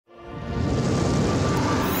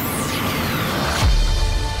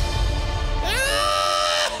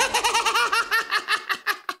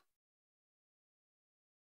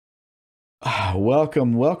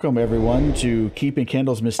Welcome everyone to Keeping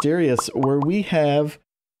Candles Mysterious, where we have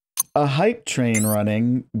a hype train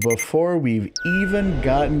running before we've even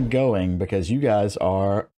gotten going because you guys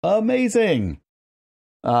are amazing.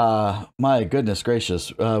 My goodness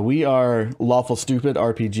gracious. We are Lawful Stupid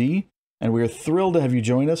RPG, and we're thrilled to have you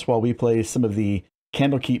join us while we play some of the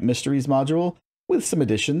Candlekeep Mysteries module with some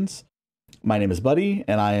additions. My name is Buddy,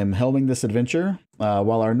 and I am helming this adventure,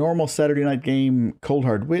 while our normal Saturday night game, Cold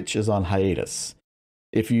Hard Witch, is on hiatus.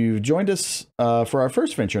 If you've joined us for our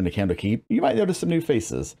first venture into Candlekeep, you might notice some new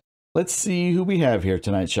faces. Let's see who we have here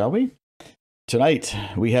tonight, shall we? Tonight,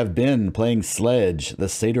 we have Ben playing Sledge, the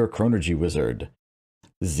Satyr Chronergy Wizard.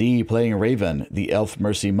 Z playing Raven, the Elf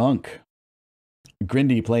Mercy Monk.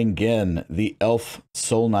 Grindy playing Gen, the Elf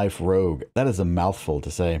Soul Knife Rogue. That is a mouthful to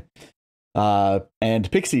say. And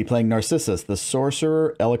Pixie playing Narcissus, the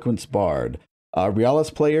Sorcerer Eloquence Bard. Riala's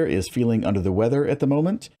player is feeling under the weather at the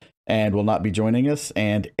moment and will not be joining us.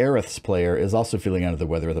 And Aerith's player is also feeling under the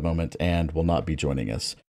weather at the moment and will not be joining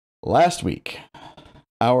us. Last week,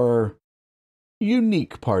 our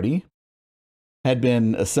unique party had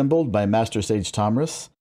been assembled by Master Sage Tomris,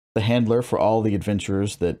 the handler for all the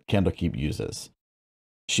adventurers that Candlekeep uses.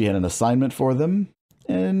 She had an assignment for them,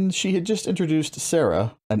 and she had just introduced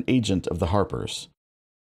Sarah, an agent of the Harpers.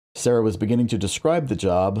 Sarah was beginning to describe the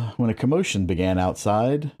job when a commotion began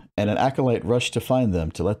outside, and an acolyte rushed to find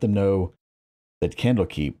them to let them know that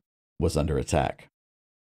Candlekeep was under attack.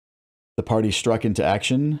 The party struck into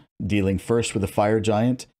action, dealing first with a fire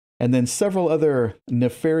giant, and then several other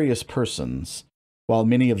nefarious persons, while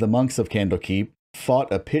many of the monks of Candlekeep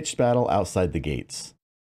fought a pitched battle outside the gates.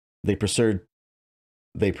 They pursued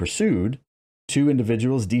two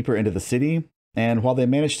individuals deeper into the city, and while they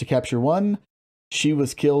managed to capture one, she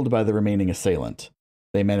was killed by the remaining assailant.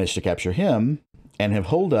 They managed to capture him and have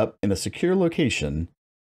holed up in a secure location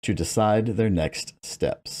to decide their next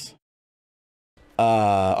steps.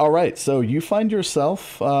 All right, so you find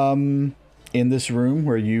yourself in this room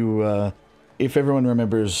where you, if everyone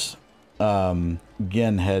remembers, Gen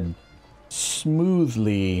had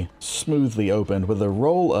smoothly opened with a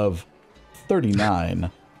roll of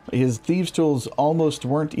 39. His thieves' tools almost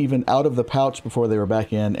weren't even out of the pouch before they were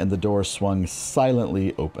back in, and the door swung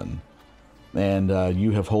silently open. And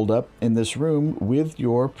you have holed up in this room with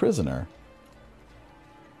your prisoner.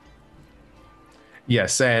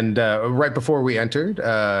 Yes, and right before we entered,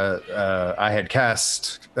 I had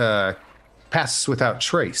cast Pass Without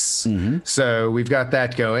Trace. Mm-hmm. So we've got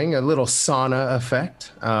that going, a little sauna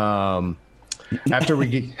effect. After we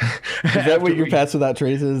get, is that what your Pass Without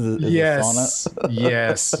Trace is yes,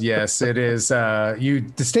 yes, it is. You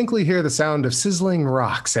distinctly hear the sound of sizzling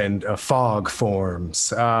rocks and fog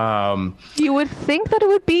forms. You would think that it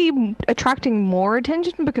would be attracting more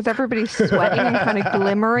attention because everybody's sweating and kind of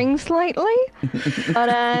glimmering slightly,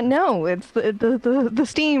 but no, it's the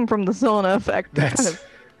steam from the sauna effect.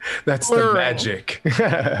 That's the magic. So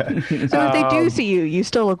if they do see you, you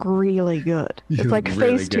still look really good. It's like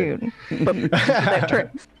really Facetune, but without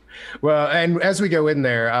tricks. Well, and as we go in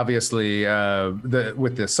there, obviously,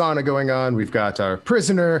 with the sauna going on, we've got our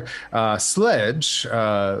prisoner, Sledge,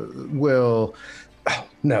 will... Oh,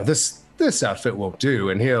 no, this outfit won't do.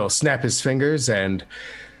 And he'll snap his fingers and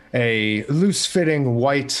a loose-fitting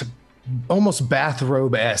white, almost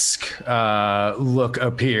bathrobe-esque look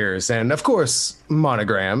appears, and of course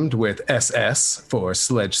monogrammed with SS for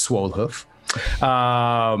Sledge Swolehoof.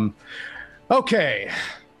 Okay,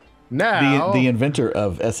 now the inventor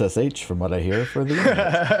of SSH, from what I hear, for the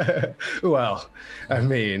internet. Well, I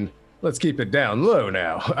mean, let's keep it down low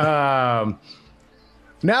now.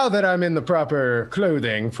 Now that I'm in the proper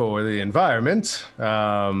clothing for the environment, what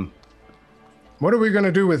are we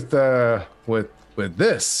gonna do with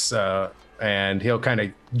this? And he'll kind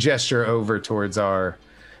of gesture over towards our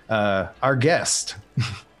guest.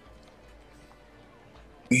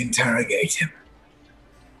 We interrogate him.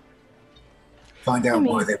 Find out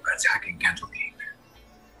why they were attacking Candlekeep.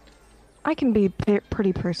 I can be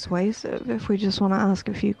pretty persuasive if we just want to ask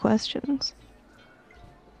a few questions.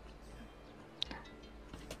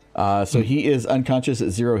 So he is unconscious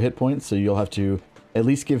at 0 hit points, so you'll have to at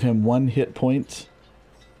least give him 1 hit point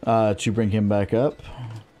to bring him back up.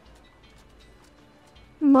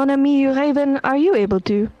 Mon ami Raven, are you able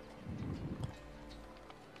to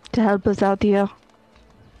help us out here?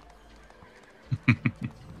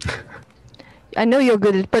 I know you're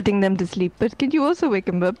good at putting them to sleep, but can you also wake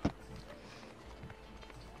them up?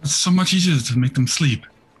 It's so much easier to make them sleep,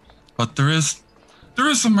 but there is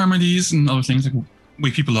some remedies and other things that can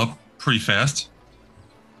wake people up pretty fast.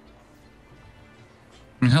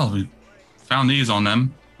 I mean, hell, we found these on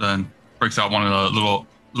them. Then breaks out one of the little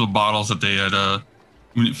little bottles that they had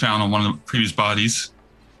found on one of the previous bodies.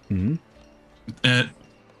 Mm-hmm. It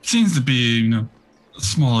seems to be, a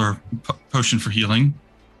smaller potion for healing.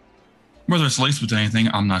 Whether it's laced with anything,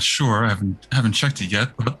 I'm not sure. I haven't checked it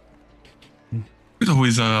yet, but we could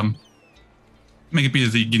always make it be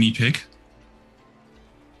the guinea pig.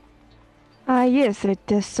 Yes, a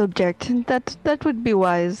test subject. That would be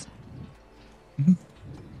wise. Mm-hmm.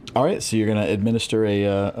 All right, so you're gonna administer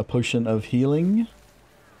a potion of healing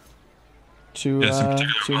to. Yes, in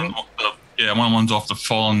particular, one of the ones off the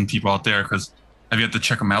fallen people out there, because I've yet to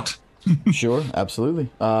check them out. Sure, absolutely.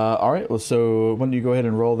 All right, well, so why don't you go ahead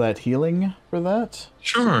and roll that healing for that?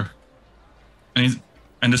 Sure. And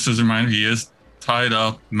just as a reminder, he is tied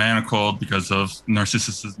up, manacled because of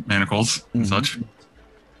Narcissus' manacles and such.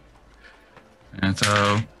 And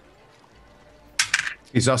so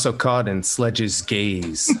he's also caught in Sledge's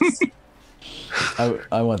gaze.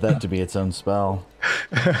 I want that to be its own spell.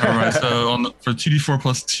 All right, so for 2d4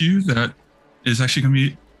 plus 2, that is actually going to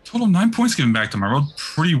be total 9 points given back to him. I rolled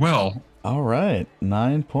pretty well. All right,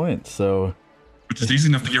 9 points. So, which is easy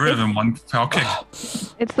enough to get rid of in one foul kick.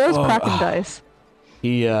 It's those Kraken dice.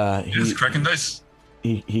 He is Kraken dice.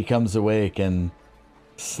 He comes awake and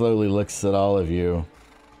slowly looks at all of you,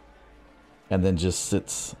 and then just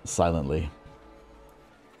sits silently.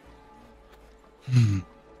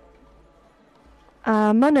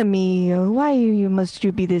 Mon ami, why must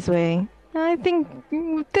you be this way? I think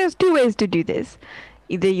there's two ways to do this.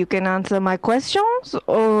 Either you can answer my questions,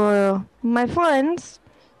 or my friends,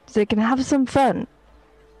 they can have some fun.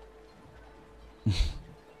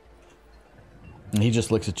 And he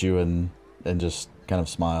just looks at you and just kind of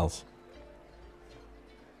smiles.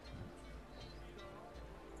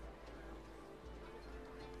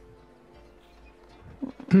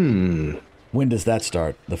 When does that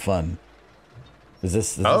start? The fun? Is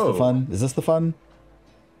this the fun? Is this the fun?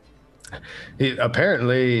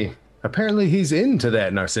 Apparently he's into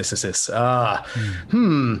that Narcissus.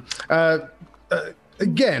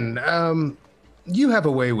 Again, you have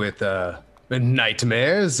a way with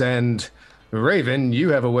nightmares, and Raven, you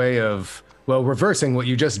have a way of, reversing what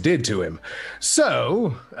you just did to him.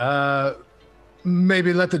 So,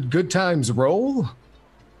 maybe let the good times roll?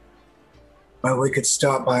 Well, we could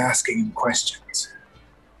start by asking him questions.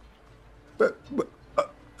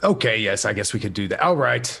 Okay, yes, I guess we could do that. All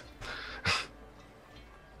right.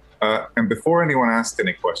 And before anyone asks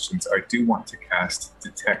any questions, I do want to cast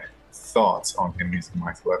Detect Thoughts on him using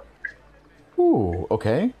my telepathy. Ooh,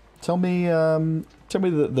 okay. Tell me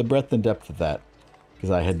the breadth and depth of that,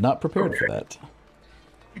 because I had not prepared for that.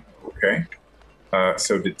 Okay.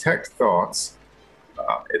 So Detect Thoughts,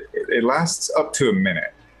 it lasts up to a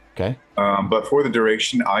minute. Okay. But for the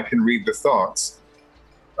duration, I can read the thoughts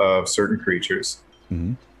of certain creatures.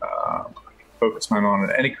 Mm-hmm. I can focus my mind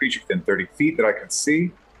on any creature within 30 feet that I can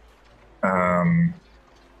see.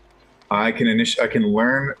 I can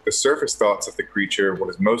learn the surface thoughts of the creature, what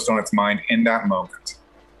is most on its mind in that moment.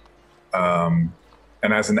 And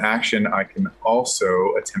as an action, I can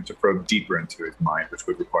also attempt to probe deeper into his mind, which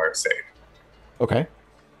would require a save. Okay.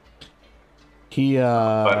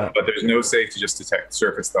 But there's no save to just detect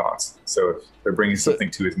surface thoughts. So if they're bringing something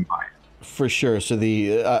to his mind. For sure. So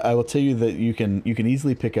I will tell you that you can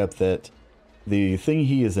easily pick up that the thing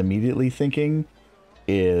he is immediately thinking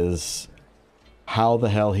is how the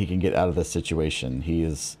hell he can get out of this situation.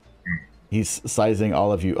 He's sizing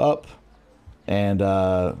all of you up and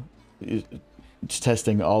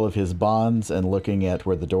testing all of his bonds and looking at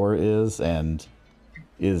where the door is, and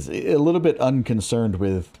is a little bit unconcerned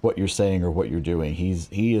with what you're saying or what you're doing.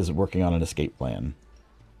 He is working on an escape plan.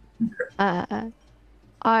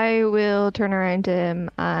 I will turn around to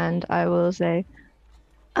him and I will say,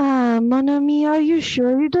 mon ami, are you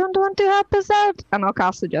sure you don't want to help us out? And I'll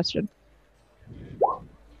cast Suggestion.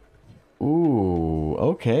 Ooh,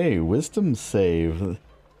 okay. Wisdom save.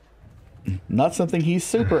 Not something he's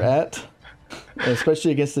super at,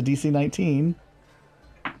 especially against the DC 19.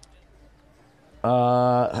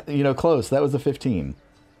 Close. That was a 15.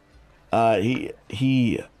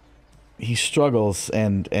 He struggles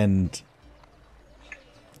and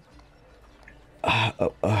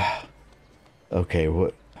okay,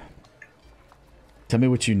 what? Tell me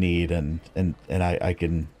what you need, and I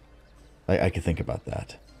can think about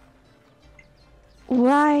that.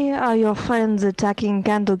 Why are your friends attacking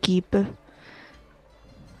Candlekeep?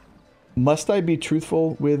 Must I be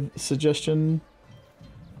truthful with Suggestion?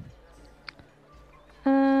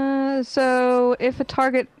 So if a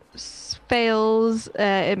target fails,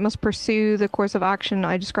 it must pursue the course of action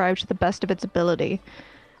I described to the best of its ability.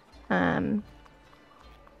 The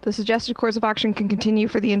suggested course of action can continue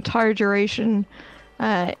for the entire duration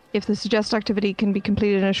If the suggest activity can be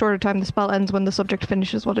completed in a shorter time, the spell ends when the subject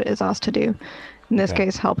finishes what it is asked to do. In this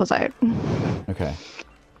case, help us out. Okay.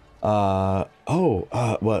 Well,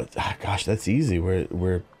 gosh, that's easy.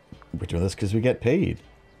 We're doing this because we get paid.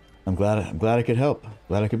 I'm glad I could help.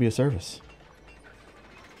 Glad I could be of service.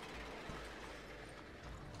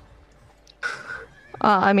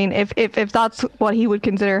 I mean, if that's what he would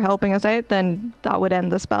consider helping us out, then that would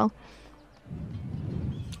end the spell.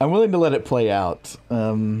 I'm willing to let it play out,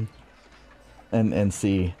 and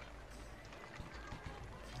see.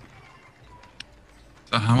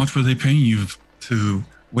 So how much were they paying you to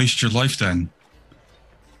waste your life then?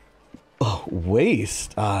 Oh,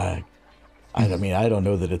 waste? I mean, I don't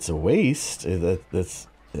know that it's a waste. That's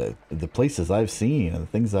the places I've seen and the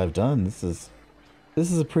things I've done. This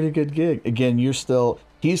is a pretty good gig. Again, he's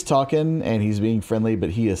talking and he's being friendly, but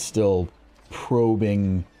he is still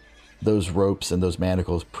probing those ropes and those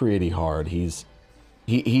manacles pretty hard.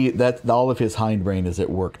 That all of his hindbrain is at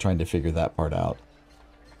work trying to figure that part out.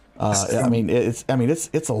 I mean, it's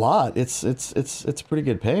a lot. It's pretty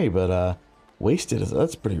good pay, but wasted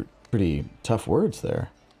that's pretty tough words there.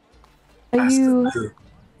 Are you?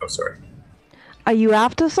 Oh, sorry. Are you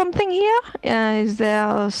after something here? Is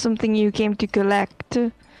there something you came to collect?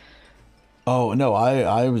 Oh no,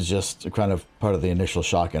 I was just kind of part of the initial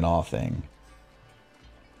shock and awe thing.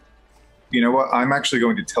 You know what? I'm actually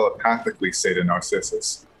going to telepathically say to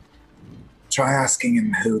Narcissus, Try asking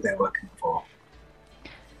him who they're looking for.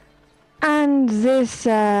 And this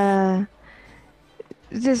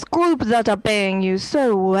group that are paying you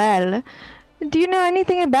so well, do you know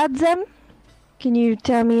anything about them? Can you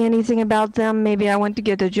tell me anything about them? Maybe I want to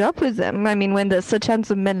get a job with them. I mean, when there's such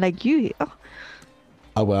handsome men like you here.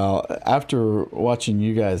 Oh, well, after watching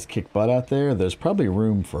you guys kick butt out there, there's probably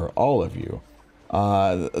room for all of you.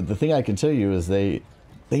 The thing I can tell you is they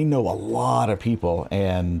know a lot of people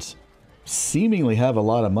and seemingly have a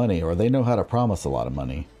lot of money, or they know how to promise a lot of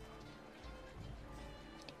money.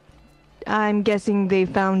 I'm guessing they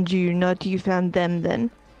found you, not you found them then.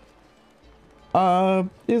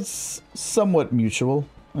 It's somewhat mutual.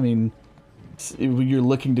 I mean, you're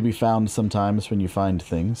looking to be found sometimes when you find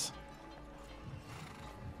things.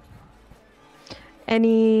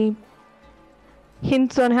 Any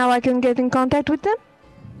hints on how I can get in contact with them?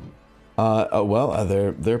 Well,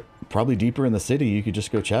 they're probably deeper in the city. You could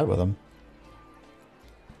just go chat with them.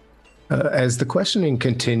 As the questioning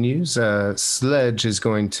continues, Sledge is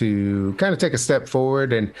going to kind of take a step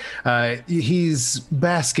forward, and he's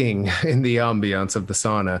basking in the ambiance of the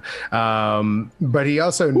sauna. But he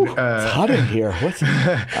also... it's hot in here.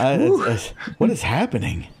 What is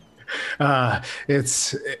happening?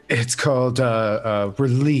 It's called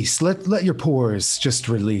release. Let your pores just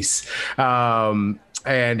release.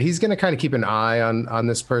 And he's going to kind of keep an eye on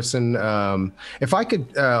this person. If I could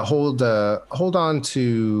hold on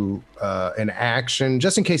to an action,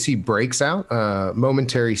 just in case he breaks out,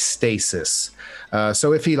 momentary stasis.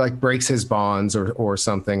 So if he breaks his bonds or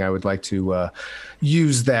something, I would like to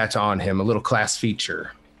use that on him, a little class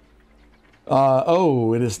feature.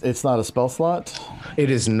 It's not a spell slot? It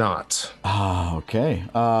is not. Okay.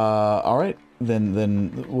 All right.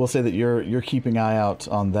 Then we'll say that you're keeping eye out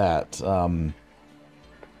on that.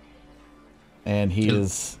 And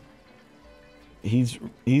he's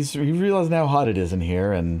realizing how hot it is in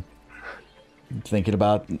here, and thinking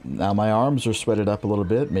about now my arms are sweated up a little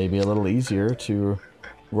bit, maybe a little easier to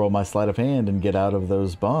roll my sleight of hand and get out of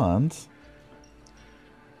those bonds.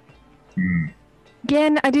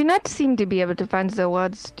 Again, I do not seem to be able to find the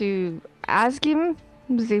words to ask him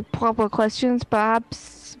the proper questions.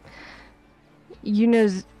 Perhaps,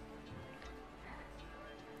 the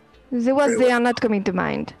words they are not coming to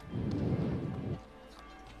mind.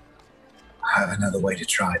 I have another way to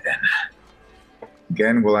try then.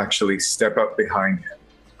 Again, we'll actually step up behind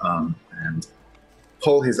him and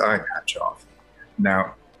pull his eye patch off.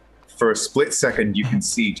 Now, for a split second, you can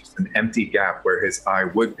see just an empty gap where his eye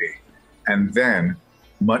would be. And then,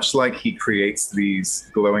 much like he creates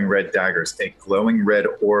these glowing red daggers, a glowing red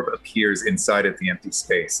orb appears inside of the empty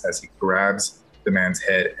space as he grabs the man's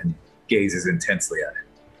head and gazes intensely at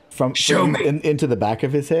it. Show me! Into the back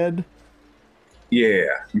of his head? Yeah,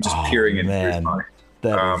 I'm just peering into his mind.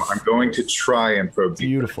 I'm going to try and probe deeper.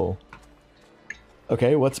 Beautiful.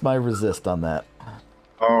 Okay, what's my resist on that?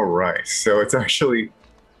 All right, so it's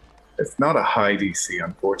not a high DC,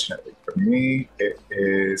 unfortunately. For me, it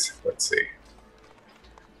is, let's see.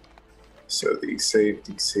 So the save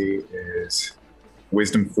DC is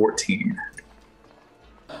Wisdom 14.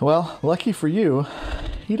 Well, lucky for you,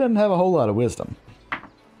 he doesn't have a whole lot of wisdom.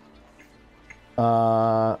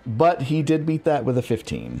 But he did beat that with a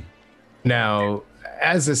 15. Now,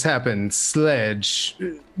 as this happened, Sledge,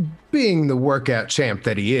 being the workout champ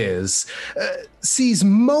that he is, sees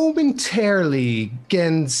momentarily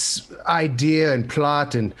Gen's idea and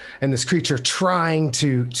plot and this creature trying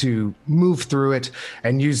to move through it,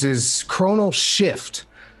 and uses Chronal Shift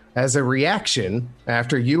as a reaction.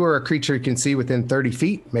 After you or a creature you can see within 30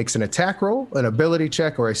 feet makes an attack roll, an ability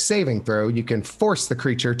check, or a saving throw, you can force the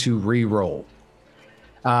creature to re-roll.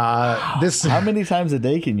 How many times a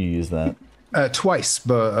day can you use that? Twice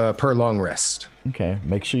per long rest. Okay,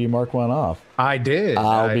 make sure you mark one off. I did.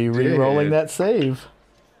 I'll be re-rolling that save.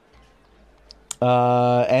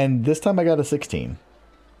 And this time I got a 16.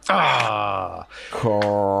 Ah,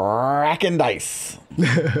 cracking dice.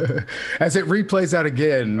 As it replays out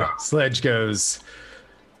again, Sledge goes,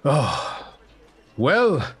 "Oh,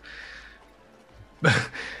 well,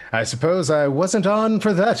 I suppose I wasn't on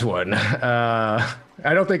for that one."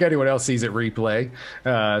 I don't think anyone else sees it replay.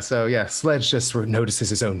 So yeah, Sledge just notices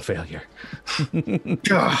his own failure.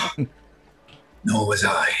 Nor was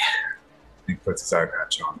I. He puts his eye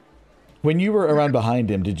patch on. When you were around behind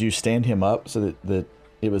him, did you stand him up so that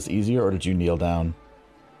it was easier, or did you kneel down?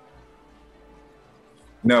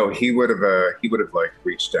 No, he would have like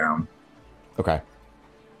reached down. Okay.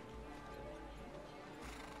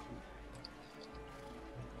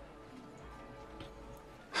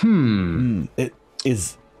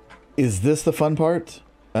 Is this the fun part?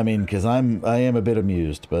 I mean, because I am a bit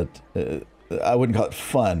amused, but I wouldn't call it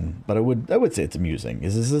fun. But I would say it's amusing.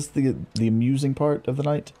 Is this the amusing part of the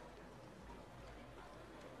night?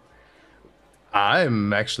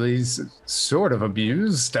 I'm actually sort of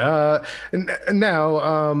amused. Now,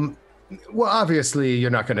 well, obviously, you're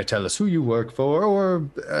not going to tell us who you work for or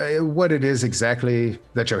what it is exactly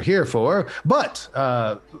that you're here for. But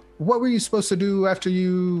what were you supposed to do after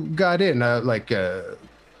you got in?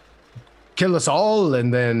 Kill us all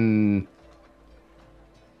and then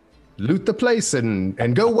loot the place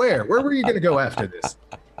and go where? Where were you going to go after this?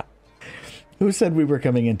 Who said we were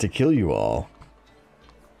coming in to kill you all?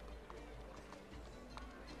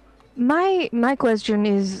 My question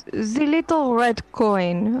is the little red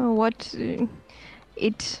coin. What?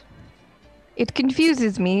 It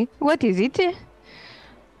confuses me. What is it?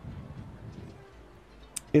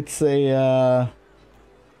 It's a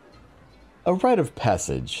rite of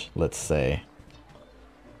passage, let's say.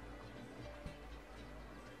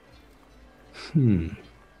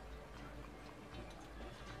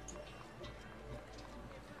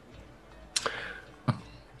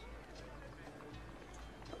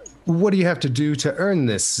 What do you have to do to earn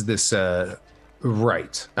this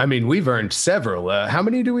right? I mean, we've earned several. How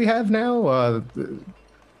many do we have now?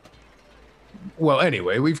 Well,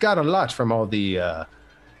 anyway, we've got a lot from all the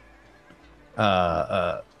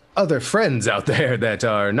other friends out there that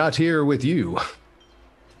are not here with you.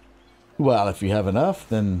 Well, if you have enough,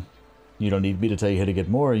 then you don't need me to tell you how to get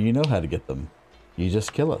more. You know how to get them. You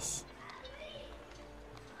just kill us.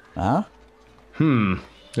 Huh? Your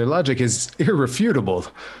logic is irrefutable.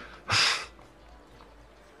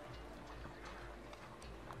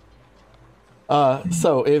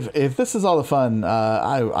 So if this is all the fun,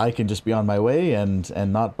 I can just be on my way and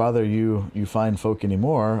not bother you fine folk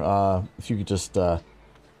anymore. If you could just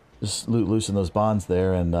loosen those bonds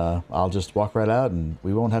there, and I'll just walk right out, and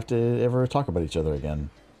we won't have to ever talk about each other again.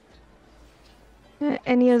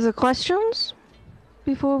 Any other questions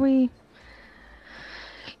before we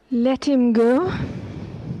let him go?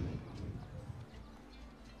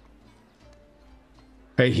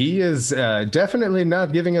 Hey, he is definitely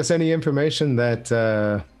not giving us any information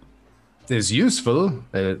that is useful,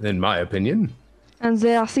 in my opinion. And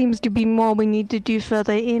there seems to be more we need to do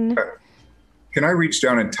further in. Can I reach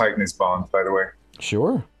down and tighten his bonds, by the way?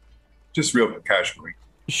 Sure. Just real casually.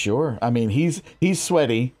 Sure. I mean, he's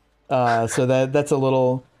sweaty, so that's a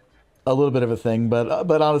little bit of a thing.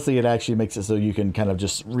 But honestly, it actually makes it so you can kind of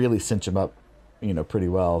just really cinch him up, pretty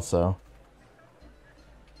well. So.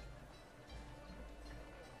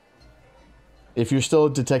 If you're still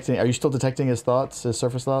detecting, are you still detecting his thoughts, his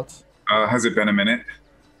surface thoughts? Has it been a minute?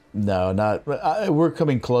 No, not. We're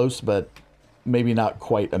coming close, but maybe not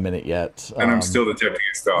quite a minute yet. And I'm still detecting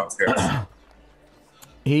his thoughts.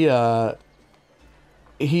 Yes.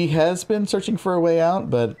 He has been searching for a way out,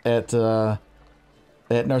 but at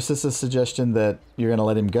Narcissus' suggestion that you're going to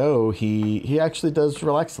let him go, he actually does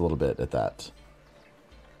relax a little bit at that,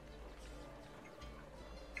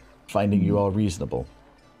 finding you all reasonable.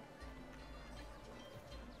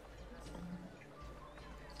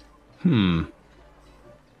 Well,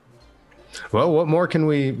 what more can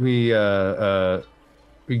we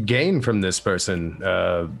gain from this person,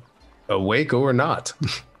 awake or not?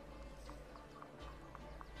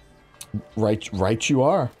 Right you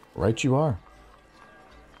are. Right you are.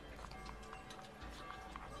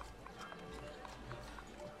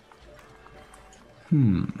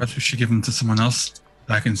 Perhaps we should give them to someone else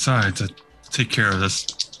back inside to take care of this.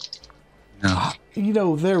 No. You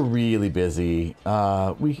know, they're really busy.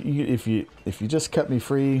 If you just cut me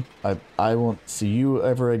free, I won't see you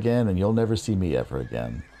ever again, and you'll never see me ever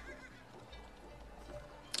again.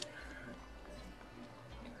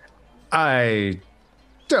 I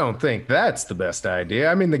don't think that's the best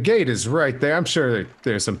idea. I mean, the gate is right there. I'm sure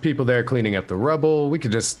there's some people there cleaning up the rubble. We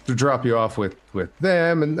could just drop you off with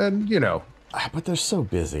them, and then, you know. But they're so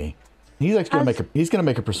busy. He's actually gonna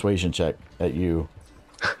make a persuasion check at you.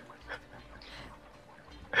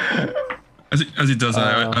 As he does,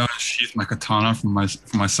 I sheath my katana from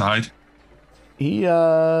my side. He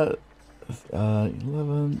 11.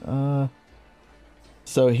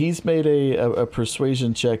 So he's made a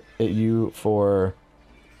persuasion check at you for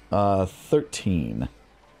 13.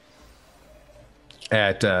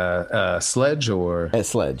 At Sledge or? At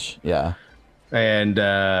Sledge, yeah. And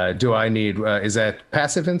do I need? Is that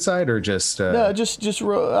passive insight or just? No, just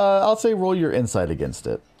roll. I'll say roll your insight against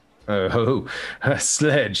it.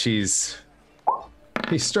 Sledge. He's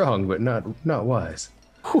strong, but not wise.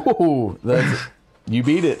 Ooh, you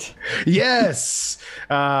beat it. Yes.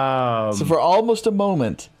 So for almost a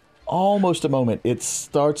moment, it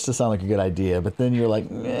starts to sound like a good idea, but then you're like,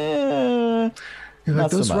 You're like,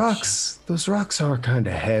 not those so much. those rocks are kind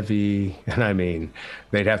of heavy, and I mean,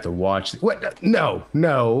 they'd have to watch. What? No,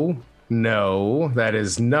 that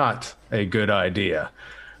is not a good idea.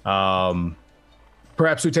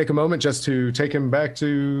 Perhaps we take a moment just to take him back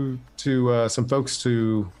to some folks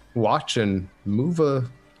to watch and move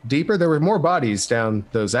deeper. There were more bodies down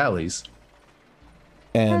those alleys.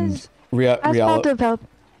 And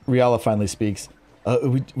Riala finally speaks.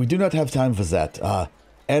 We do not have time for that.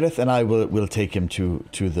 Aerith and I will take him to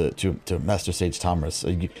Master Sage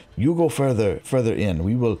Tamras. You go further in.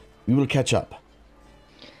 We will catch up.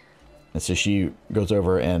 And so she goes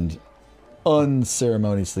over and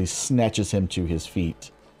unceremoniously snatches him to his feet.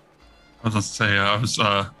 I was going to say I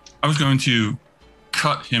was going to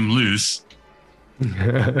cut him loose.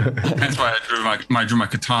 That's why I drew my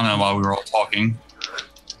katana while we were all talking.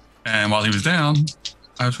 And while he was down,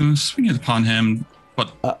 I was going to swing it upon him.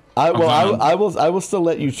 But I will still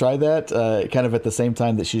let you try that, kind of at the same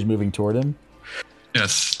time that she's moving toward him.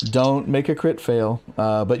 Yes. Don't make a crit fail,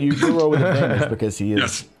 but you do roll with advantage because he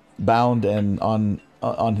is bound and on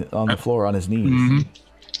the floor on his knees. Mm-hmm.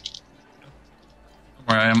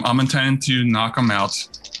 I'm intending to knock him out.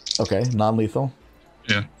 Okay, non-lethal.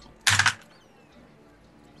 Yeah.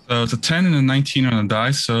 So it's a 10 and a 19 on the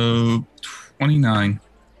die, so 29.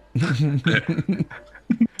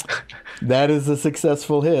 That is a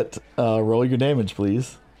successful hit. Roll your damage,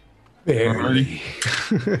 please. Barely.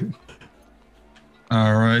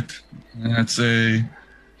 All right. That's a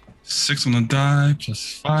 6 on the die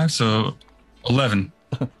plus 5, so 11.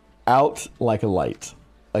 Out like a light.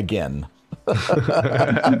 Again.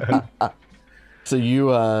 So you,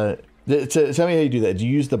 tell me how you do that. Do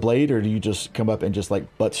you use the blade or do you just come up and just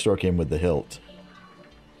like butt stroke him with the hilt?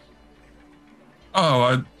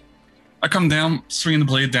 Oh, I come down, swinging the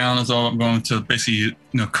blade down as though I'm going to basically,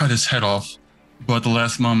 cut his head off. But at the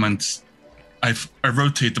last moment, I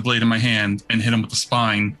rotate the blade in my hand and hit him with the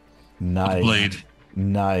spine. Nice. With the blade.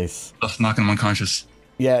 Nice. Thus knocking him unconscious.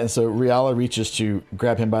 Yeah, and so Riala reaches to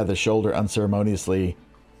grab him by the shoulder unceremoniously,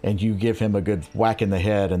 and you give him a good whack in the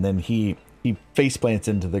head, and then he face plants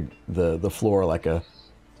into the floor like a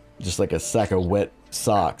sack of wet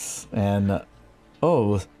socks. And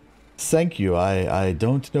thank you. I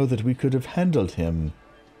don't know that we could have handled him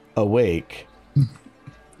awake.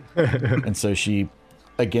 And so she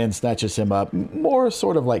again snatches him up, more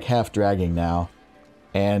sort of like half dragging now,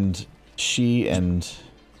 and she and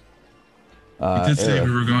They did say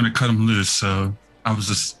we were going to cut him loose, so I was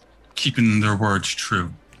just keeping their words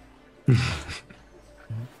true.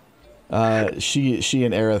 She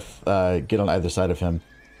and Aerith get on either side of him.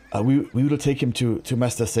 We will take him to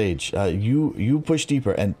Master Sage. You push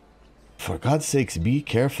deeper, and for God's sakes, be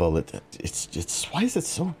careful. It's why is it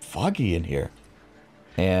so foggy in here?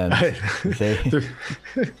 And through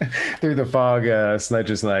the fog,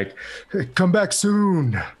 Sledge is like, "Come back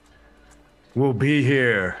soon. We'll be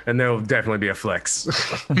here," and there'll definitely be a flex.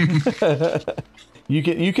 You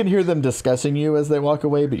can hear them discussing you as they walk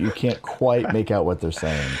away, but you can't quite make out what they're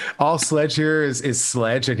saying. All Sledge here is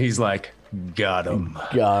Sledge, and he's like, "Got him.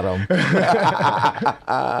 Got him."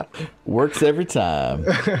 Works every time.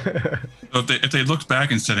 So if they looked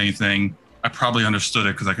back and said anything, I probably understood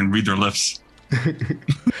it because I can read their lips.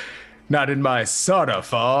 Not in my sauna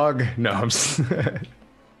fog. No,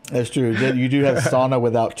 That's true. You do have sauna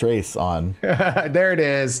without trace on. There it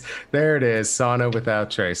is. There it is. Sauna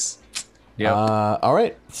without trace. Yep. All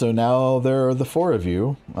right. So now there are the four of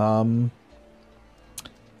you.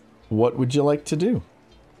 What would you like to do?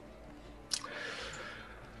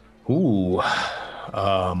 Ooh.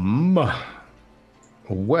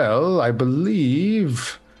 Well, I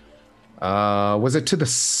believe, was it to the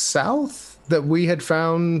south that we had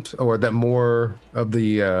found, or that more of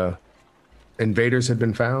the invaders had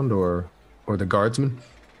been found, or the guardsmen?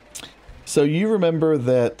 So you remember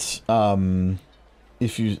that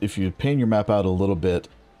if you pan your map out a little bit,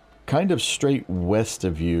 kind of straight west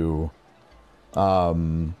of you,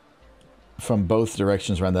 from both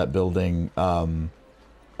directions around that building,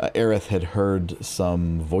 Aerith had heard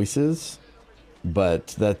some voices, but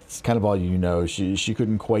that's kind of all you know. She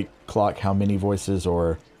couldn't quite clock how many voices,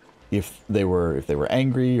 or if they were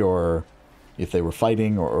angry, or if they were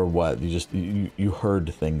fighting, or what. You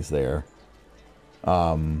heard things there.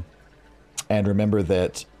 And remember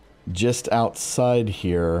that just outside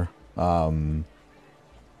here, a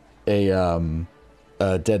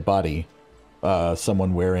dead body,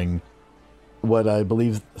 someone wearing what I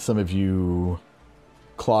believe some of you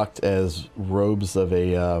clocked as robes of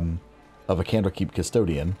a Candlekeep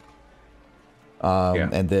custodian.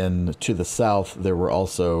 And then to the south, there were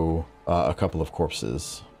also a couple of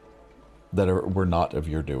corpses that were not of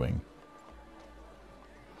your doing.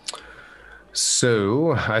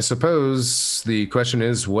 So I suppose the question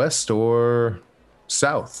is west or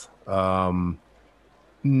south. Knowing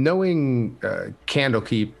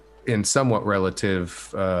Candlekeep in somewhat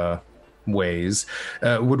relative ways,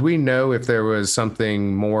 would we know if there was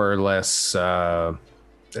something more or less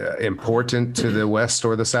important to the west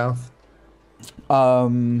or the south?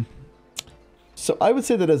 So I would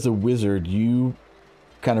say that as a wizard, you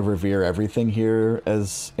kind of revere everything here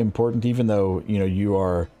as important, even though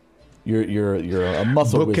you're a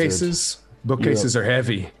muscle wizard. Bookcases are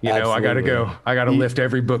heavy. Absolutely. I gotta lift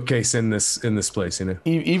every bookcase in this place.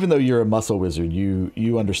 Even though you're a muscle wizard,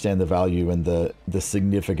 you understand the value and the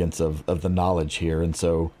significance of the knowledge here, and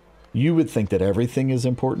so you would think that everything is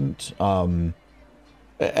important.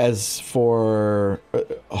 As for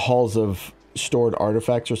halls of stored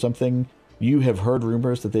artifacts or something, you have heard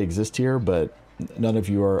rumors that they exist here, but none of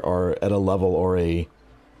you are at a level or a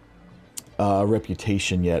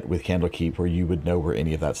reputation yet with Candlekeep where you would know where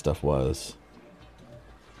any of that stuff was.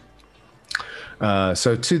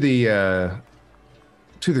 So to the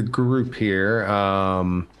group here,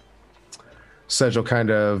 Sedge will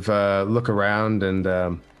kind of look around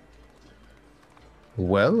and,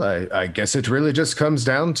 well, I guess it really just comes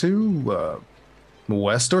down to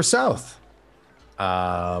west or south.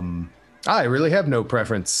 I really have no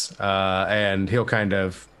preference. And he'll kind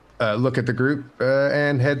of look at the group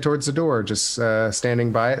and head towards the door, just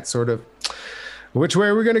standing by it, sort of, which way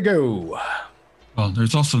are we going to go? Well,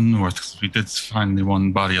 there's also north, because we did find the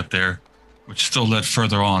one body up there, which still led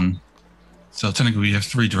further on. So technically we have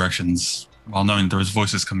three directions, while knowing there was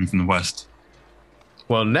voices coming from the west.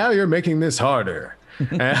 Well, now you're making this harder.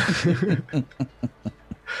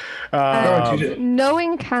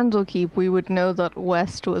 Knowing Candlekeep, we would know that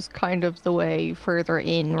west was kind of the way further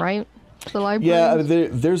in, right? The library. Yeah,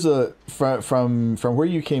 there's a from where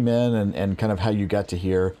you came in and kind of how you got to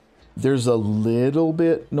here. There's a little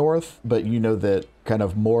bit north, but you know that kind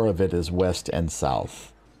of more of it is west and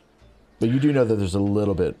south. But you do know that there's a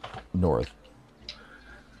little bit north.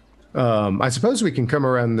 I suppose we can come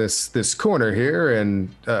around this corner here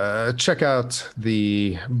and check out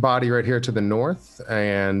the body right here to the north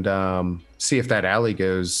and see if that alley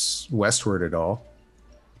goes westward at all.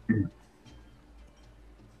 Good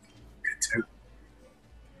too.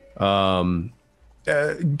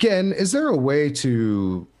 Again, is there a way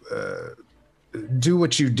to do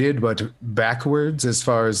what you did but backwards as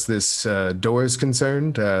far as this door is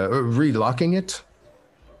concerned, relocking it?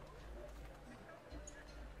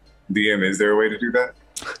 DM, is there a way to do that?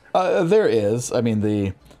 There is. I mean,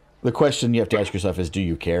 the question you have to ask yourself is, do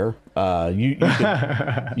you care? You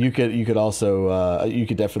could also you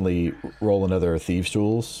could definitely roll another thieves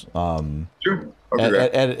tools. Sure. At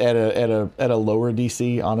a lower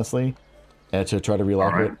DC, honestly, to try to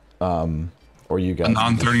relock it. Or you guys a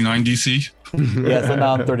non-39 DC. Yeah, it's a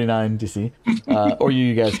non-39 DC. Or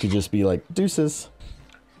you guys could just be like deuces.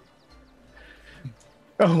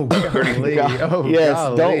 Oh, golly. Oh, yes,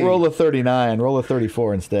 golly. don't roll a 39. Roll a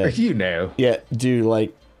 34 instead. You know. Yeah, do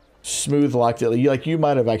like smooth locked it. Like you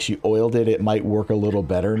might have actually oiled it. It might work a little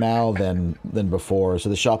better now than before. So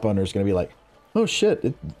the shop owner is going to be like, "Oh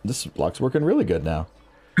shit, this lock's working really good now."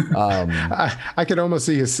 I could almost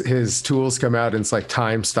see his tools come out, and it's like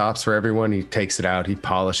time stops for everyone. He takes it out. He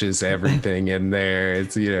polishes everything in there.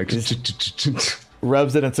 It's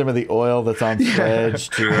rubs it in some of the oil that's on Sledge.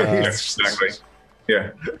 Yes, exactly.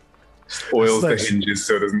 Yeah. Oils the hinges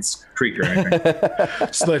so it doesn't creak or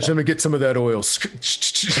anything. Sledge, let me get some of that oil.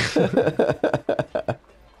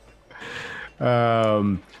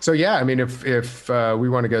 So yeah, I mean, if we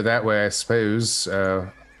want to go that way, I suppose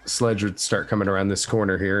Sledge would start coming around this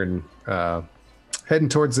corner here and heading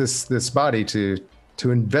towards this body to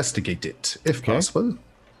investigate it, if possible.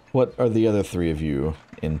 What are the other three of you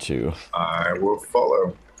into? I will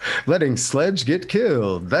follow. Letting Sledge get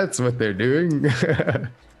killed. That's what they're doing.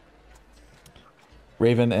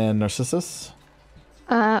 Raven and Narcissus?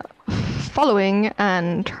 Following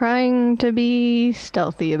and trying to be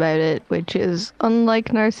stealthy about it, which is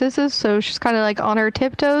unlike Narcissus, so she's kind of like on her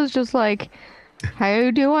tiptoes, just like, how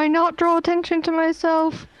do I not draw attention to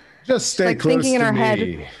myself? Just stay like close thinking in to her me.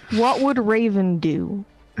 head, what would Raven do?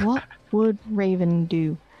 What would Raven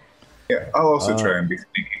do? Yeah, I'll also try and be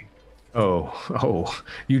sneaky. Oh,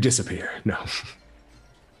 you disappear. No.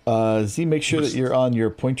 Z, make sure that you're on your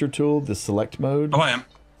pointer tool, the select mode. Oh, I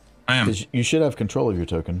am. 'Cause you should have control of your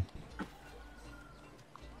token.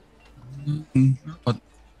 But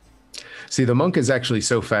See, the monk is actually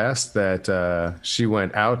so fast that she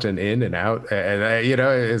went out and in and out, and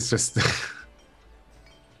it's just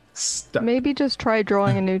stuck. Maybe just try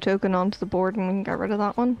drawing a new token onto the board and we can get rid of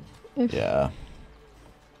that one. Yeah.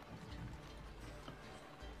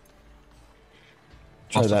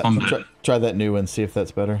 Try Lots of that. fun bit. Try that new one. See if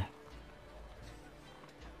that's better.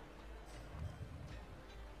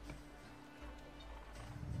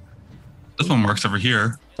 This one works over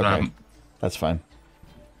here. But Okay. That's fine.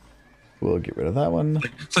 We'll get rid of that one.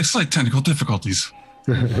 it's like slight technical difficulties.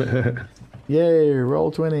 Yay!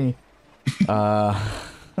 Roll 20. All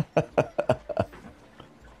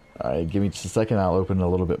right, give me just a second. I'll open a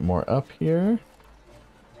little bit more up here.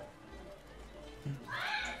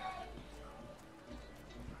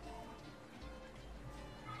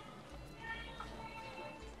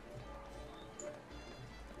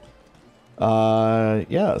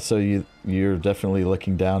 Yeah, so you're definitely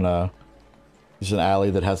looking down there's an alley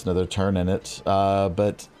that has another turn in it.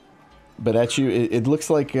 But at you, it looks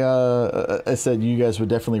like I said you guys would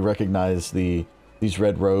definitely recognize these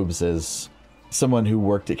red robes as someone who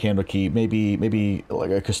worked at Candlekeep, maybe like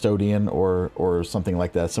a custodian or something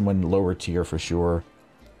like that, someone lower tier for sure.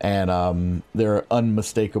 And there are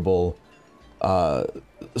unmistakable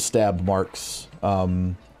stab marks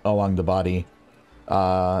along the body.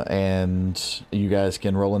 And you guys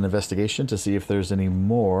can roll an investigation to see if there's any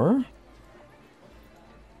more.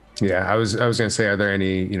 Yeah, I was gonna say, are there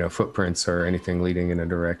any footprints or anything leading in a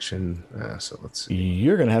direction? So let's see.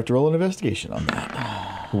 You're gonna have to roll an investigation on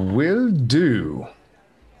that. Will do.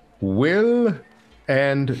 Will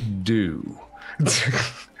and do.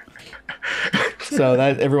 So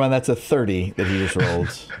that's a 30 that he just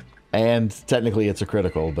rolled, and technically it's a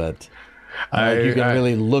critical, but you can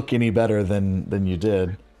really look any better than you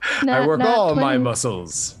did. I work all my 20.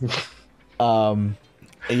 muscles.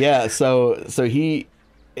 Yeah. So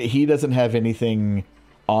he doesn't have anything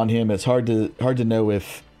on him. It's hard to know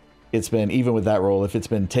if it's been, even with that roll, if it's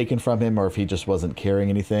been taken from him or if he just wasn't carrying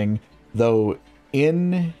anything. Though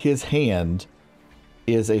in his hand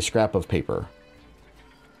is a scrap of paper.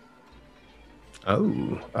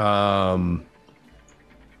 Oh.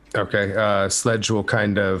 Okay. Sledge will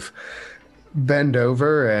kind of bend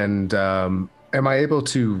over and am I able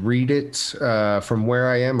to read it from where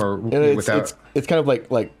I am, or without? It's kind of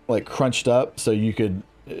like crunched up, so you could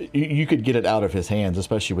get it out of his hands,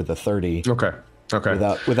 especially with the 30. Okay.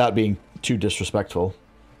 Without being too disrespectful.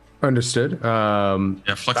 Understood.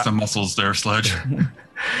 Yeah, flex the muscles there, Sledge.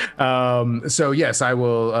 So yes, I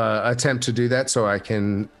will attempt to do that so I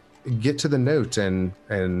can get to the note and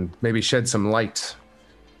maybe shed some light.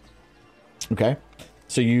 Okay.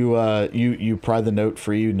 So you pry the note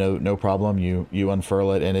free, no problem. You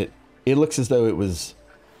unfurl it, and it looks as though it was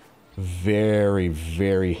very,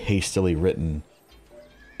 very hastily written.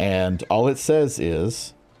 And all it says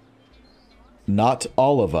is, not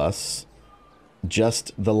all of us,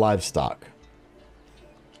 just the livestock.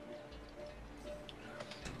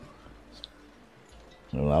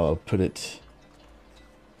 Well, I'll put it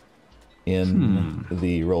in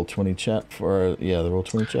the Roll20 chat the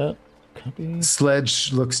Roll20 chat. Copy.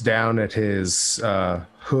 Sledge looks down at his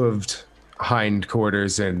hooved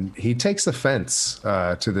hindquarters and he takes offense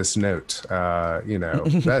to this note. That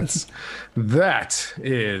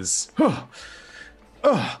is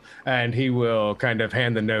oh, and he will kind of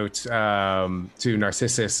hand the note to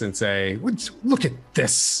Narcissus and say, look at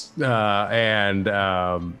this. And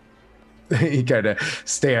he kind of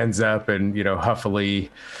stands up and,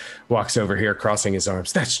 huffily walks over here, crossing his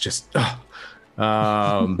arms. That's just,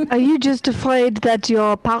 Are you just afraid that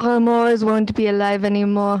your paramours won't be alive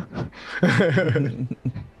anymore?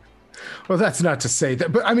 Well, that's not to say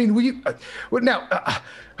that, but I mean,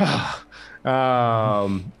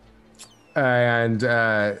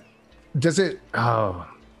 does it?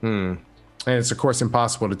 And it's of course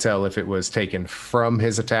impossible to tell if it was taken from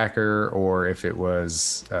his attacker or if it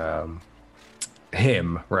was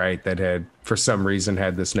him, right? That had, for some reason,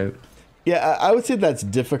 had this note. Yeah, I would say that's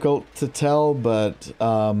difficult to tell, but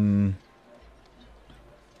I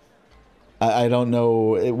don't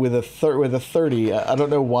know. With a 30, I don't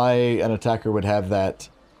know why an attacker would have that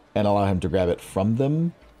and allow him to grab it from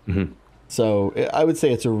them. Mm-hmm. So I would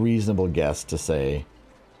say it's a reasonable guess to say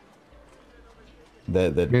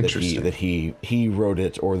that he wrote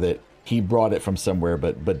it or that he brought it from somewhere,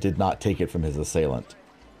 but did not take it from his assailant.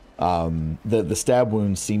 The stab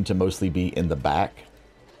wounds seem to mostly be in the back,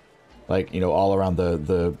 like all around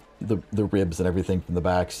the ribs and everything from the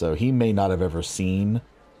back. So he may not have ever seen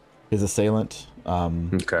his assailant.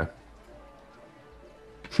 Okay.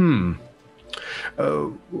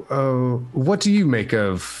 What do you make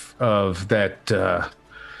of that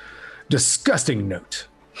disgusting note?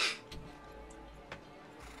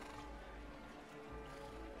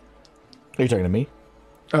 Are you talking to me?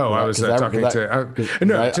 Oh, I was talking to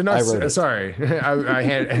Narcissus. Sorry, I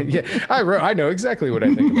had. Yeah, I know exactly what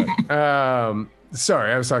I think about.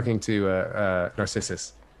 Sorry, I was talking to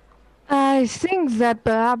Narcissus. I think that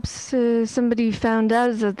perhaps somebody found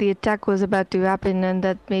out that the attack was about to happen and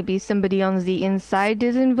that maybe somebody on the inside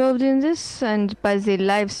is involved in this. And by the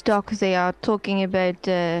livestock, they are talking about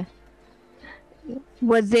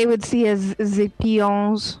what they would see as the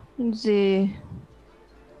peons, the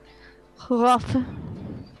rough.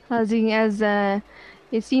 As it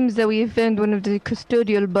seems that we found one of the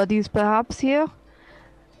custodial bodies perhaps here.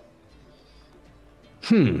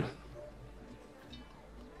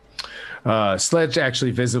 Sledge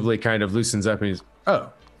actually visibly kind of loosens up and he's,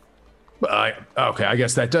 okay, I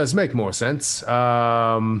guess that does make more sense.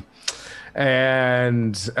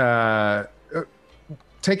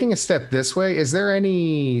 Taking a step this way, is there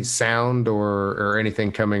any sound or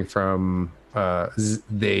anything coming from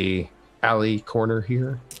the alley corner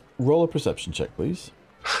here? Roll a perception check, please.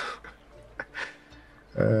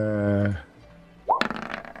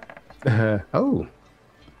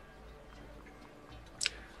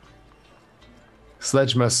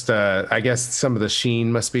 Sledge must, I guess some of the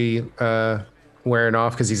sheen must be wearing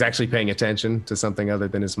off because he's actually paying attention to something other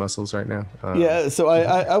than his muscles right now. Yeah, so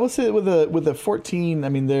I will say with a 14, I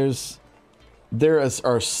mean, there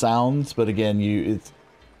are sounds, but again,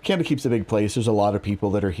 Candlekeep's a big place. There's a lot of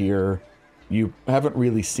people that are here. You haven't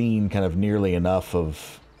really seen kind of nearly enough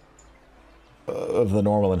of the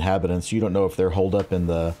normal inhabitants. You don't know if they're holed up in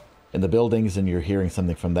the buildings and you're hearing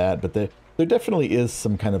something from that, but there definitely is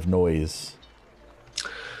some kind of noise.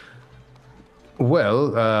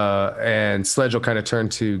 Well, and Sledge will kind of turn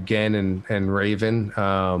to Gen and Raven.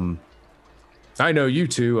 I know you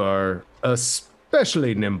two are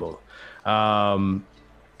especially nimble.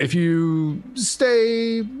 If you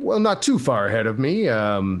stay, well, not too far ahead of me,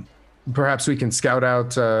 perhaps we can scout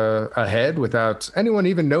out ahead without anyone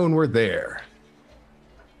even knowing we're there.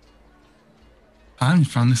 I'm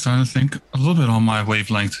finally starting to think a little bit on my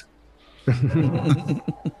wavelength.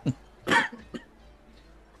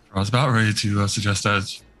 I was about ready to suggest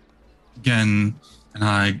that Gen and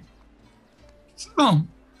I, well,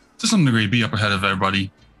 to some degree, be up ahead of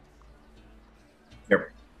everybody.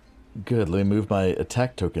 Yep. Good. Let me move my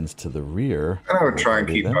attack tokens to the rear. I would try and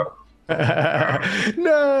keep up.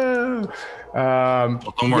 No.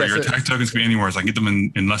 Well, don't worry, your attack tokens can be anywhere. So I can get them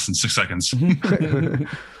in less than 6 seconds.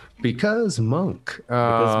 Because monk.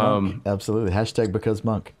 Absolutely. # because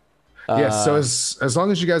monk. Yes, so as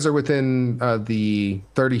long as you guys are within the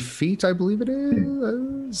 30 feet, I believe it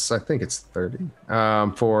is. I think it's 30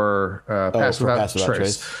 for pass without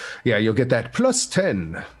trace. Yeah, you'll get that plus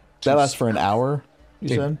 10. That lasts for an hour, you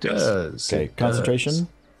said? It does. Okay, concentration?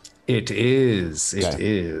 It is. It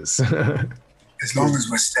is. As long as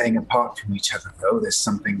we're staying apart from each other, though, there's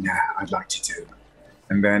something I'd like to do.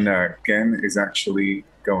 And then Gen is actually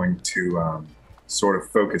going to sort of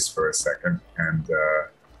focus for a second and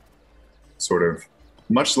sort of,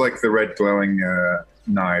 much like the red glowing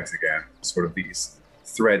knives again, sort of these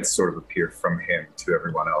threads sort of appear from him to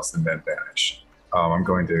everyone else and then vanish. I'm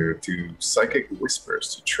going to do psychic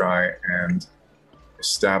whispers to try and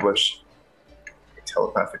establish a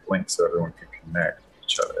telepathic link so everyone can connect with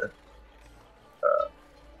each other.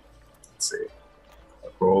 Let's see.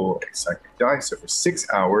 I'll roll a psychic dice. So for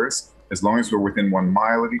 6 hours, as long as we're within 1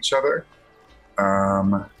 mile of each other,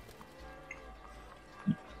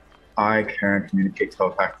 I can communicate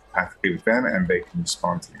telepathically with them, and they can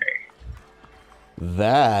respond to me.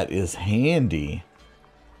 That is handy.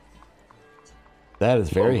 That is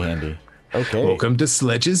very handy. Okay. Welcome to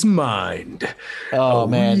Sledge's mind. Oh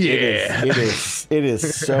man, yeah. it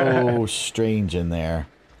is so strange in there.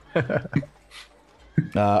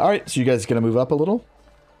 All right, so you guys gonna move up a little?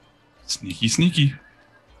 Sneaky, sneaky.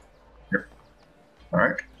 Yep. All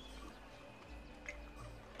right.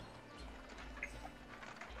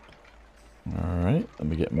 All right, let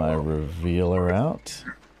me get my revealer out.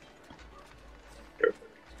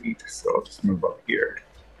 So I'll just move up here.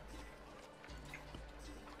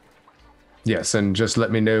 Yes, and just let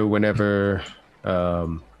me know whenever,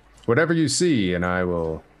 whatever you see, and I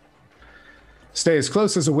will stay as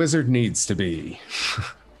close as a wizard needs to be.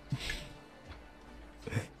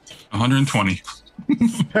 120.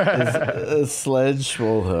 Sledge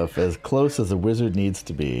Wolfhoof, as close as a wizard needs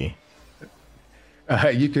to be.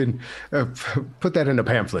 You can put that in a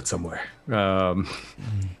pamphlet somewhere.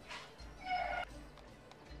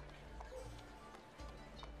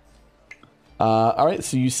 All right,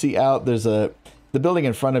 so you see out, the building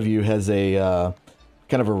in front of you has a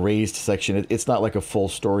kind of a raised section. It's not like a full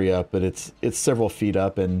story up, but it's several feet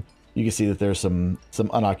up, and you can see that there's some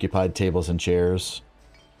unoccupied tables and chairs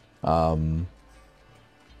that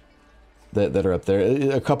are up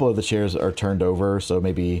there. A couple of the chairs are turned over, so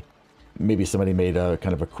maybe somebody made a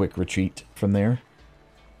kind of a quick retreat from there.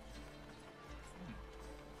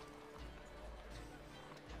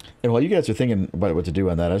 And while you guys are thinking about what to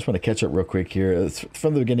do on that, I just want to catch up real quick here. It's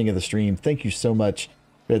from the beginning of the stream. Thank you so much.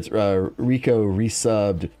 It's Rico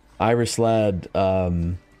resubbed, Irish Lad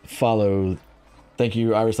follow. Thank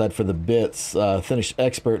you, Irish Lad, for the bits. Finnish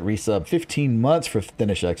Expert resub, 15 months for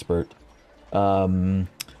Finnish Expert.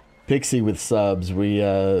 Pixie with subs. We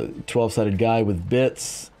 12-sided guy with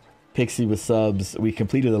bits. Pixie with subs. We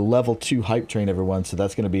completed a level 2 hype train, everyone. So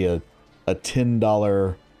that's going to be a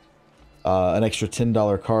 $10. An extra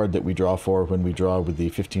 $10 card that we draw for when we draw with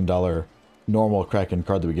the $15 normal Kraken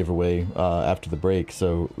card that we give away after the break.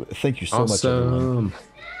 So thank you so much, everyone.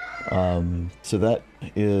 So that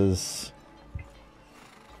is...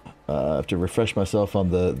 I have to refresh myself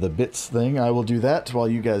on the bits thing. I will do that while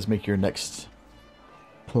you guys make your next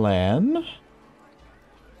plan.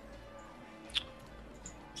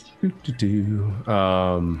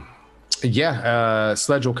 Yeah,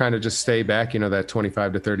 Sledge will kind of just stay back, that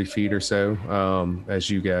 25 to 30 feet or so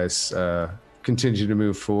as you guys continue to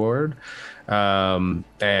move forward. And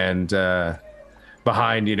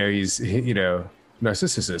behind, he's,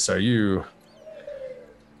 Narcissus, are you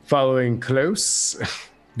following close?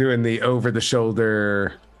 Doing the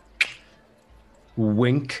over-the-shoulder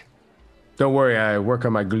wink. Don't worry, I work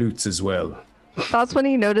on my glutes as well. That's when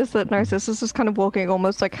he noticed that Narcissus is kind of walking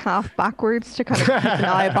almost like half backwards to kind of keep an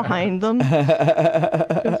eye behind them.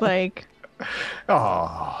 It's like...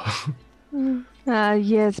 Oh.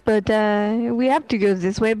 Yes, but we have to go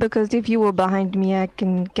this way because if you were behind me, I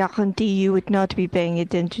can guarantee you would not be paying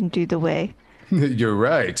attention to the way. You're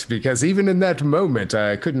right, because even in that moment,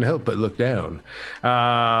 I couldn't help but look down.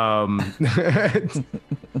 All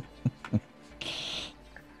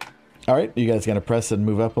right, you guys gonna press and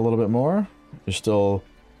move up a little bit more? You're still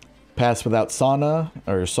pass without sauna,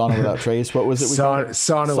 or sauna without trace. What was it?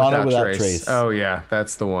 Sauna without trace. Oh yeah,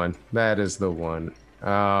 that's the one. That is the one.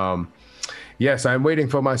 Yes, I'm waiting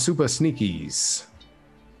for my super sneakies.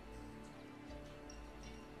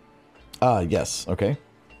 Yes. Okay.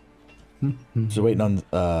 So waiting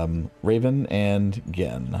on Raven and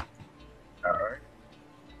Gen. All right.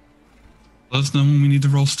 Let us know when we need to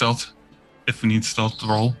roll stealth, if we need stealth to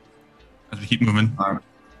roll, as we keep moving. I'm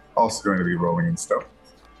also going to be rolling in stealth.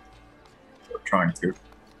 So trying to.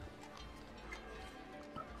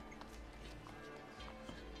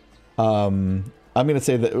 I'm going to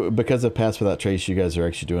say that because of Pass Without Trace, you guys are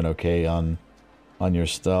actually doing okay on your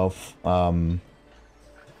stealth.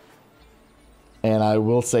 And I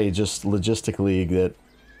will say, just logistically, that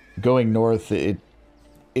going north, it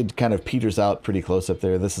kind of peters out pretty close up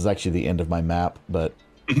there. This is actually the end of my map, but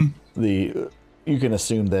you can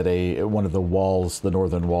assume that one of the walls, the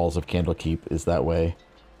northern walls of Candlekeep, is that way.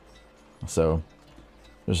 So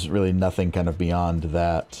there's really nothing kind of beyond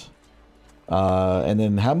that. And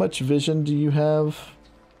then how much vision do you have?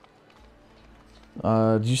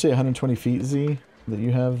 Did you say 120 feet, Z, that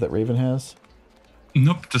you have, that Raven has?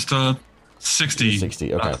 Nope, just 60.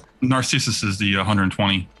 60, okay. Narcissus is the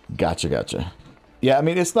 120. Gotcha. Yeah, I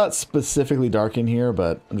mean, it's not specifically dark in here,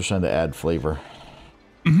 but I'm just trying to add flavor.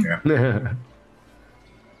 Yeah.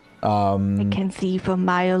 I can see for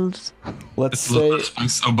miles. Let's It's a little say,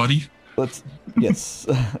 spice. Oh, buddy. yes.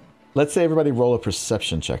 Let's say everybody roll a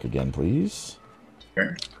perception check again, please.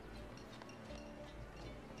 Okay.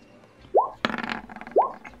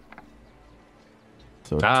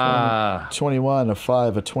 So 21, a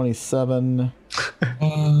 5, a 27.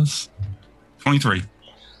 23.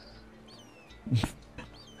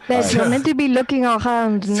 There's no meant to be looking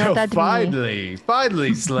around, So not at me.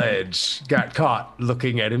 finally, Sledge got caught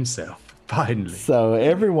looking at himself. Finally. So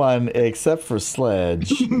everyone except for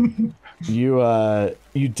Sledge, you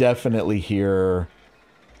definitely hear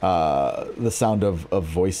the sound of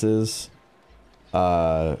voices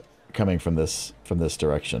coming from this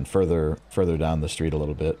direction, further down the street a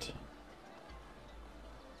little bit.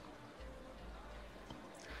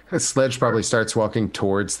 Sledge probably starts walking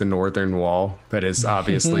towards the northern wall. That is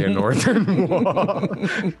obviously a northern wall.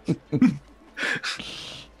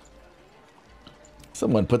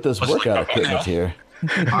 Someone put this workout equipment here.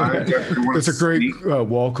 I definitely want There's to a great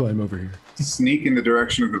wall climb over here. sneak in the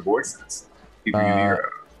direction of the voices. See if I can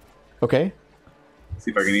hear. Okay.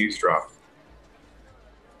 See if I can eavesdrop.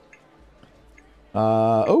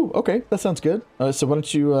 Okay. That sounds good. So why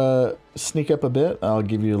don't you sneak up a bit? I'll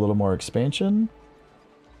give you a little more expansion.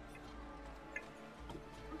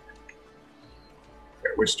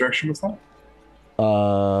 Okay, which direction was that?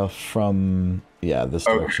 From this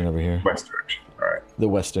direction over here. West direction. All right. The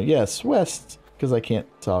western. Yes, west, because I can't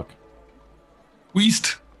talk.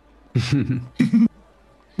 Weast. You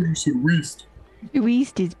said west.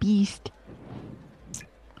 Beast is beast.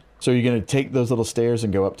 So you're going to take those little stairs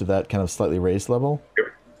and go up to that kind of slightly raised level? Yep.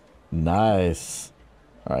 Nice.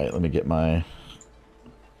 All right, let me get my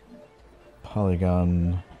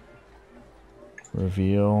polygon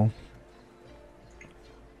reveal.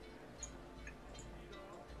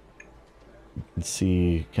 You can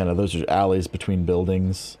see kind of those are alleys between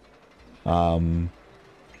buildings. And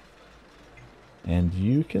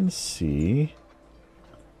you can see...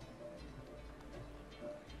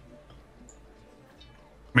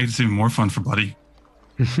 Made this even more fun for Buddy.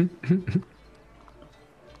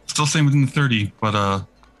 Still staying within the 30, but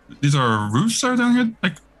these are roofs that are down here?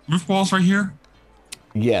 Like roof walls right here?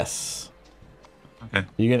 Yes. Okay.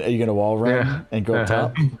 Are you gonna wall run and go up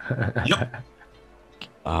top? Yep.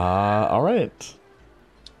 All right.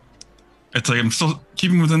 It's like I'm still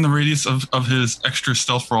keeping within the radius of his extra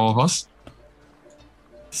stealth for all of us.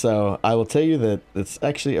 So I will tell you that it's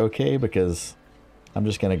actually okay because I'm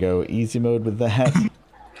just gonna go easy mode with that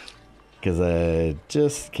because I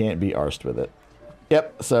just can't be arsed with it.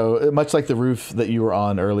 Yep. So much like the roof that you were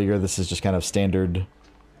on earlier, this is just kind of standard.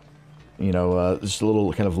 Just a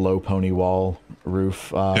little kind of low pony wall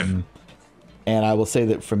roof. And I will say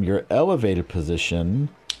that from your elevated position,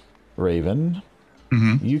 Raven,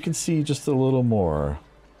 you can see just a little more.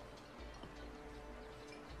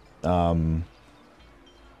 You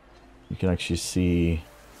can actually see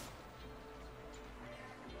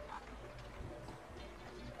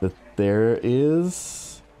that there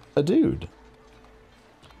is a dude.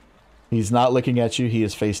 He's not looking at you. He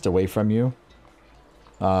is faced away from you.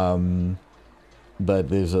 But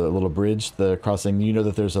there's a little bridge, the crossing. You know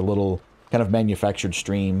that there's a little kind of manufactured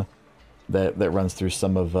stream that runs through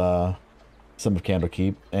some of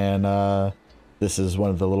Candlekeep, and this is one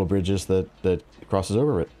of the little bridges that crosses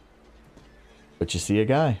over it. But you see a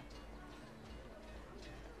guy.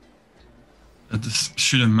 Just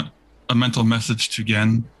shoot him a mental message to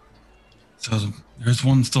Gen. So there's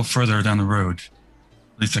one still further down the road.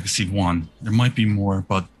 At least I can see one. There might be more,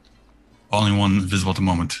 but only one visible at the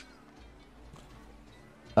moment.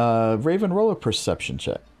 Raven, roll a perception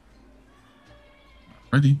check.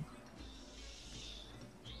 Ready?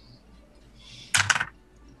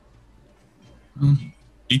 Um,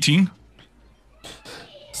 18.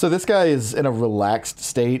 So this guy is in a relaxed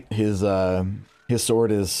state. His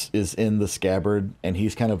sword is in the scabbard, and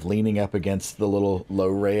he's kind of leaning up against the little low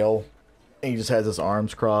rail. And he just has his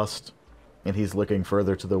arms crossed, and he's looking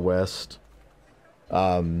further to the west.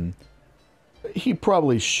 He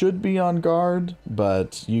probably should be on guard,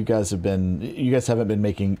 but you guys haven't been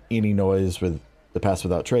making any noise with the Pass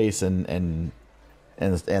Without Trace and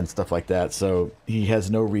stuff like that. So he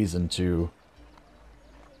has no reason to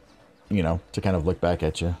kind of look back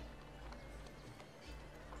at you.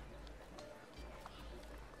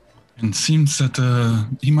 And it seems that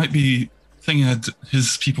he might be thinking that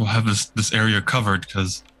his people have this area covered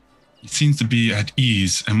because he seems to be at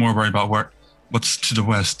ease and more worried about what's to the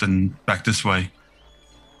west and back this way.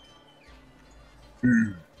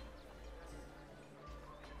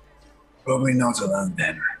 Probably not alone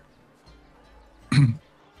then.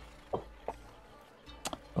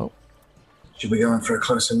 Oh. Should we go in for a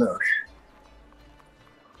closer look?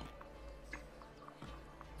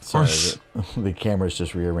 Sorry, course. the camera's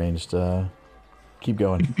just rearranged. Keep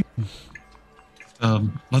going.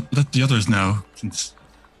 Let the others know, since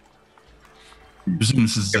I presume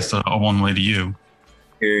this is just a one-way to you.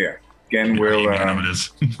 Yeah. Gen will. You know it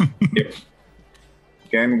is. Yep.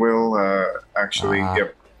 Gen will actually.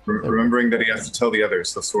 Yep. Remembering that he has to tell the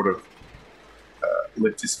others, he'll sort of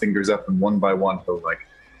lift his fingers up, and one by one, he'll like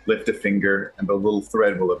lift a finger, and the little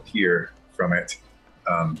thread will appear from it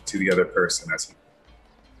to the other person as he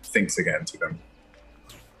thinks again to them.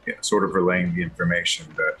 Yeah, sort of relaying the information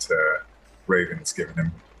that Raven has given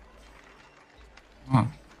him. Oh,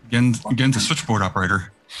 again, the switchboard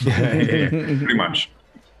operator. Pretty much.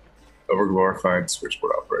 Overglorified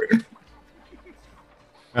switchboard operator.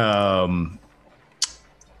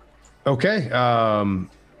 Okay.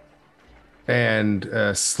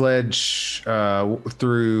 And Sledge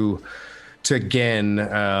through to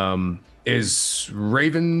Gen. Is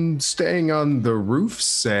Raven staying on the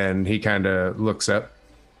roofs? And he kind of looks up.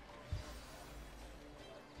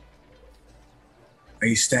 Are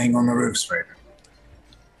you staying on the roofs, Raven?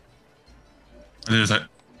 There's that.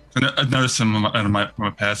 I noticed him out of my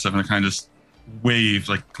passive, and I kind of just wave,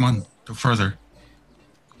 like, "Come on, go further."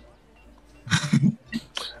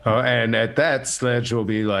 And at that, Sledge will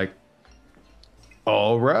be like,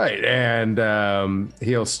 all right. And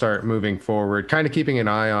he'll start moving forward, kind of keeping an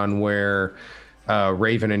eye on where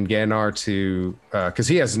Raven and Gen are to, because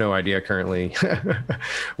he has no idea currently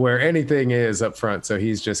where anything is up front. So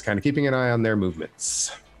he's just kind of keeping an eye on their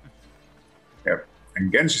movements. Yep.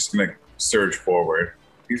 And Gen's just going to surge forward.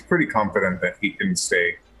 He's pretty confident that he can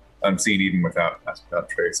stay unseen even without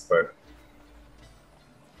trace, but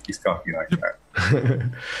he's cocky like that.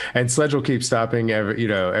 And Sledge will keep stopping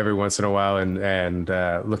every once in a while and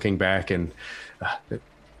looking back and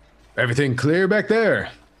everything clear back there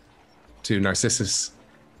to Narcissus.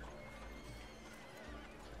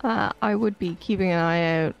 I would be keeping an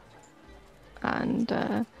eye out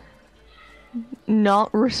and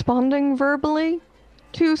not responding verbally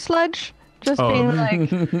to Sledge, just being like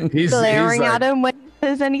glaring at him when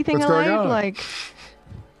there's anything alive. Like,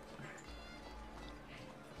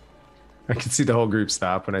 I can see the whole group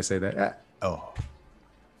stop when I say that. Oh.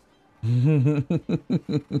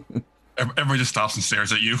 Everybody just stops and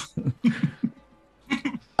stares at you.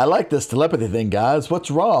 I like this telepathy thing, guys.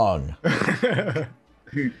 What's wrong?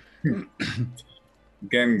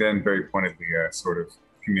 Gen then very pointedly sort of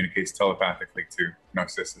communicates telepathically to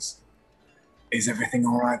Narcissus. Is everything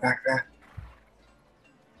all right back there?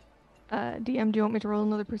 DM, do you want me to roll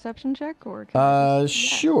another perception check, or?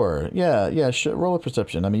 Sure. Yeah. Roll a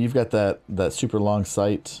perception. I mean, you've got that super long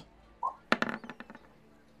sight.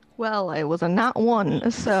 Well, it was a nat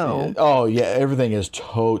 1, so. Oh yeah, everything is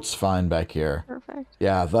totes fine back here. Perfect.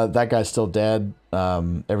 Yeah, that guy's still dead.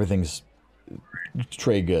 Everything's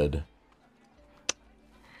très good.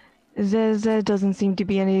 There doesn't seem to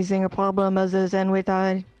be anything a problem other than with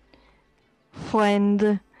our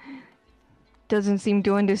friend. Doesn't seem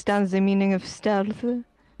to understand the meaning of stealth.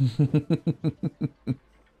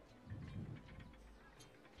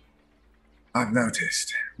 I've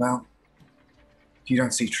noticed. Well, if you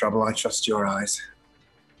don't see trouble, I trust your eyes.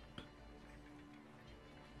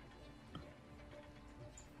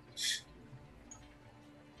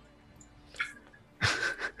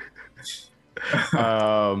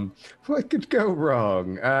 What could go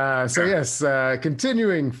wrong? So yes,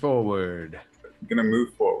 continuing forward. I'm gonna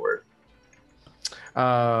move forward.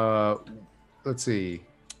 Let's see.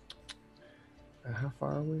 How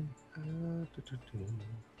far are we? All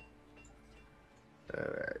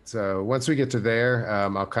right. So once we get to there,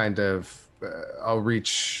 I'll kind of I'll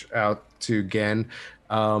reach out to Gen.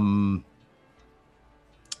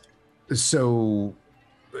 So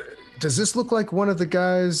does this look like one of the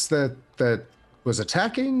guys that was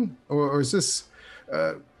attacking, or is this?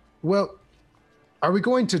 Well, are we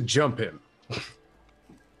going to jump him?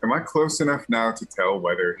 Am I close enough now to tell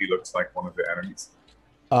whether he looks like one of the enemies?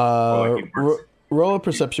 Roll a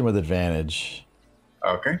perception with advantage.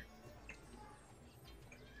 Okay.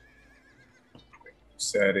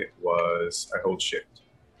 Said it was. I hold shift.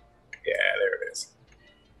 Yeah, there it is.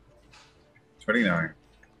 29.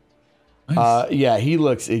 Nice. Yeah, he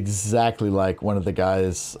looks exactly like one of the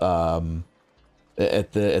guys at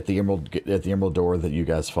the Emerald Door that you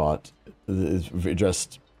guys fought. Is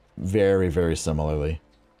dressed very, very similarly,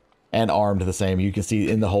 and armed the same. You can see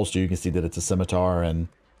in the holster. You can see that it's a scimitar, and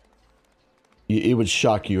it would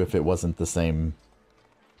shock you if it wasn't the same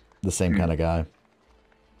kind of guy.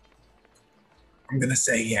 I'm gonna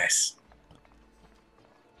say yes.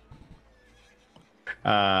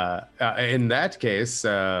 In that case,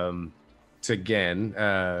 to Gen,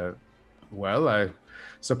 well, I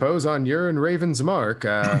suppose on your and Raven's mark,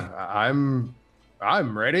 I'm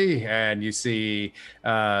ready. And you see,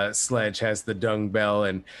 Sledge has the dung bell,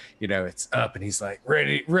 and it's up, and he's like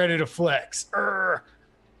ready to flex.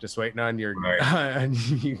 Just waiting on your on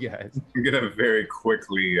you guys. I'm gonna very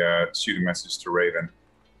quickly shoot a message to Raven.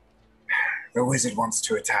 The wizard wants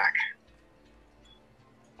to attack.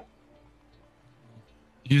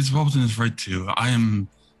 He is well within his right to. I am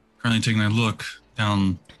currently taking a look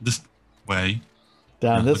down this way.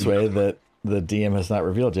 Down this way that the DM has not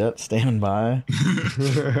revealed yet. Stand by.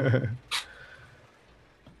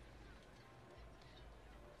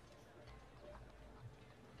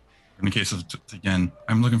 In the case of, again,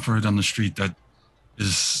 I'm looking for her down the street that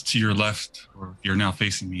is to your left, or you're now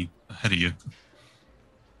facing me ahead of you.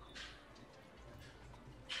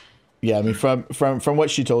 Yeah, I mean, from what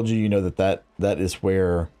she told you, you know that is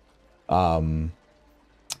where Aerith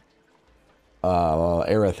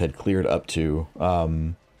had cleared up to.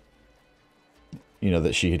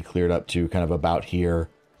 That she had cleared up to kind of about here,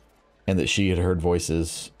 and that she had heard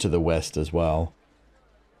voices to the west as well.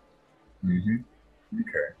 Mm-hmm.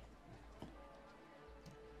 Okay.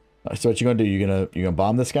 So what you gonna do? You gonna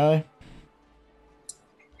bomb this guy?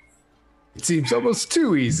 It seems almost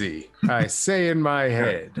too easy, I say in my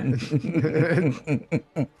head.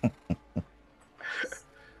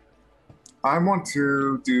 I want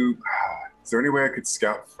to do... Is there any way I could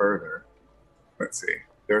scout further? Let's see.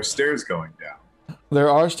 There are stairs going down. There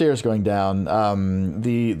are stairs going down.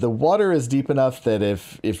 The water is deep enough that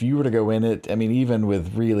if you were to go in it, I mean, even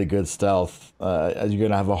with really good stealth, you're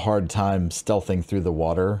gonna have a hard time stealthing through the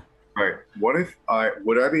water. Right. What if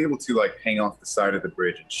would I be able to like hang off the side of the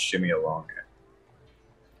bridge and shimmy along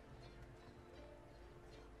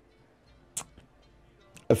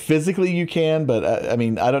it? Physically you can, but I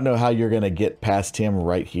mean, I don't know how you're gonna get past him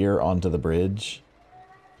right here onto the bridge.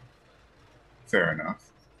 Fair enough.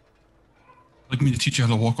 Like me to teach you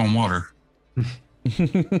how to walk on water.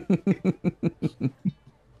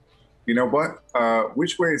 You know what?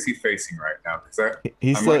 Which way is he facing right now? Because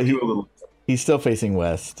he's still facing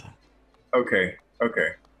west. Okay.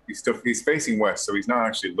 He's facing west, so he's not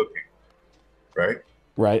actually looking. Right?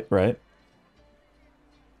 Right.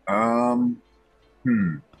 Might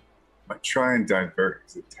try and divert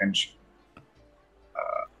his attention.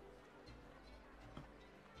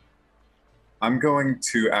 I'm going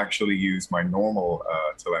to actually use my normal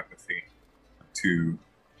telepathy to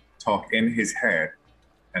talk in his head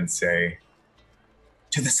and say,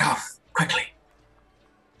 To the south, quickly.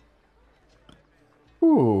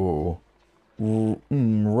 Ooh.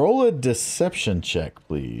 Roll a deception check,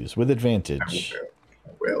 please, with advantage.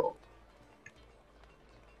 I will.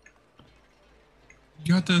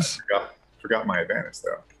 You got this. Forgot my advantage,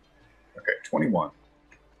 though. Okay, 21.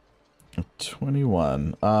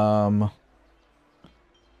 21.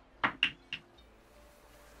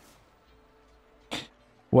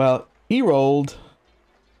 Well, he rolled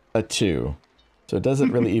a 2, so it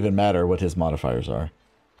doesn't really even matter what his modifiers are.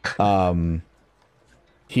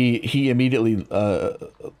 He immediately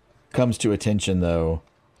comes to attention, though,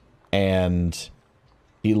 and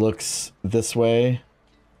he looks this way,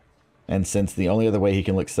 and since the only other way he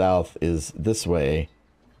can look south is this way,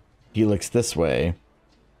 he looks this way,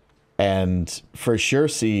 and for sure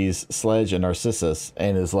sees Sledge and Narcissus,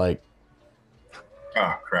 and is like,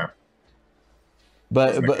 Oh, crap.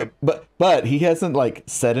 But he hasn't like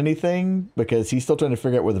said anything because he's still trying to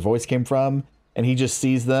figure out where the voice came from, and he just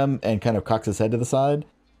sees them and kind of cocks his head to the side.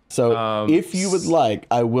 So if you would like,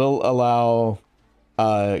 I will allow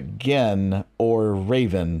Gen or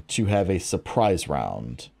Raven to have a surprise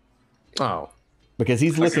round. Oh, because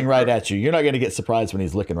he's looking right at you. You're not going to get surprised when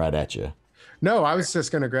he's looking right at you. No, I was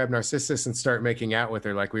just gonna grab Narcissus and start making out with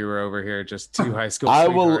her like we were over here, just two high school I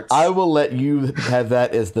sweethearts. will let you have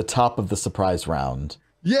that as the top of the surprise round.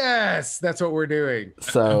 Yes, that's what we're doing.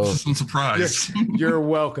 So I'm surprised. You're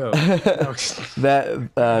welcome.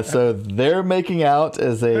 So they're making out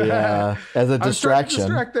as a distraction.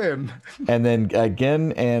 Distract them. And then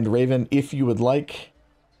Gen and Raven, if you would like,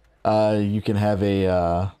 you can have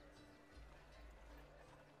a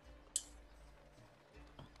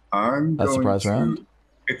surprise round.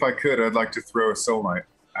 If I could, I'd like to throw a soul knight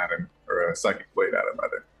at him, or a psychic blade at him,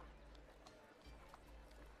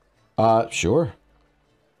 rather. Sure.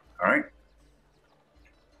 All right.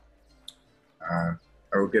 I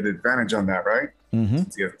will get advantage on that, right? Mm-hmm.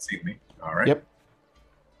 Since he hasn't seen me. All right. Yep.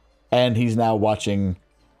 And he's now watching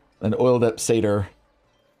an oiled up satyr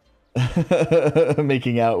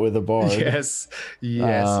making out with a bard. Yes, he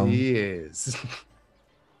is.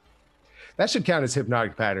 That should count as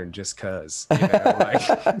hypnotic pattern, just cause. You know, like.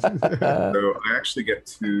 So I actually get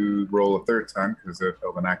to roll a third time because of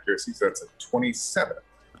Elven accuracy. So that's a 27.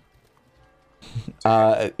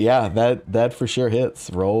 Yeah, that for sure hits.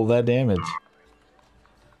 Roll that damage.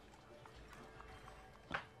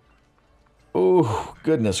 Oh,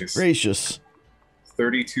 goodness gracious.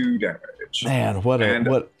 32 damage. Man, what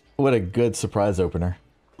a good surprise opener.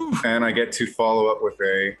 And I get to follow up with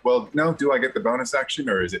a, well, no, do I get the bonus action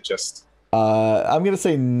or is it just? I'm going to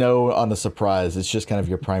say no on the surprise. It's just kind of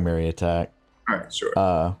your primary attack. All right, sure.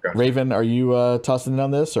 Gotcha. Raven, are you tossing in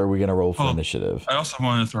on this, or are we going to roll for initiative? I also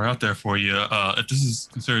wanted to throw out there for you, if this is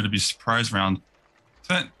considered to be surprise round,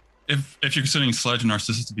 that if you're considering Sledge and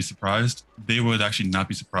Narcissus to be surprised, they would actually not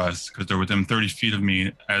be surprised because they're within 30 feet of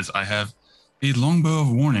me, as I have a longbow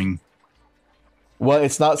of warning. Well,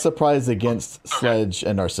 it's not surprise against Sledge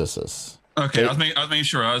and Narcissus. Okay, I was making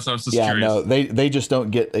sure. I was just curious. Yeah, no, they just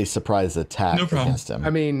don't get a surprise attack against him. I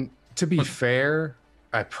mean, to be fair,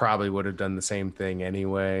 I probably would have done the same thing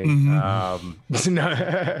anyway.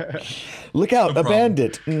 Look out, a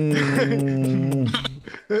bandit.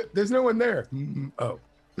 There's no one there. Oh.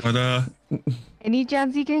 But Any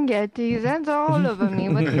chance he can get, he's hands all over me.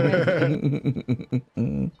 What do you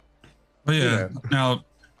mean? But yeah. Now,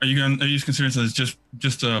 are you considering this as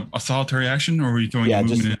just a solitary action, or are you throwing a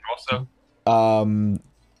movement in also?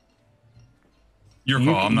 Your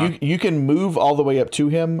call. You can move all the way up to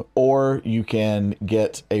him, or you can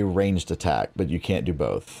get a ranged attack, but you can't do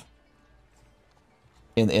both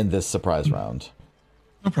in this surprise round.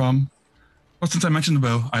 No problem. Well, since I mentioned the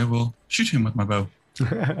bow, I will shoot him with my bow.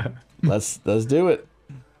 Let's do it.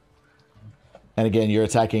 And again, you're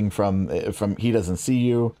attacking from he doesn't see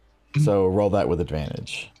you, so roll that with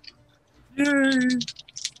advantage. Yay!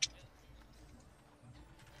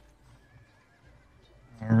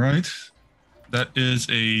 All right. That is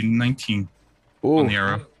a 19 on the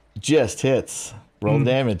arrow. Just hits. Roll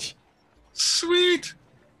damage. Sweet.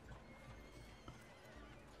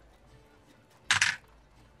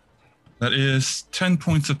 That is 10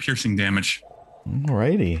 points of piercing damage.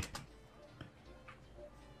 Alrighty.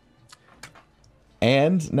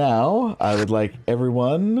 And now I would like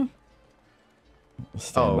everyone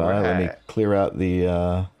stand by. Right. Let me clear out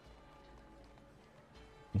the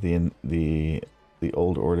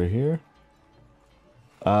old order here.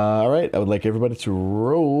 All right, I would like everybody to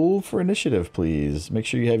roll for initiative, please. Make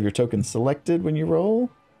sure you have your token selected when you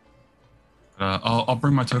roll. I'll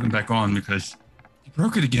bring my token back on because you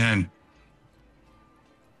broke it again.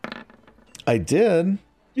 I did?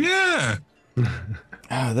 Yeah.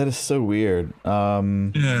 That is so weird.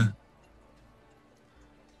 Yeah.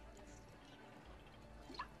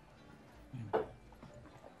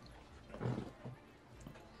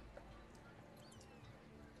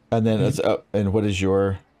 And then it's up. And what is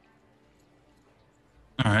your?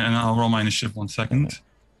 All right, and I'll roll my initiative 1 second. Okay.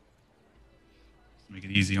 Make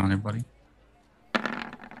it easy on everybody.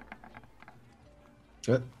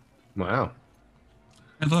 Good. Wow.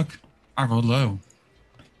 Hey, look, I rolled low.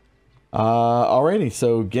 Alrighty.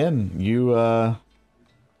 So again, you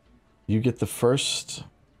get the first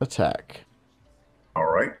attack.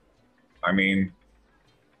 All right. I mean,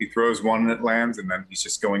 he throws one and it lands, and then he's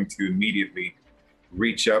just going to immediately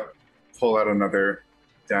reach up, pull out another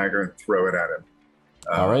dagger, and throw it at him.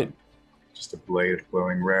 All right. Just a blade of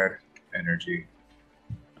glowing red energy.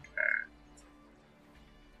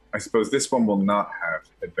 I suppose this one will not have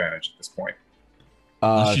advantage at this point.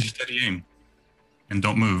 Unless you steady aim and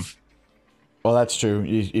don't move. Well, that's true.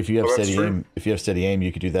 If you have steady aim,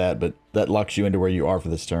 you could do that, but that locks you into where you are for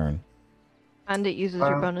this turn. And it uses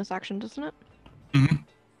your bonus action, doesn't it? Mm-hmm.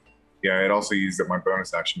 Yeah, it also used my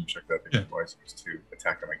bonus action to check that thing twice to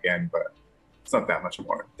attack him again, but it's not that much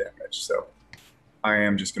more damage. So I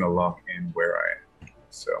am just going to lock in where I am.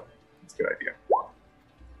 So it's a good idea.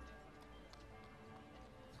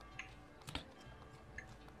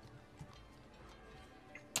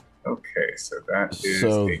 Okay, so that is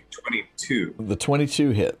a 22. The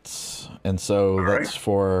 22 hits, and so that's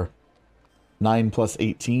for 9 plus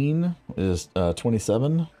 18 is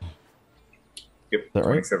 27. Yep, is that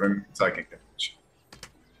 27 right? psychic damage.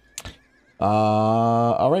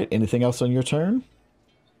 All right. Anything else on your turn?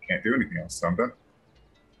 Can't do anything else, so I'm done.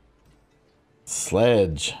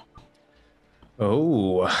 Sledge.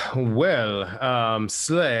 Oh, well,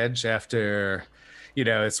 Sledge, after,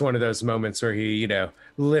 it's one of those moments where he,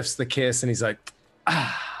 lifts the kiss and he's like,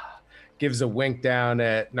 gives a wink down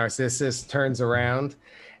at Narcissus, turns around,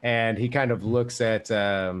 and he kind of looks at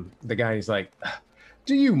the guy and he's like,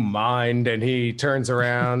 do you mind? And he turns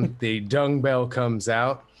around, the dung bell comes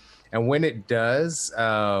out. And when it does,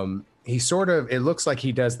 he sort of, it looks like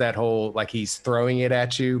he does that whole, like he's throwing it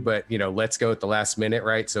at you, but, you know, let's go at the last minute,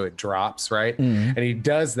 right? So it drops, right? And he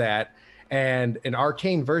does that. And an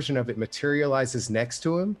arcane version of it materializes next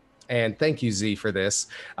to him. And thank you, Z, for this.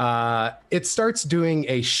 It starts doing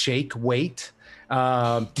a shake weight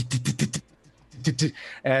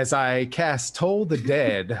as I cast Toll the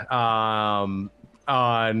Dead on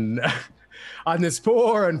this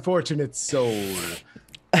poor, unfortunate soul.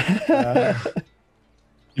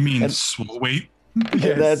 You mean swole weight?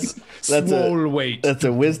 Yes, that's swole weight. That's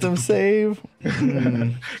a wisdom save.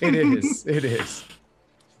 It is.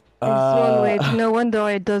 Wait, no wonder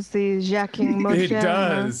it does the jacking motion. It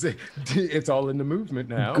does. It's all in the movement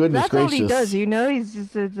now. Goodness That's gracious. all he does, you know. He's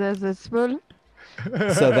just a swirl.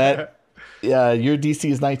 So that, yeah, your DC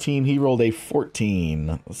is 19. He rolled a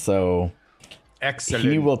 14. So Excellent.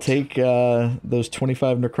 he will take those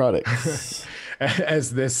 25 necrotics. As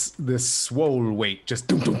this swole weight just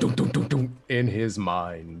dum, dum, dum, dum, dum, dum, in his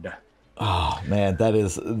mind. Oh man, that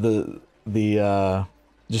is the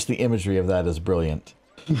just the imagery of that is brilliant.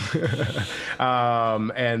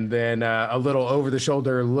 And then a little over the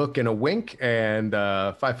shoulder look and a wink, and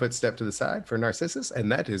 5-foot step to the side for Narcissus,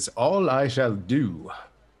 and that is all I shall do.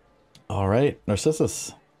 All right,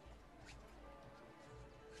 Narcissus.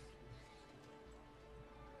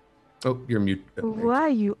 Oh, you're mute. Why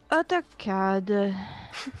you utter cad?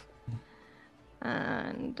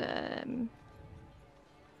 And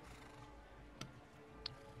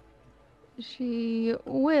she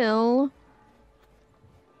will.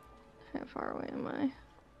 How far away am I?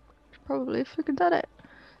 Should probably figured that out.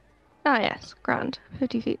 Ah yes, grand,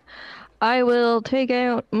 50 feet. I will take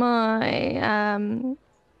out my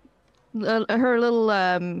her little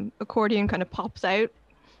accordion kind of pops out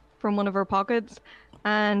from one of her pockets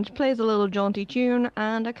and plays a little jaunty tune,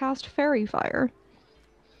 and I cast Fairy Fire.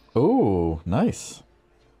 Oh, nice.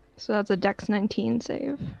 So that's a Dex 19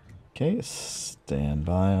 save. Okay, stand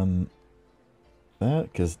by on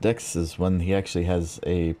that, because Dex is when he actually has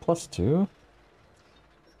a +2.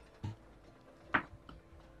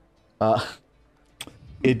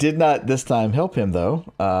 It did not this time help him, though.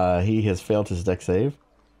 He has failed his Dex save.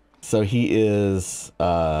 So he is...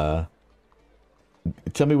 tell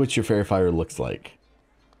me what your Fairy Fire looks like.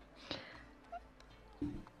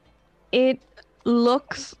 It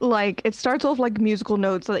looks like it starts off like musical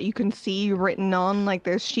notes that you can see written on, like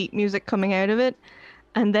there's sheet music coming out of it,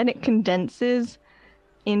 and then it condenses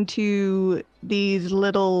into these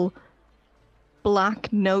little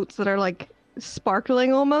black notes that are like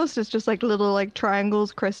sparkling almost. It's just like little like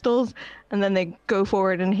triangles, crystals, and then they go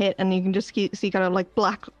forward and hit, and you can just see kind of like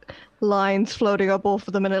black lines floating up off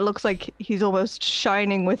of them, and it looks like he's almost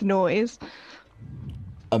shining with noise.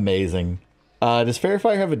 Amazing. Does Fairy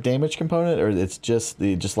Fire have a damage component, or it just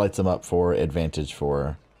lights them up for advantage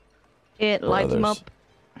for? It lights them others? up.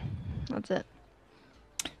 That's it.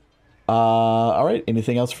 All right.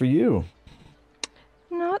 Anything else for you?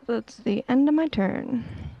 No, that's the end of my turn.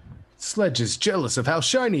 Sledge is jealous of how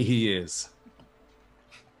shiny he is.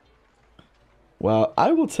 Well,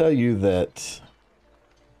 I will tell you that.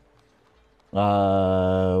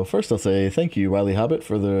 First, I'll say thank you, Wily Hobbit,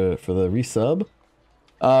 for the resub.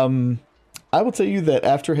 I will tell you that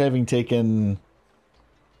after having taken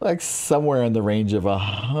like somewhere in the range of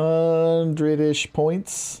 100-ish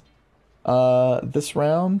points this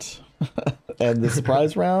round and the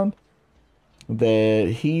surprise round, that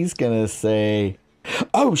he's gonna say,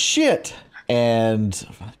 oh shit, and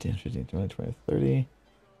 5, 10, 15, 20, 20, 30,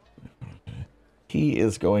 he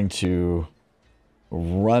is going to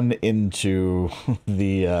run into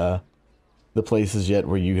the places yet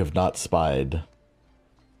where you have not spied.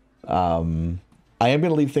 I am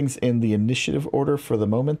going to leave things in the initiative order for the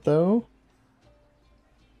moment, though.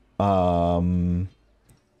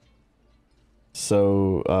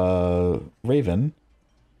 So, Raven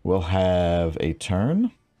will have a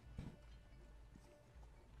turn.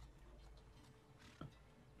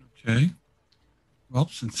 Okay. Well,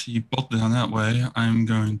 since he bolted down that way, I'm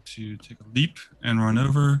going to take a leap and run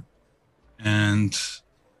over and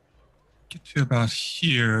get to about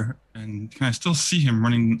here. And can I still see him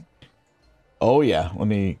running? Oh yeah, let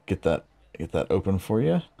me get that open for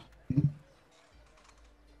you.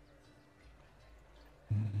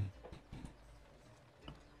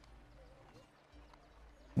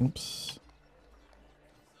 Oops.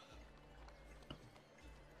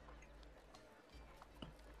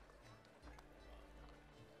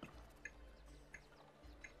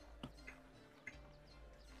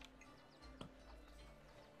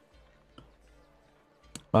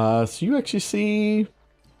 So you actually see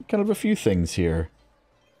kind of a few things here.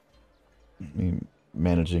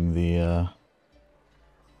 Managing the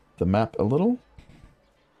map a little.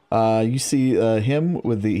 You see him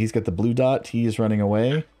with he's got the blue dot. He is running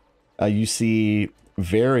away. You see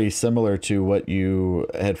very similar to what you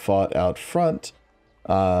had fought out front.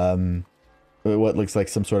 What looks like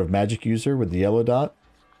some sort of magic user with the yellow dot.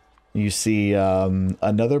 You see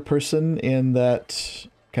another person in that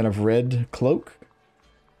kind of red cloak.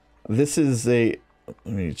 This is a...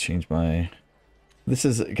 Let me change my... This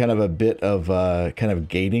is kind of a bit of kind of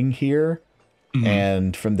gating here. Mm-hmm.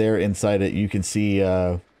 And from there inside it, you can see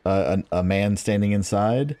a man standing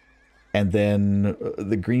inside. And then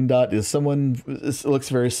the green dot is someone... This looks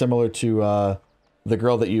very similar to the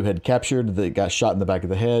girl that you had captured that got shot in the back of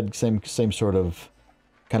the head. Same sort of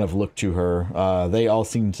kind of look to her. They all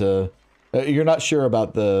seem to... you're not sure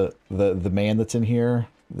about the man that's in here,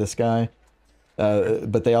 this guy.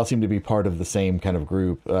 But they all seem to be part of the same kind of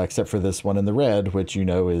group, except for this one in the red, which you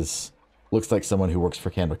know looks like someone who works for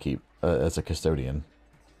Candlekeep as a custodian.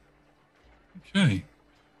 Okay.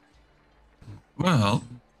 Well,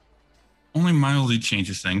 only mildly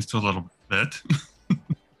changes things to a little bit.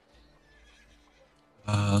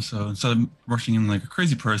 So instead of rushing in like a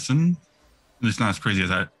crazy person, at least not as crazy as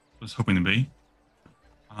I was hoping to be,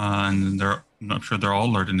 and I'm sure they're all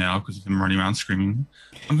alerted now because of him running around screaming.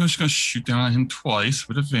 I'm just going to shoot down at him twice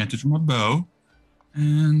with advantage with my bow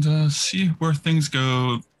and see where things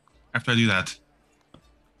go after I do that.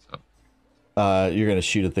 So, you're going to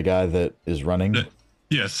shoot at the guy that is running?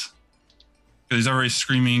 Yes. He's already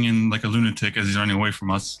screaming and like a lunatic as he's running away from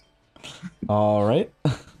us. All right.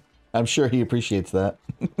 I'm sure he appreciates that.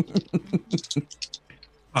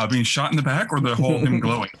 Being shot in the back or the whole him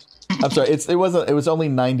glowing? I'm sorry. It was only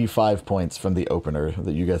 95 points from the opener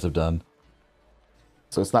that you guys have done,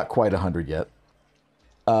 so it's not quite 100 yet.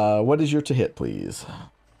 What is your to hit, please?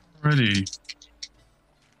 Ready.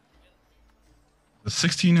 A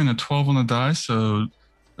 16 and a 12 on the die, so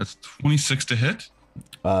that's 26 to hit.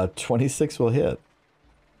 26 will hit.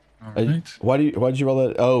 All right. Why did you roll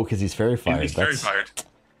that? Oh, because he's fairy fired. He's fairy fired.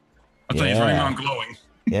 I thought he's running around glowing.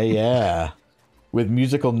 Yeah. With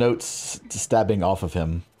musical notes stabbing off of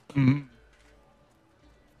him. Mm-hmm.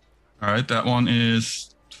 All right, that one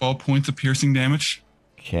is 12 points of piercing damage.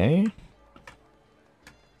 Okay.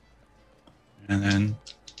 And then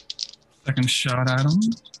second shot at him.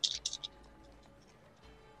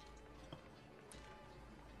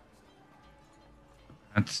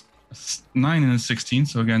 That's a 9 and a 16,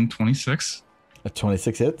 so again, 26. A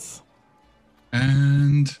 26 hits.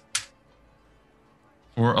 And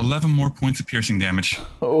for 11 more points of piercing damage.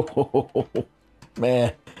 Oh,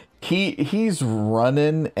 man. He's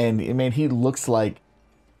running, and man, he looks like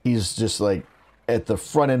he's just like at the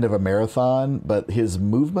front end of a marathon, but his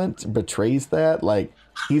movement betrays that. Like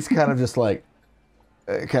he's kind of just like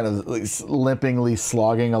kind of like limpingly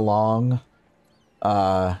slogging along.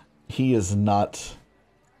 He is not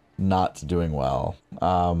doing well.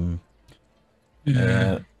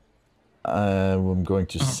 Yeah. I'm going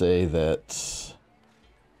to say that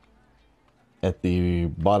at the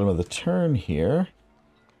bottom of the turn here,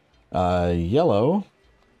 yellow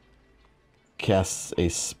casts a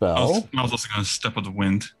spell. I was also going to step of the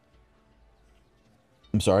wind.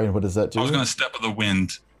 I'm sorry, what does that do? I was going to step of the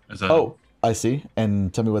wind. Oh, I see.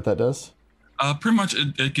 And tell me what that does. Pretty much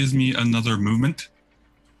it gives me another movement.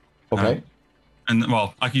 Okay. And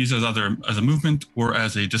well, I can use it as a movement or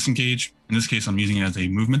as a disengage. In this case, I'm using it as a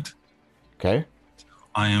movement. Okay.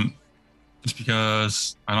 I am, just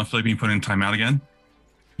because I don't feel like being put in timeout again.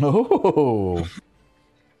 Oh.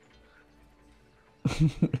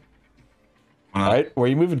 All right, where are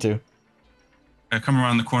you moving to? I come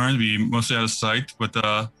around the corner to be mostly out of sight, but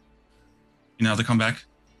they come back.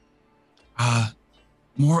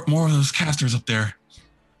 More of those casters up there.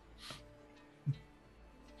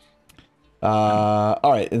 All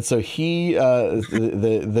right, and so he,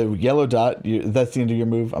 the yellow dot. That's the end of your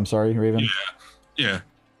move. I'm sorry, Raven. Yeah.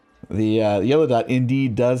 The yellow dot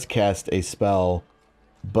indeed does cast a spell,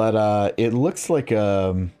 but it looks like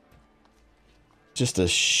just a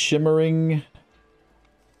shimmering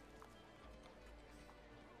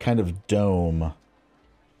kind of dome.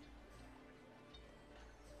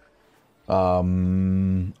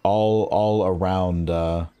 All around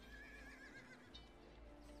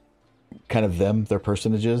kind of their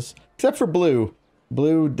personages, except for Blue.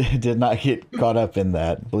 Blue did not get caught up in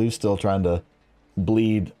that. Blue's still trying to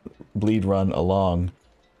bleed run along.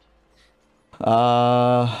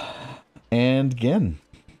 And again.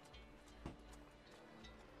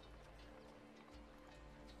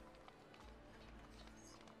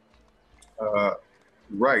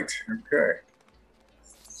 Right. Okay.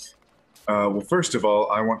 Well, first of all,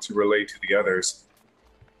 I want to relay to the others.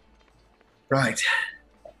 Right.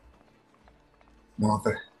 Well,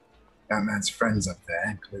 that man's friends up there,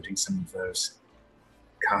 including some of those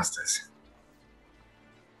casters.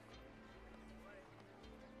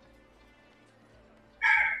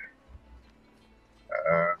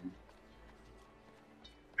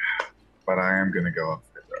 But I am gonna go up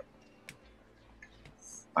there, though.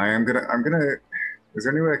 I'm gonna. Is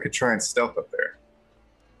there any way I could try and stealth up there?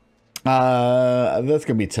 That's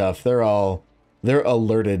gonna be tough. They're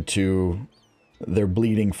alerted to their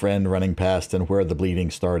bleeding friend running past and where the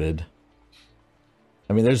bleeding started.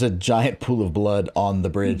 I mean, there's a giant pool of blood on the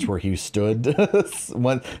bridge where he stood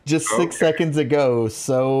just 6 seconds ago.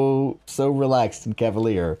 So relaxed and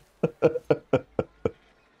cavalier.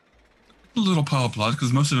 A little pile of blood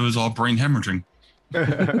because most of it was all brain hemorrhaging.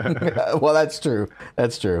 Well, that's true.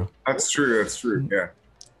 That's true. That's true. Yeah.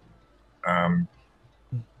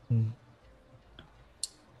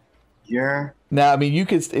 Yeah. Now, I mean, you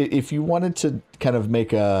could, if you wanted to kind of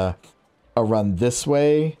make a run this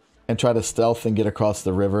way and try to stealth and get across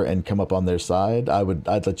the river and come up on their side,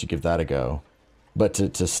 I'd let you give that a go. But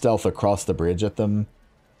to stealth across the bridge at them,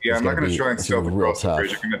 yeah, I'm not going to try and stealth across the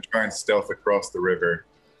bridge. I'm going to try and stealth across the river,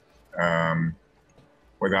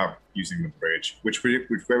 without using the bridge. Which way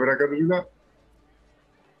would I go to do that?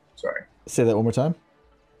 Sorry. Say that one more time.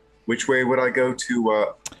 Which way would I go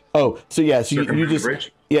to? So yeah, so you just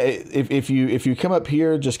bridge? Yeah, if you come up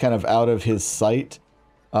here just kind of out of his sight,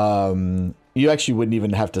 you actually wouldn't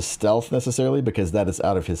even have to stealth necessarily because that is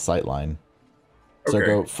out of his sight line. So Okay.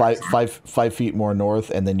 go 5 feet more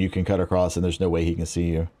north, and then you can cut across, and there's no way he can see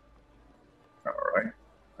you. All right.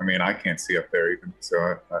 I mean, I can't see up there even, so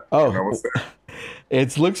I don't know what's there.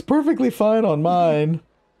 It looks perfectly fine on mine.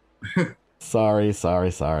 Sorry.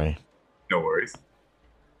 No worries.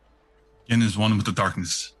 Yen is one with the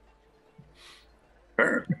darkness.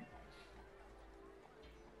 Apparently.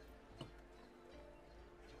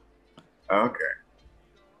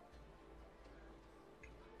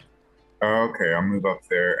 Okay, I'll move up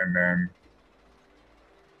there and then.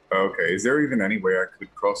 Okay, is there even any way I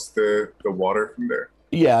could cross the water from there?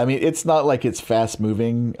 Yeah, I mean, it's not like it's fast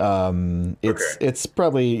moving. It's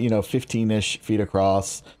probably 15-ish feet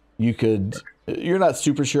across. You're not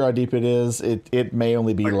super sure how deep it is. It may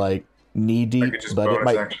only be like knee I deep, could just but it bonus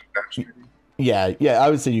might. action dash maybe? Yeah, I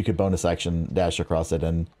would say you could bonus action dash across it,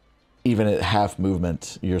 and even at half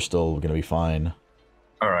movement, you're still going to be fine.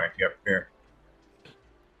 All right. Yep. Here.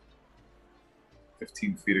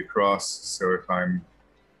 15 feet across. So if I'm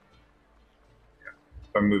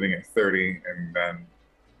moving at 30 and then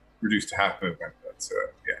reduced to half movement, that's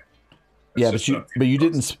yeah. That's Yeah, just but you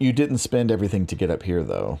across. you didn't spend everything to get up here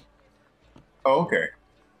though, Oh, okay.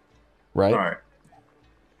 right? All right.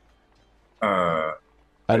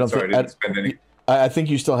 I don't sorry, think I didn't spend any. I think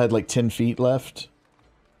you still had like 10 feet left.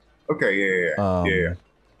 Okay. Yeah.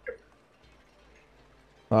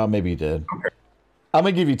 Maybe you did. Okay. I'm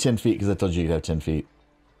gonna give you 10 feet because I told you you'd have 10 feet,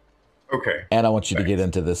 Okay. and I want you to get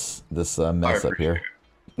Thanks. into this mess up here.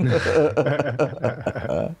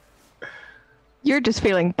 You're just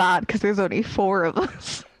feeling bad because there's only 4 of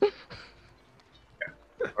us.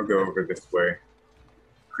 I'll go over this way,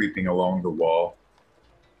 creeping along the wall.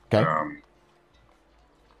 Okay.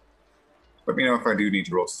 Let me know if I do need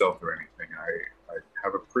to roll stealth or anything. I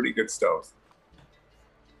have a pretty good stealth,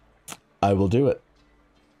 I will do it.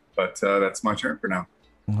 but that's my turn for now.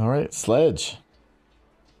 All right, Sledge.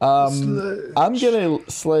 I'm gonna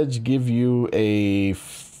Sledge give you a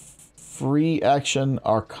free action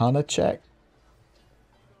Arcana check.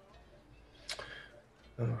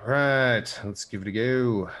 All right, let's give it a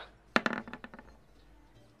go.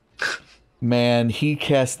 Man, he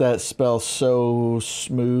cast that spell so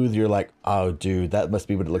smooth. You're like, oh, dude, that must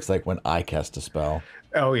be what it looks like when I cast a spell.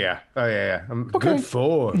 Oh yeah. Okay. Good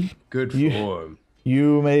form. Good You- form.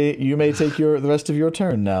 You may take the rest of your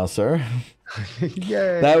turn now, sir.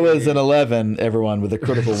 Yay. That was an 11, everyone, with a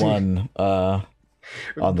critical one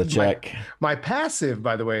on the check. My passive,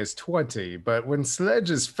 by the way, is 20, but when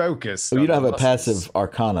Sledge is focused, Well, you on don't have the a muscles- passive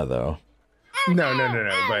Arcana, though. No.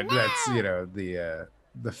 But that's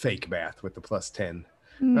the fake math with the plus 10.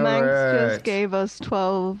 Manx Alright. just gave us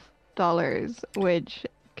 $12, which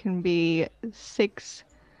can be 6,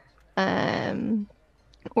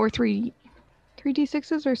 or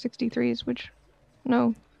 3d6s or 63s, which,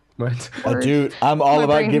 no. What? Oh, Or- dude, I'm all my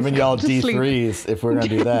about brain's giving y'all gone to sleep. D3s if we're gonna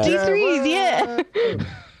do that. D3s, yeah.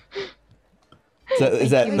 So is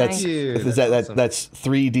that Thank that's you. is That's that awesome. that's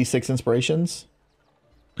 3 D6 inspirations?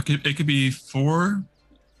 It could be 4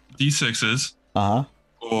 d6s, Uh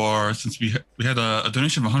huh. or since we had a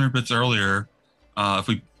donation of 100 bits earlier, if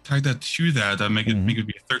we tag that to that, make it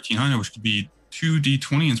be 1300, which could be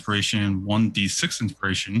 2d20 inspiration, 1d6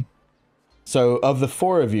 inspiration. So, of the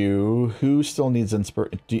four of you, who still needs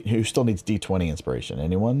d20 inspiration?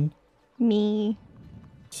 Anyone? Me.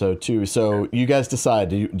 So 2. So you guys decide.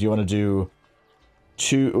 Do you want to do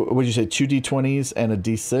two? Would you say 2 d20s and a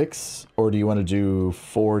d6, or do you want to do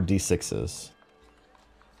 4 d6s?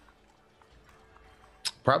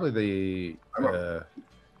 Probably the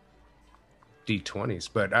D20s,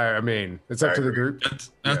 but I mean, it's up to the group.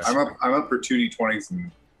 I'm up for 2d20s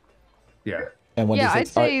and yeah. And 1 Yeah, d6. I'd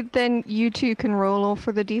say then you two can roll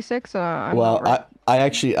for the d6.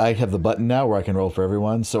 I have the button now where I can roll for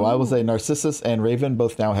everyone. So I will say Narcissus and Raven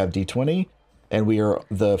both now have d20, and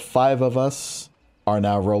the 5 of us are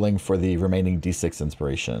now rolling for the remaining d6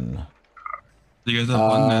 inspiration. Do you guys have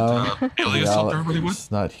one that Alias helped everybody with?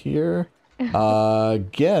 It's not here.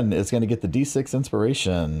 Again, it's going to get the d6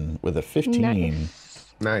 inspiration with a 15.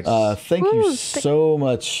 Nice. Thank you so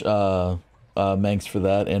much, Manx, for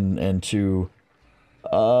that, and to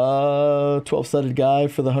 12-sided guy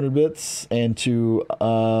for the 100 bits, and to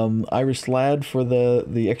Irish Lad for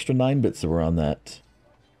the extra 9 bits that were on that.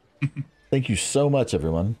 Thank you so much,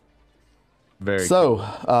 everyone. Very so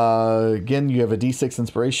again, you have a d6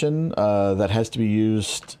 inspiration that has to be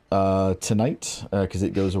used tonight because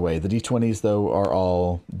it goes away. The d20s though are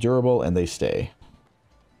all durable and they stay.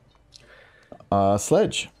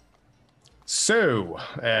 Sledge. So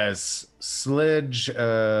as Sledge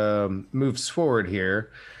moves forward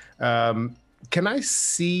here, can I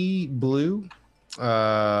see blue?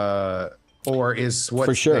 Or is what's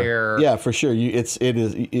for sure there? Yeah, for sure. It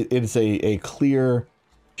is a clear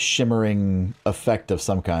shimmering effect of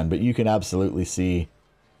some kind, but you can absolutely see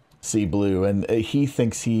blue, and he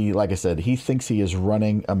thinks like I said, he thinks he is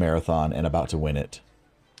running a marathon and about to win it.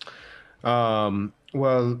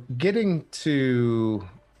 Well, getting to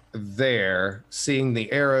there, seeing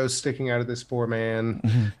the arrows sticking out of this poor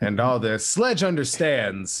man and all this, Sledge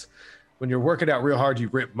understands when you're working out real hard, you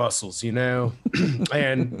rip muscles, you know?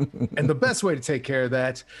 and the best way to take care of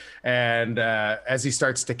that, and as he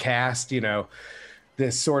starts to cast, you know,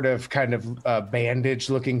 this sort of kind of bandage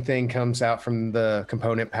looking thing comes out from the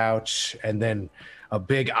component pouch, and then a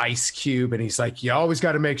big ice cube, and he's like, you always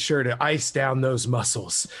got to make sure to ice down those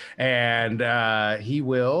muscles. And he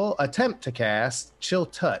will attempt to cast Chill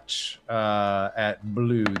Touch at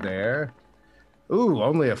blue there. Ooh,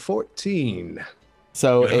 only a 14.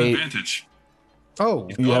 So advantage. Oh,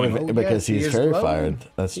 you have because he's very fired.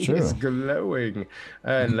 That's true. He's glowing.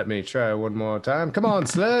 And let me try one more time. Come on,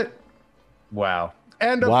 Slut. Wow.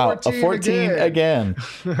 And a 14 again.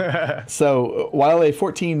 So while a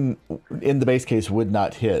 14 in the base case would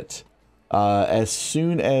not hit, as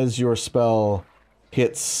soon as your spell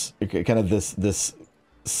hits kind of this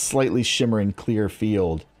slightly shimmering clear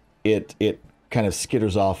field, it kind of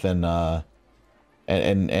skitters off and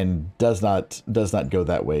does not go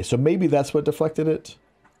that way. So maybe that's what deflected it.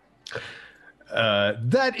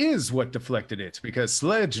 That is what deflected it, because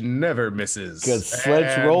Sledge never misses. Because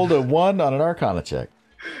Sledge rolled a 1 on an Arcana check.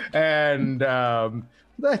 And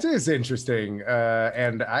that is interesting.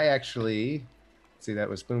 And I actually see that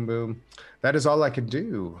was boom boom. That is all I can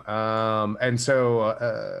do. And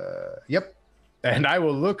so yep. And I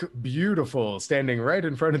will look beautiful standing right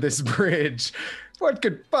in front of this bridge. What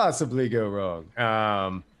could possibly go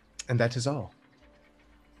wrong? And that is all.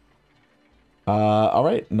 All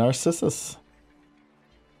right, Narcissus.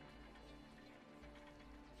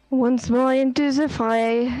 Once more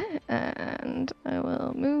intensify, and I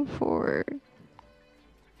will move forward.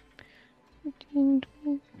 15,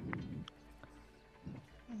 20,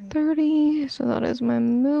 30, so that is my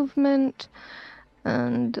movement.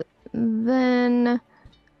 And then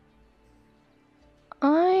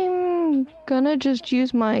I'm gonna just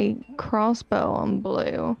use my crossbow on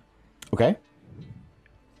blue. Okay.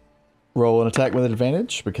 Roll an attack with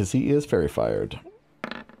advantage because he is fairy fired.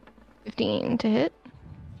 15 to hit.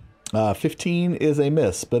 15 is a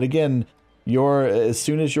miss, but again, as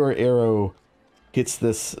soon as your arrow hits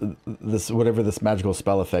this whatever this magical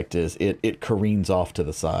spell effect is, it careens off to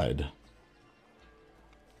the side.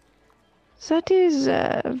 That is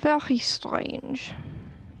very strange.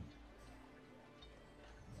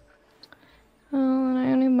 Oh, and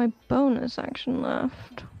I only have my bonus action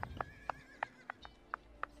left.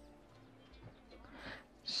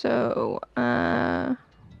 So,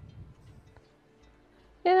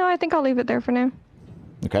 I think I'll leave it there for now.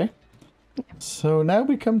 Okay. So now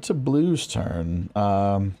we come to Blue's turn.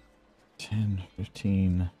 10,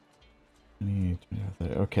 15, 20,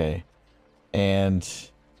 30. Okay. And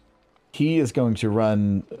he is going to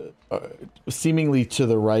run seemingly to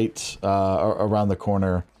the right around the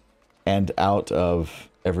corner and out of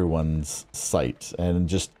everyone's sight, and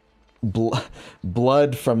just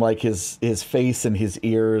blood from like his face and his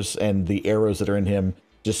ears and the arrows that are in him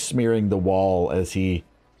just smearing the wall as he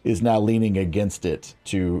is now leaning against it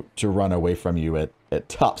to run away from you at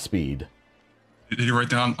top speed. Did you write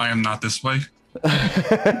down, I am not this way?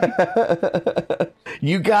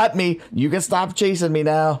 You got me. You can stop chasing me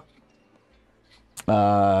now.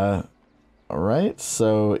 All right,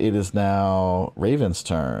 so it is now Raven's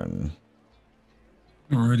turn.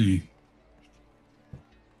 Alrighty.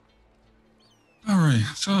 Alright,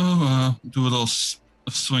 so do a little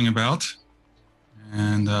swing about.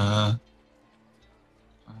 And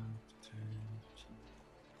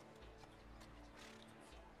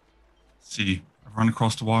see, I run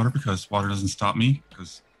across the water because water doesn't stop me,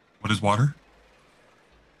 because what is water?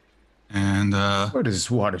 And What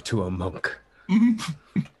is water to a monk?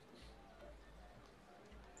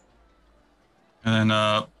 And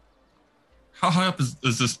how high up is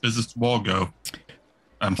this wall go?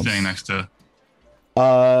 I'm standing next to.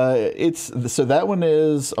 It's so that one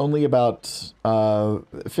is only about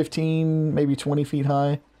 15, maybe 20 feet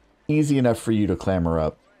high. Easy enough for you to clamber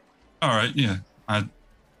up. All right, yeah. I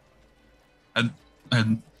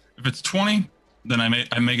if it's 20, then I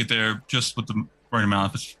make it there just with the right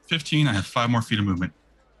amount. If it's 15, I have 5 more feet of movement.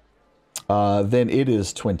 Then it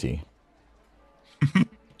is 20.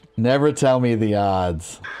 Never tell me the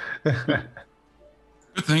odds.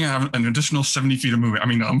 Good thing I have an additional 70 feet of movement. I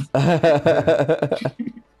mean,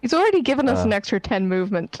 He's already given us an extra 10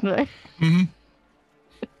 movement today. Mm-hmm.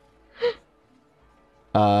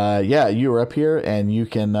 Yeah, you are up here, and you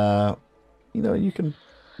can, you can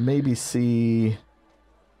maybe see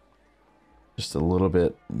just a little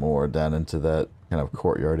bit more down into that kind of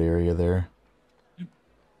courtyard area there.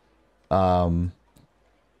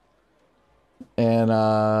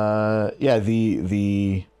 Yeah,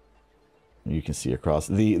 the you can see across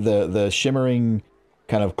the shimmering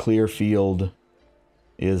kind of clear field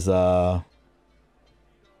is right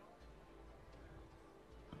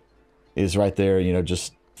there,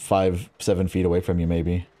 just 5-7 feet away from you,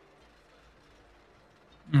 maybe.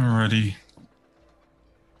 Alrighty.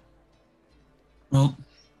 Well,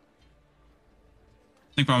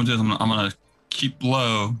 I think what I'm gonna do is I'm gonna keep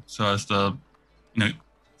low so as to,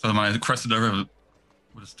 so my crested over would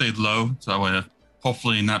have stayed low, so that way I'd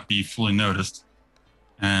hopefully not be fully noticed.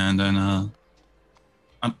 And then,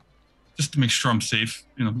 I'm just to make sure I'm safe,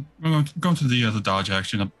 I'm going to the dodge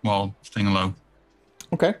action while staying low.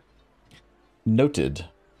 Okay. Noted.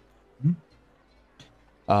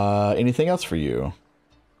 Mm-hmm. Anything else for you?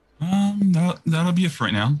 That'll be it for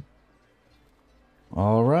right now.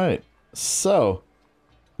 All right. So,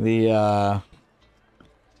 the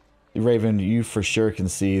Raven, you for sure can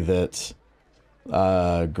see that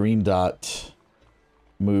Green Dot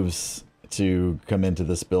moves to come into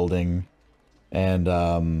this building,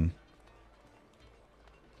 and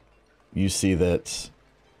you see that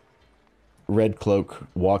Red Cloak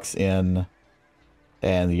walks in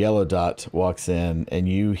and the Yellow Dot walks in, and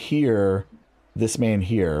you hear this man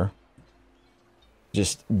here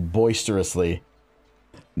just boisterously,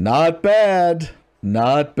 "Not bad,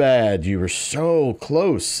 not bad. You were so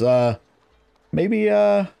close. Maybe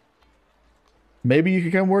you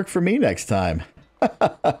could come work for me next time."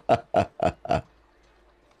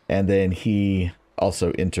 And then he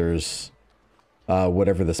also enters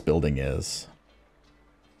whatever this building is.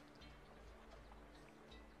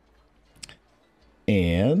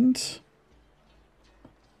 And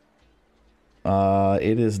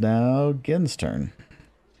it is now Gen's turn.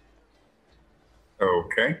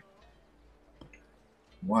 Okay.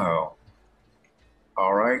 Wow.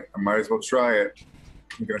 All right. I might as well try it.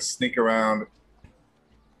 I'm going to sneak around.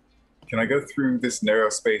 Can I go through this narrow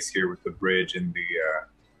space here with the bridge and the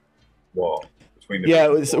wall? Between the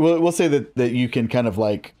Yeah, so we'll say that you can kind of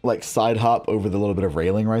like side hop over the little bit of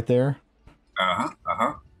railing right there.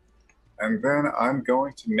 Uh-huh. And then I'm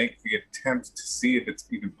going to make the attempt to see if it's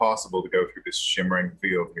even possible to go through this shimmering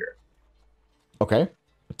field here. Okay.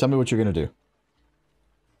 Tell me what you're going to do.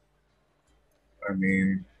 I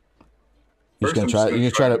mean, You're just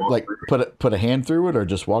gonna try to like put a hand through it, or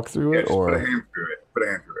just walk through it, or put a hand through it. Put a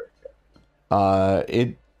hand through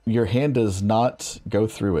it. Your hand does not go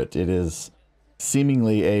through it. It is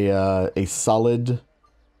seemingly a solid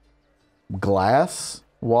glass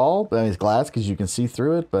wall. I mean, it's glass because you can see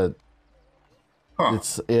through it, but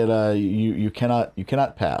you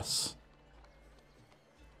cannot pass.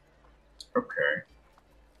 Okay.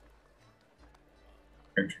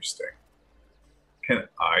 Interesting. Can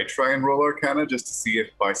I try and roll Arcana just to see if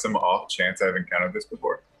by some off chance I've encountered this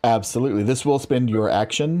before? Absolutely. This will spend your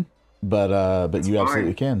action, but you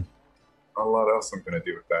absolutely can. a lot else I'm going to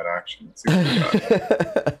do with that action. Let's see what we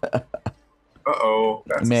got. Uh-oh,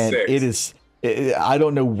 that's Man, a 6. it is. I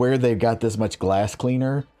don't know where they've got this much glass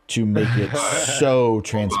cleaner to make it so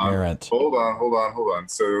transparent. Hold on.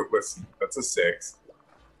 So listen, that's a 6.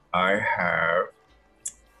 I have.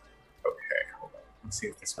 Okay, hold on. Let's see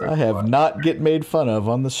if this works. I have not get made fun of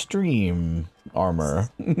on the stream armor.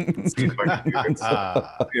 Let's see if I can do this.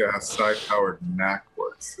 Yeah, side-powered knack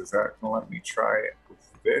works. Is that going to let me try it with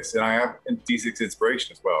this? And I have D6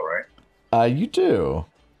 inspiration as well, right? You do.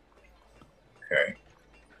 Okay.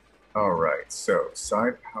 All right. So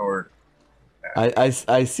side-powered. I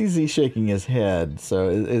see Z shaking his head.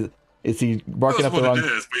 So is he barking up the wrong? That's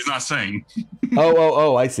what it is, but he's not saying.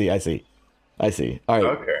 Oh! I see. All right.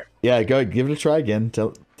 Okay. Yeah, go ahead, give it a try again.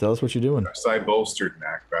 Tell us what you're doing. Side bolstered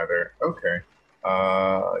knack, rather. Okay.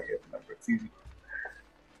 Yeah, it's easy.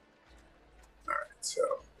 All right. So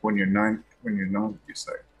when you're non, you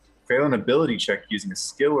say fail an ability check using a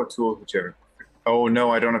skill or tool, whichever. Oh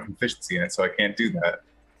no, I don't have proficiency in it, so I can't do that.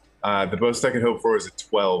 The most I could hope for is a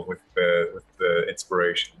 12 with the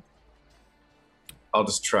inspiration. I'll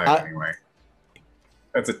just try it anyway.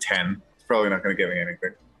 That's a 10. It's probably not going to give me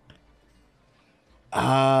anything.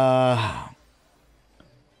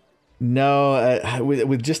 No,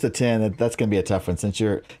 with just a 10, that's going to be a tough one since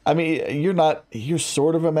you're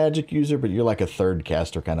sort of a magic user, but you're like a third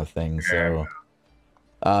caster kind of thing. So,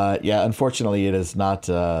 yeah, unfortunately, it is not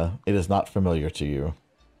familiar to you.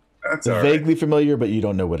 That's it's vaguely familiar, but you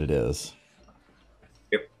don't know what it is.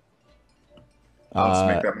 Yep. I'll just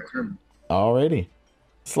make that my turn. Alrighty.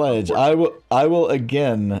 Sledge, I will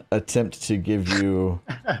again attempt to give you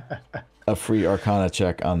a free Arcana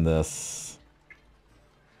check on this.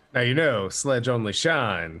 Now you know Sledge only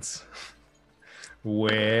shines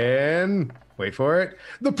when, wait for it,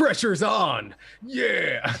 the pressure's on.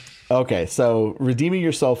 Yeah. Okay, so redeeming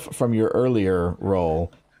yourself from your earlier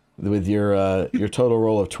roll with your total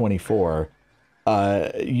roll of 24,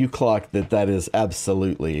 you clock that is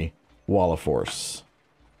absolutely Wall of Force.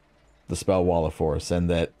 The spell Wall of Force, and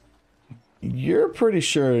that you're pretty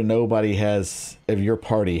sure nobody of your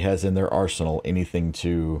party has in their arsenal anything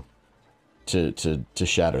to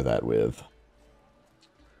shatter that with.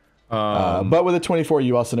 But with a 24,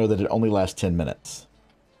 you also know that it only lasts 10 minutes.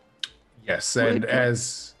 Yes, and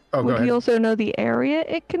go would ahead. you also know the area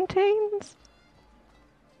it contains?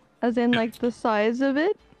 As in, like, the size of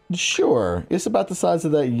it? Sure. It's about the size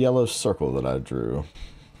of that yellow circle that I drew.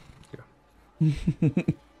 Yeah.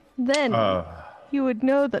 Then you would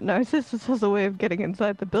know that Narcissus has a way of getting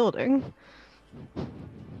inside the building.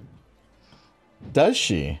 Does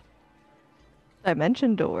she?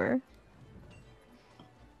 Dimension door.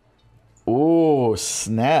 Oh,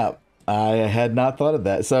 snap. I had not thought of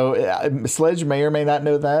that. So Sledge may or may not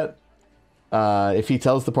know that. If he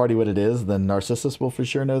tells the party what it is, then Narcissus will for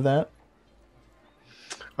sure know that.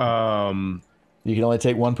 You can only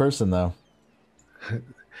take one person, though.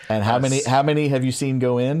 And how many have you seen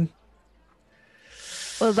go in?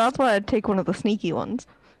 Well, that's why I'd take one of the sneaky ones.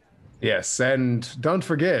 Yes, and don't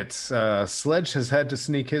forget, Sledge has had to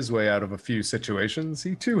sneak his way out of a few situations.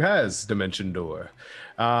 He too has Dimension Door.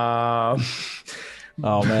 Oh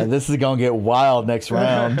man, this is gonna get wild next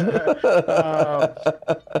round.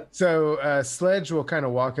 So Sledge will kind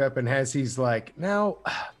of walk up, and as he's like, now,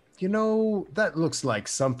 that looks like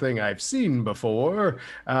something I've seen before.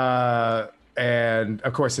 And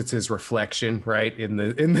of course, it's his reflection, right, in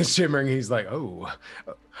the shimmering. He's like, oh,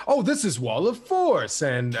 this is Wall of Force,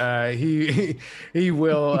 and he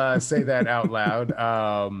will say that out loud.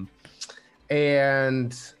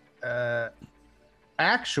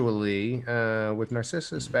 Actually, with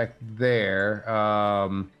Narcissus back there,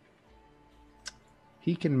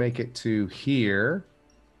 he can make it to here.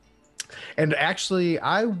 And actually,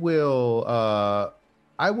 I will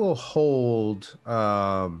hold.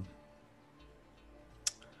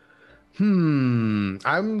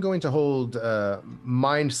 I'm going to hold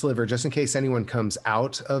Mind Sliver just in case anyone comes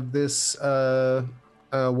out of this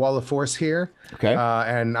Wall of Force here. Okay.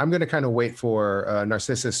 And I'm going to kind of wait for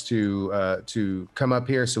Narcissus to come up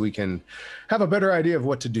here so we can have a better idea of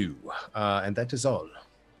what to do. And that is all.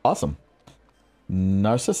 Awesome.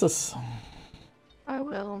 Narcissus. I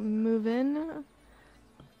will move in.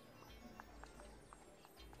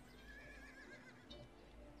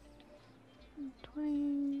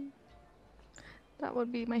 That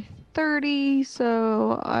would be my 30,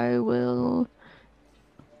 so I will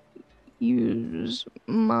use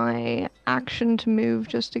my action to move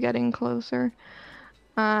just to get in closer.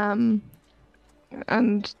 And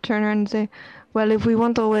turn around and say, well, if we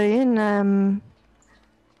want our way in,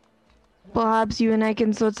 Perhaps you and I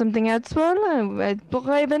can sort something out, Swirl.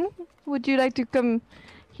 Raven, would you like to come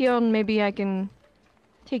here and maybe I can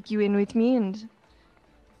take you in with me and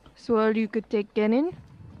Swirl, you could take Gen in?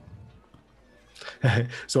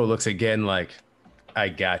 So it looks again like, I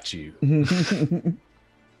got you.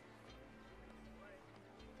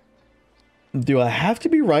 Do I have to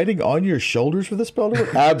be riding on your shoulders for this spell to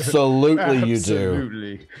work? Absolutely, you do.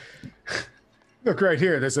 Absolutely. Look right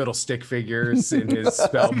here. There's little stick figures in his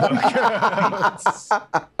spell book.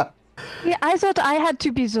 Yeah, I thought I had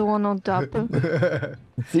to be the one on top.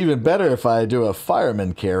 It's even better if I do a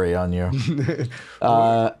fireman carry on you.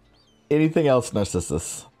 Anything else,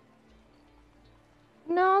 Narcissus?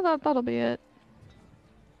 No, that'll be it.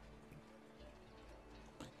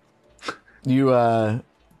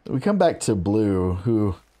 We come back to Blue,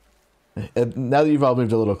 who, now that you've all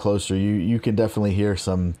moved a little closer, you can definitely hear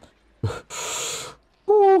some,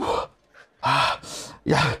 ooh,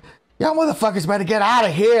 yeah, y'all motherfuckers better get out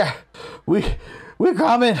of here. We're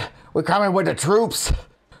coming with the troops.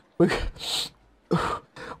 We're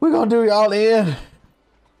gonna do y'all in.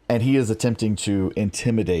 And he is attempting to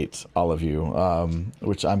intimidate all of you,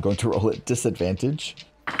 which I'm going to roll at disadvantage.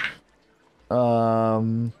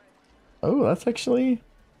 Oh, that's actually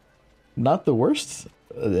not the worst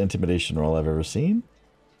intimidation roll I've ever seen.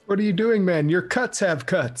 What are you doing, man? Your cuts have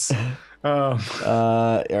cuts. All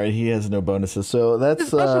right, he has no bonuses, so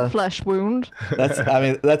that's a flesh wound. that's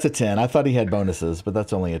a 10. I thought he had bonuses, but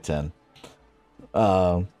that's only a 10.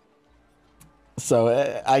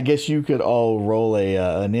 So I guess you could all roll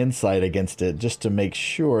an insight against it just to make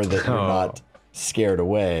sure that you're not scared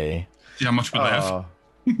away. See how much we laugh.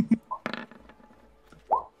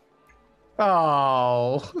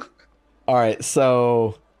 Oh. All right,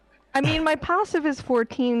 so I mean, my passive is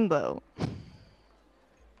 14, though.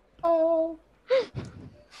 Oh.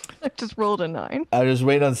 I just rolled a 9. I was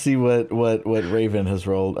waiting on to see what Raven has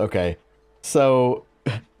rolled. Okay, so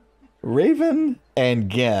Raven and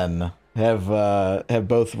Gen have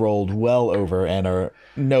both rolled well over and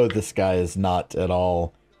know this guy is not at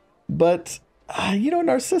all. But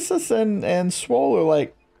Narcissus and Swole are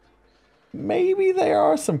like, maybe there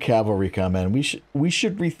are some cavalry coming. We should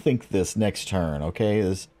rethink this next turn,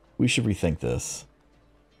 okay? We should rethink this.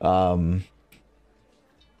 And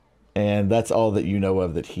that's all that you know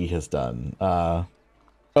of that he has done. Other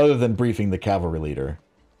than briefing the cavalry leader.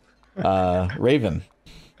 Raven.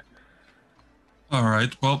 All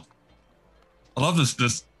right. Well, I love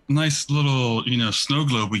this nice little, snow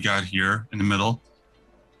globe we got here in the middle.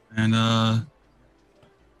 And I'm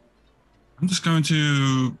just going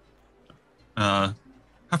to have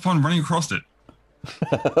fun running across it.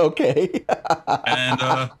 Okay. And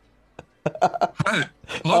hi.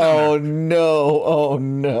 Oh no. Oh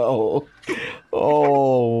no.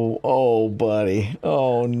 Oh buddy.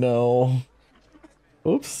 Oh no.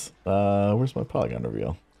 Oops. Where's my polygon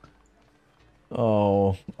reveal?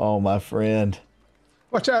 Oh my friend.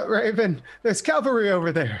 Watch out, Raven. There's cavalry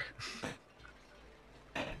over there.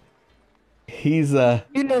 He's Well,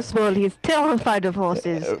 he's terrified of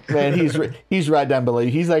horses. Man, he's right down below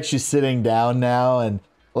you. He's actually sitting down now, and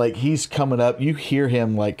like he's coming up. You hear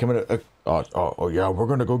him like coming up. Oh yeah, we're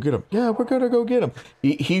gonna go get him. Yeah, we're gonna go get him.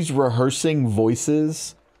 He's rehearsing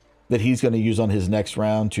voices that he's gonna use on his next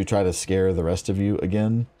round to try to scare the rest of you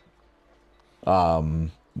again.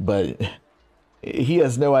 But he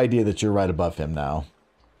has no idea that you're right above him now.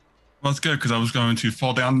 Well, that's good because I was going to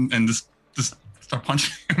fall down and just start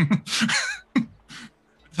punching him. I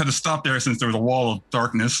had to stop there since there was a wall of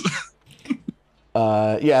darkness.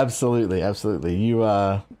 Yeah, absolutely. You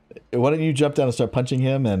why don't you jump down and start punching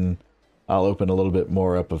him, and I'll open a little bit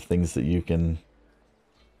more up of things that you can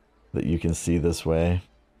see this way.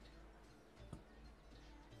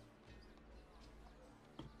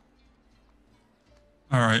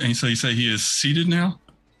 All right, and so you say he is seated now?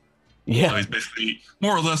 Yeah. So he's basically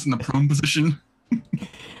more or less in the prone position.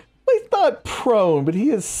 He's not prone, but he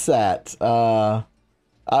is sat. I'm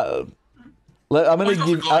gonna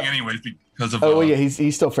give. Going anyways because of. Oh yeah,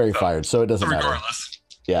 he's still fairy fired, so it doesn't matter. Regardless.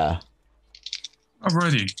 Yeah.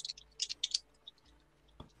 Alrighty.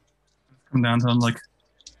 Come down to him like.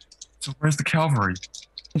 So where's the cavalry?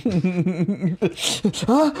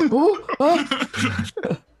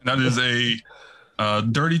 That is a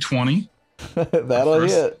dirty 20. That'll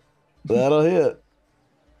hit. That'll hit.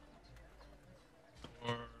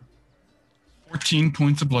 14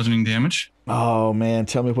 points of bludgeoning damage. Oh man,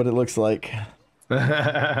 tell me what it looks like.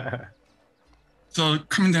 So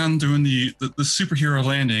coming down doing the superhero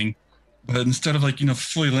landing, but instead of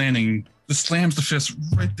fully landing, this slams the fist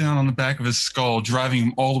right down on the back of his skull, driving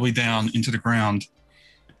him all the way down into the ground.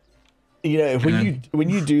 You know, when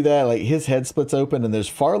you do that, like his head splits open, and there's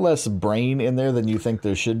far less brain in there than you think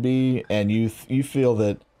there should be, and you feel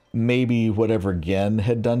that maybe whatever Gen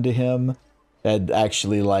had done to him had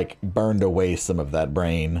actually like burned away some of that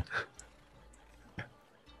brain.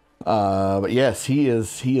 But yes, he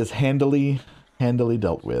is handily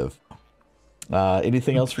dealt with.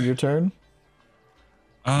 Anything else for your turn?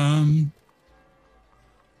 I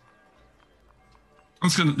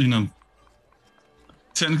was gonna,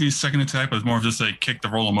 technically second attack, but it's more of just a kick to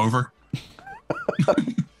roll him over.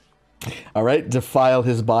 All right, defile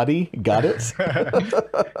his body. Got it.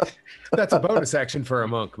 That's a bonus action for a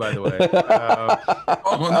monk, by the way.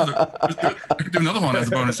 I could do another one as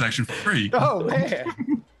a bonus action for free. Oh man,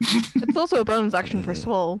 It's also a bonus action for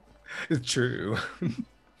Swole. it's true.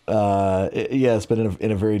 Yes, but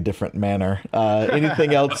in a very different manner.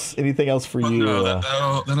 Anything else? Anything else for you?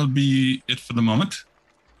 No, that'll be it for the moment.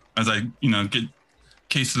 As I, get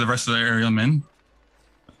case to the rest of the area I'm in.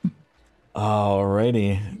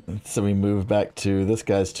 Alrighty. So we move back to this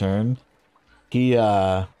guy's turn. He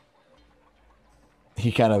kind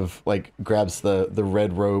of like grabs the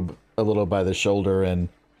red robe a little by the shoulder and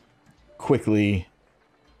quickly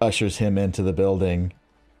ushers him into the building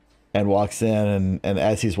and walks in, and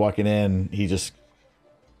as he's walking in, he just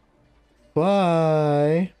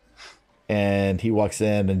bye. And he walks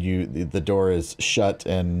in, and the door is shut,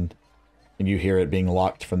 and you hear it being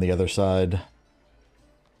locked from the other side.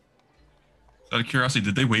 Out of curiosity,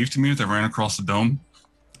 did they wave to me as I ran across the dome?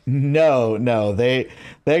 No, they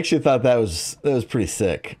actually thought that was pretty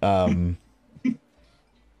sick. They're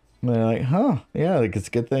like, huh, yeah, like it's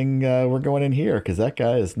a good thing we're going in here because that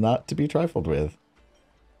guy is not to be trifled with.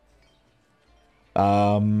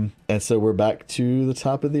 And so we're back to the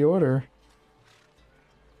top of the order.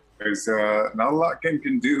 There's not a lot Ken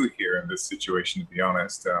can do here in this situation, to be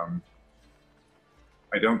honest.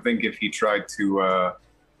 I don't think if he tried to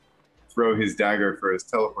throw his dagger for his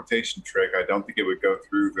teleportation trick, I don't think it would go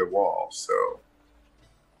through the wall. So,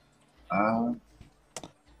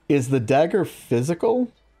 is the dagger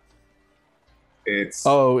physical? It's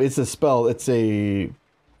it's a spell. It's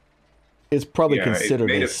probably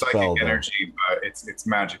considered it's made a of spell. psychic energy, but it's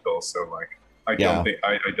magical. So like, I don't think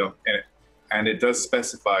I don't. And it does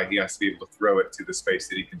specify he has to be able to throw it to the space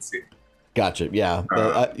that he can see. Gotcha. Yeah,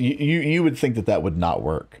 you would think that would not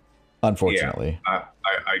work, unfortunately. Yeah,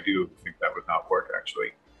 I do think that would not work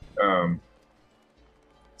actually.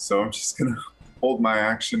 So I'm just gonna hold my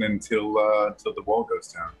action until the wall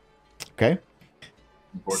goes down. Okay.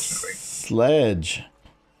 Unfortunately. Sledge.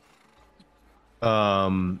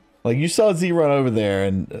 Like you saw Z run over there,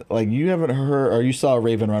 and like you haven't heard, or you saw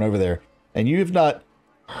Raven run over there, and you have not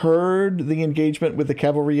heard the engagement with the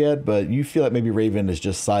cavalry yet, but you feel like maybe Raven is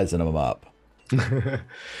just sizing them up.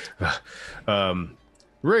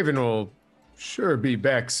 Raven will sure be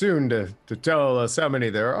back soon to tell us how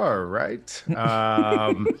many there are, right?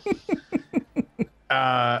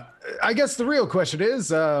 I guess the real question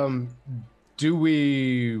is, do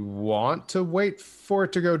we want to wait for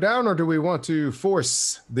it to go down, or do we want to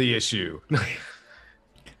force the issue?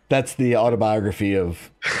 That's the autobiography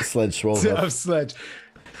of Sledge Swollen. Of Sledge,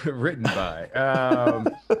 written by.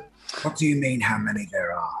 What do you mean how many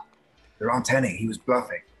there are? There aren't any. He was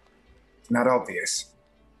bluffing. It's not obvious.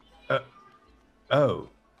 Oh.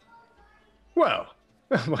 Well,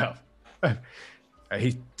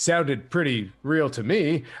 he sounded pretty real to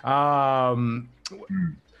me.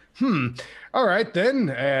 All right then,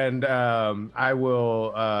 and I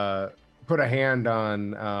will put a hand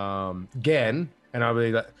on Gen, and I'll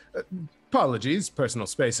be like, apologies, personal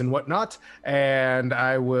space and whatnot, and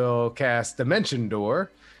I will cast Dimension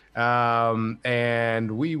Door,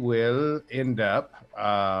 and we will end up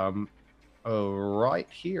right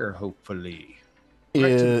here, hopefully.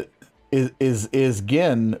 Is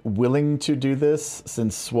Gen willing to do this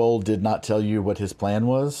since Swole did not tell you what his plan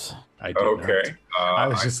was? I did not. I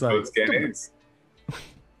was just like, Gen is.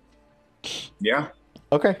 Yeah.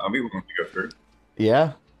 Okay. I'll be willing to go through.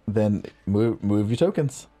 Yeah. Then move your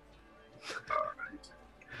tokens. All right.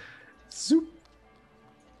 Zoop.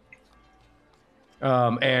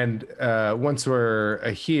 And once we're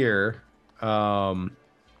here, I'll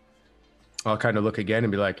kind of look again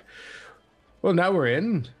and be like, well, now we're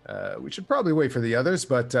in. We should probably wait for the others,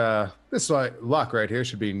 but this lock right here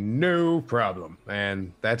should be no problem.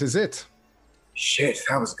 And that is it. Shit,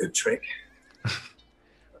 that was a good trick.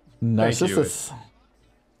 Narcissus.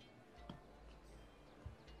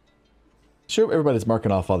 Sure, everybody's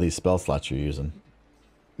marking off all these spell slots you're using.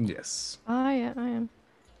 Yes. I am.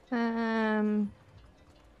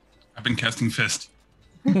 I've been casting Fist.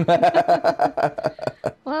 Well,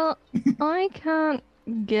 I can't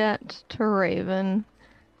get to Raven.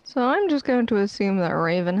 So I'm just going to assume that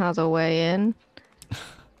Raven has a way in.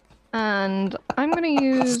 And I'm going to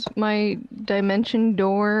use my dimension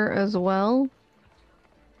door as well.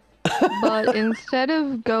 But instead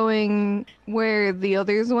of going where the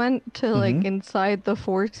others went to like inside the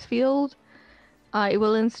force field, I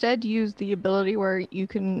will instead use the ability where you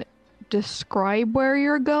can describe where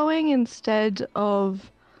you're going instead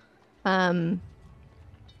of having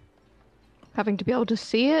to be able to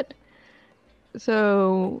see it.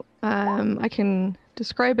 So I can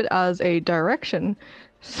describe it as a direction.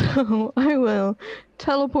 So I will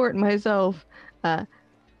teleport myself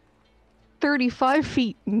 35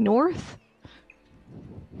 feet north.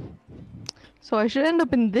 So I should end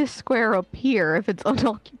up in this square up here if it's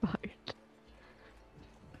unoccupied.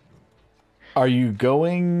 Are you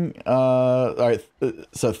going, all right,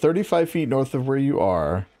 so 35 feet north of where you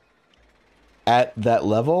are at that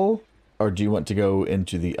level, or do you want to go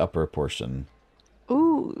into the upper portion?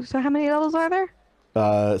 Ooh, so how many levels are there?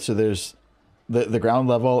 So there's the ground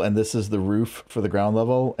level, and this is the roof for the ground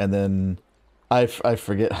level, and then I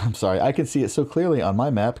forget, I'm sorry, I can see it so clearly on my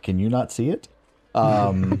map. Can you not see it?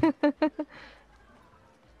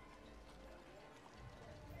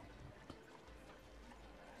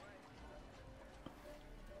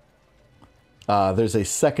 There's a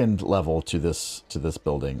second level to this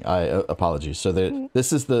building. Apologies. So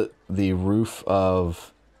this is the roof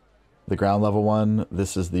of the ground level one.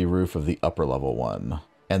 This is the roof of the upper level one,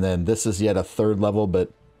 and then this is yet a third level.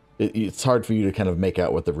 But it's hard for you to kind of make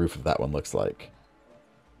out what the roof of that one looks like,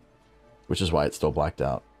 which is why it's still blacked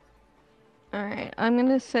out. All right, I'm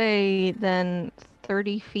gonna say then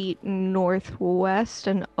 30 feet northwest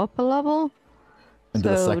and up a level. Into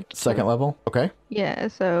the second level. Okay. Yeah.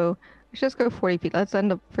 So. Let's just go 40 feet. Let's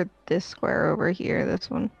end up for this square over here, this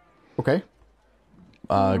one. Okay.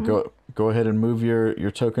 Go ahead and move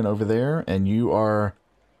your token over there, and you are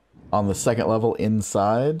on the second level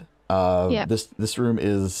inside. Yeah. This room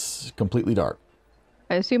is completely dark.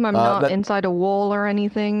 I assume I'm not inside a wall or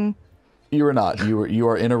anything. You are not. You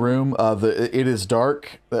are in a room. It is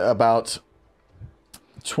dark. About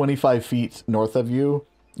 25 feet north of you.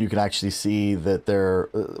 You can actually see that there are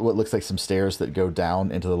what looks like some stairs that go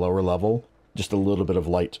down into the lower level. Just a little bit of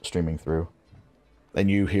light streaming through. And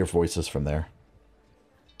you hear voices from there.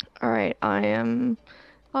 Alright,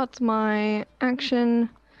 that's my action.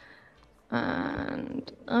 And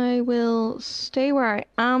I will stay where I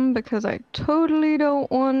am because I totally don't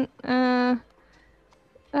want, I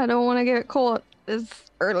don't want to get caught this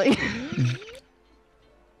early.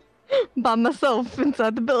 By myself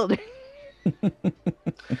inside the building.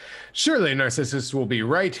 Surely Narcissus will be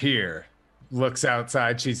right here. Looks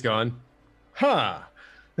outside, she's gone. Huh.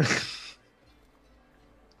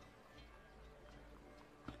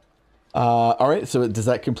 All right, so does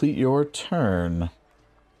that complete your turn?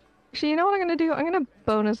 Actually, you know what I'm going to do? I'm going to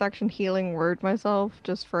bonus action healing word myself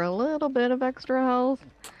just for a little bit of extra health.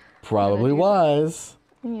 Probably wise.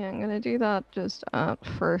 Yeah, I'm going to do that just at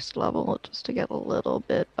first level just to get a little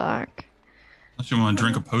bit back. Unless you want to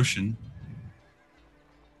drink a potion.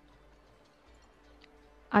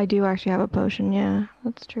 I do actually have a potion, yeah,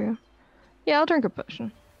 that's true. Yeah, I'll drink a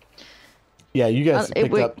potion. Yeah, you guys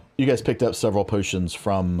picked up several potions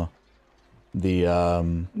from the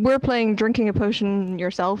We're playing drinking a potion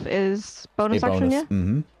yourself is bonus action, yeah?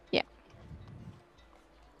 Mm-hmm. Yeah.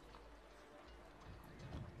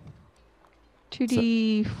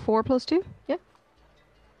 2d4 plus 2? Yeah.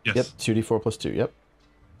 Yes. Yep, 2d4 plus 2, yep.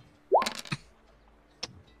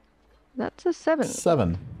 That's a 7.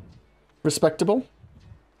 7. Respectable.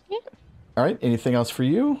 Yeah. All right, anything else for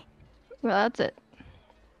you? Well, that's it.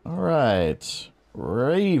 All right,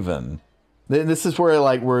 Raven. This is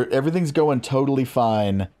where everything's going totally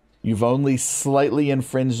fine. You've only slightly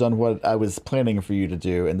infringed on what I was planning for you to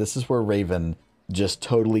do, and this is where Raven just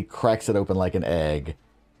totally cracks it open like an egg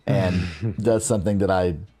and does something that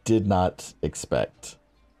I did not expect.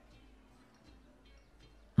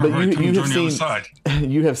 But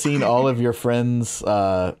you have seen all of your friends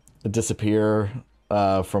disappear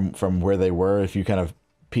from where they were. If you kind of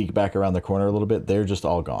peek back around the corner a little bit, they're just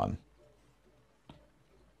all gone.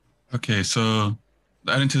 Okay, so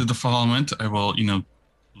adding to the defilement, I will,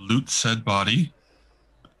 loot said body.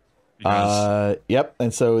 Yep,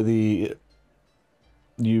 and so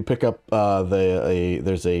you pick up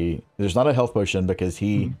there's not a health potion because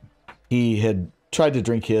he had tried to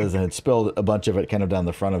drink his and had spilled a bunch of it kind of down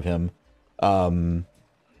the front of him.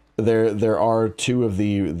 There are 2 of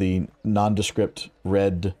the nondescript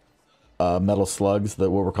red metal slugs,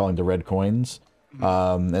 what we're calling the red coins.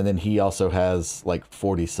 And then he also has like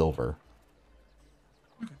 40 silver.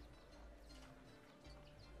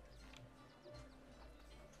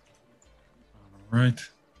 right.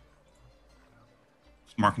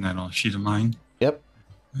 Just marking that on a sheet of mine. Yep.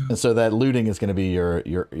 And so that looting is going to be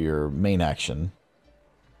your main action.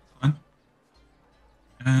 Fine.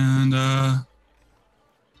 And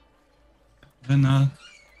then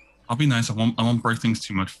I'll be nice. I won't break things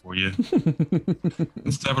too much for you.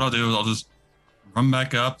 Instead, what I'll do is I'll just run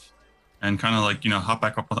back up and kind of like hop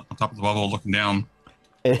back up on top of the bubble, looking down.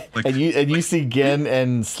 Like, and you see Gen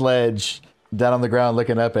and Sledge down on the ground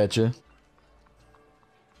looking up at you.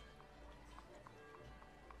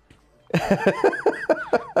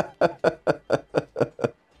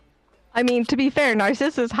 I mean, to be fair,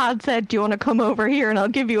 Narcissus had said, "Do you want to come over here and I'll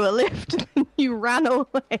give you a lift?" You ran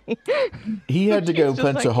away. He had to go He's just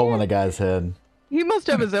punch like, a hole in "Yeah." a guy's head. He must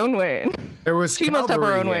have his own way in. There was She must have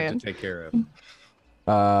her own cavalry way he had in. to take care of.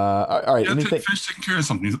 All right. Yeah, Anything? finish taking care of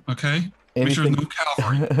something, okay? Make sure there's no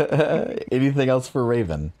cavalry. Anything else for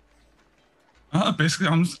Raven? Basically,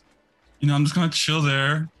 I'm just gonna chill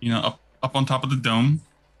there, up on top of the dome,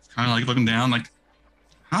 kind of like looking down, like,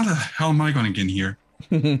 how the hell am I gonna get in here?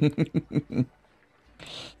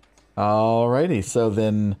 Alrighty, so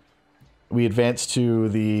then we advance to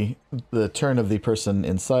the turn of the person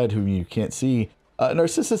inside whom you can't see.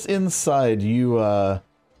 Narcissus, inside, you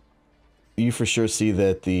for sure see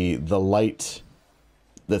that the light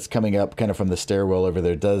that's coming up kind of from the stairwell over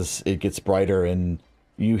there it gets brighter, and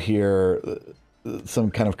you hear some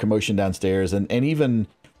kind of commotion downstairs, and even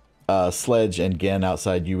Sledge and Gen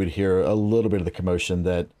outside, you would hear a little bit of the commotion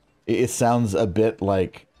that it sounds a bit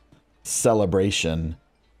like celebration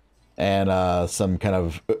and some kind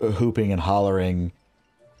of hooping and hollering,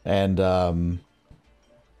 and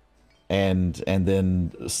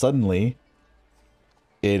then suddenly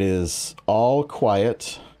it is all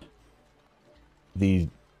quiet. The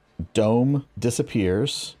dome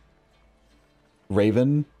disappears.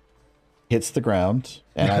 Raven hits the ground,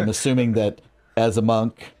 and I'm assuming that as a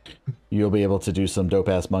monk, you'll be able to do some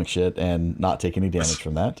dope-ass monk shit and not take any damage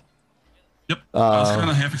from that. Yep, I was kind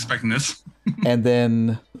of half expecting this. And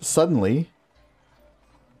then suddenly,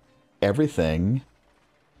 everything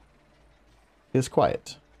is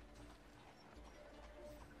quiet.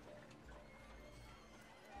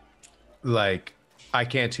 Like, I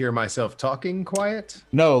can't hear myself talking quiet?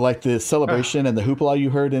 No, like the celebration and the hoopla you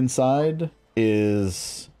heard inside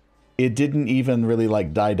it didn't even really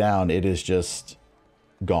like die down. It is just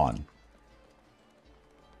gone.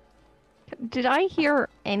 Did I hear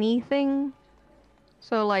anything?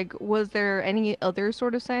 So, like, was there any other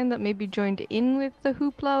sort of sound that maybe joined in with the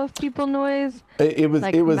hoopla of people noise? It was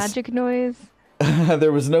magic noise?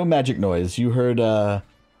 There was no magic noise. You heard I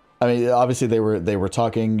mean, obviously they were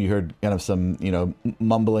talking. You heard kind of some,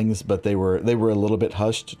 mumblings, but they were a little bit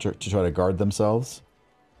hushed to try to guard themselves.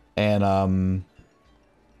 And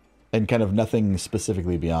kind of nothing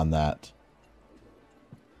specifically beyond that.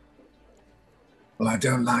 Well, I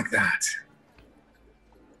don't like that.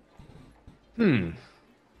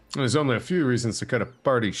 There's only a few reasons to cut a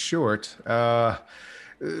party short. Let's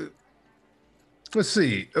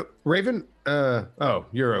see. Raven? Oh,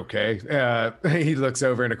 you're okay. He looks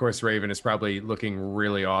over, and of course, Raven is probably looking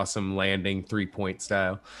really awesome, landing 3-point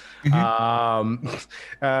style.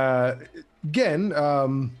 Again,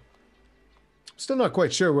 still not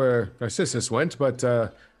quite sure where Narcissus went, but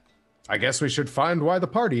I guess we should find why the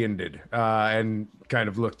party ended, and kind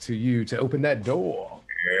of look to you to open that door.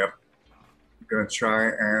 Yep. I'm gonna try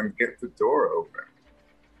and get the door open.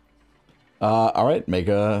 All right, make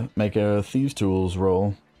a thieves tools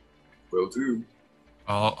roll. Will do.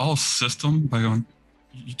 I'll assist him by going,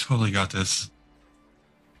 you totally got this.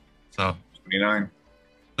 So 29.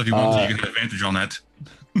 if you want to, you can have advantage on that.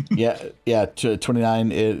 yeah.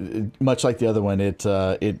 29. It much like the other one. It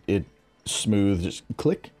smooth, just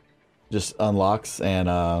click, just unlocks,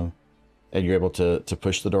 and you're able to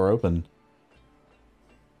push the door open.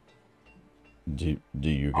 Do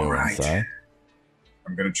you go inside?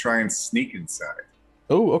 I'm gonna try and sneak inside.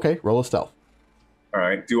 Oh, okay. Roll a stealth. All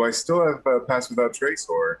right. Do I still have pass without trace,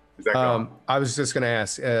 or is that gone? I was just going to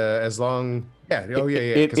ask, as long... Yeah, oh, yeah.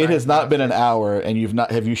 It has not been an hour, and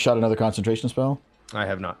have you shot another concentration spell? I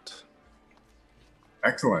have not.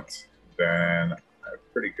 Excellent. Then I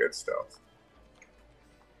have pretty good stealth.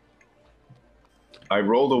 I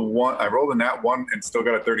rolled a 1. I rolled a nat 1 and still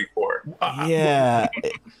got a 34. Yeah.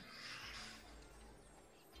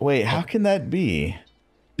 Wait, how can that be?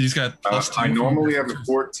 He's got plus 2. I normally have a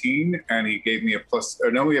 14, and he gave me a plus. Or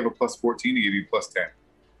normally have a plus 14. He gave me plus 10.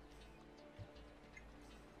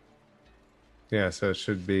 Yeah, so it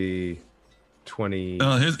should be 20.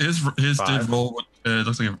 His did roll. It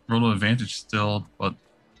looks like a roll of advantage still, but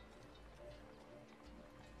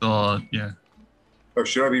yeah. Oh,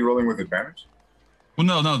 should I be rolling with advantage?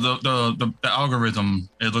 Well, no, the algorithm,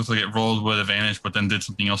 it looks like it rolled with advantage, but then did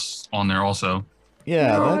something else on there also.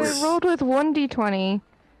 Yeah, No, that's... it rolled with 1d20,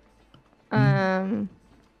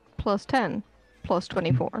 plus 10, plus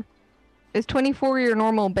 24. Is 24 your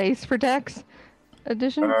normal base for Dex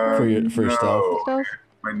addition? For your no. Stealth?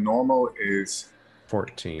 My normal is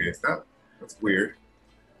 14. Is that? That's weird.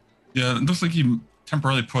 Yeah, it looks like you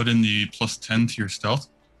temporarily put in the plus 10 to your stealth.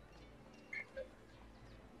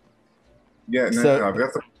 Yeah, no, So- no, I've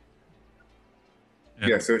got the.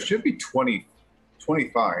 Yeah, so it should be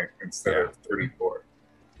 25 instead of 34.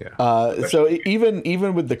 So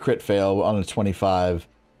even with the crit fail on a 25,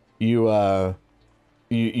 you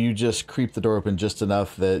just creep the door open just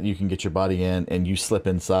enough that you can get your body in, and you slip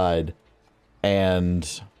inside,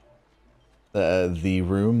 and the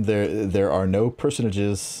room, there are no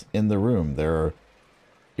personages in the room.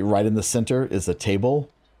 Right in the center is a table,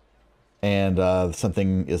 and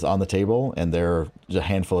something is on the table, and there are a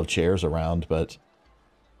handful of chairs around, but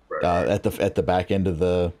at the back end of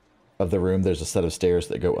the room, there's a set of stairs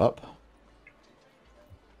that go up.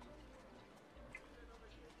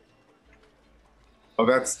 Oh,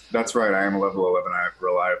 that's right. I am a level 11. I have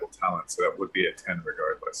reliable talent, so that would be a 10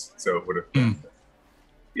 regardless. So it would have been.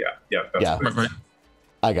 Yeah. That's Yeah. Right.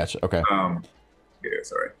 I gotcha. Okay. Yeah,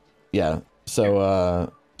 sorry. Yeah.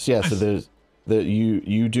 So there's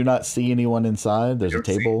you do not see anyone inside. There's a Don't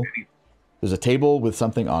see table. any- There's a table with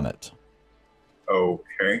something on it.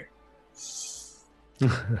 Okay.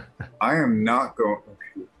 I am not going.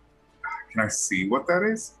 Okay. Can I see what that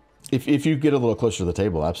is? If you get a little closer to the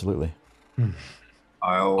table, absolutely.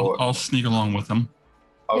 I'll sneak along with them.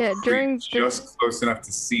 I'll Yeah, creep during just close enough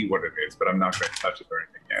to see what it is, but I'm not going to touch it or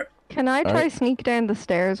anything yet. Can I try sneak down the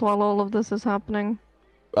stairs while all of this is happening?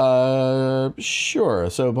 Sure.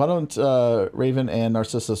 So why don't Raven and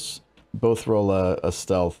Narcissus both roll a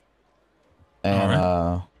stealth,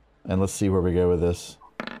 and let's see where we go with this.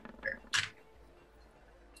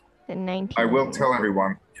 The 19. I will tell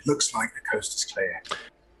everyone. It looks like the coast is clear.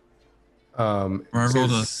 I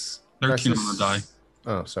rolled a is 13 on the die.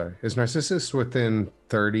 Oh, sorry. Is Narcissus within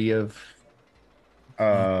 30 of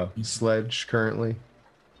Sledge currently?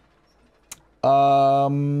 I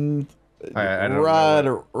don't right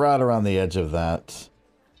know. right around the edge of that.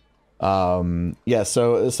 Yeah.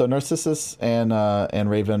 So Narcissus and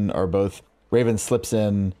Raven are both. Raven slips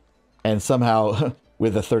in, and somehow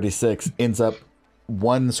with a 36 ends up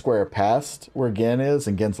one square past where Gen is,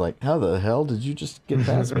 and Gen's like, "How the hell did you just get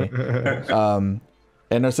past me?"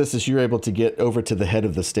 And Narcissus, you're able to get over to the head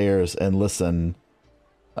of the stairs and listen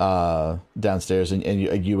downstairs,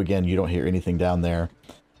 and you again, you don't hear anything down there.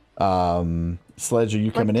 Sledge, are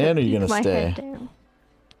you coming in, or are you gonna stay?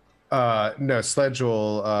 No, Sledge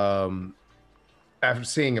will, after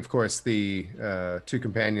seeing, of course, the two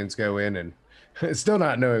companions go in and still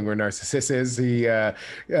not knowing where Narcissus is, he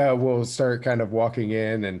will start kind of walking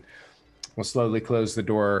in and will slowly close the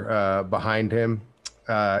door behind him.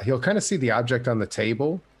 He'll kind of see the object on the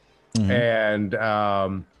table, and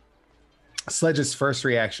Sledge's first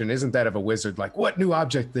reaction isn't that of a wizard, like, what new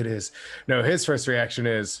object that is? No, his first reaction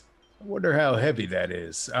is, I wonder how heavy that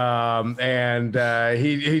is. And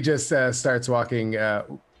he just starts walking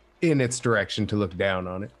in its direction to look down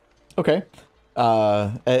on it. Okay.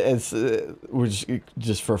 It's we're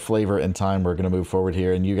just for flavor and time, we're gonna move forward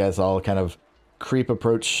here, and you guys all kind of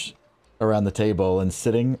approach around the table, and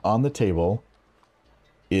sitting on the table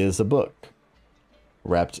is a book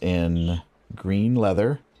wrapped in green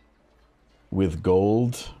leather with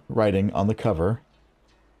gold writing on the cover,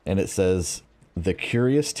 and it says, "The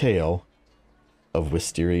Curious Tale of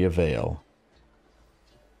Wisteria Vale."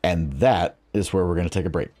 And that is where we're going to take a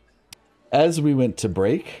break. As we went to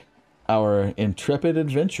break, our intrepid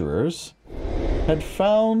adventurers had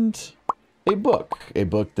found a book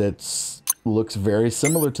that looks very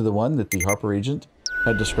similar to the one that the Harper agent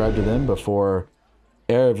had described to them before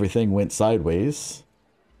everything went sideways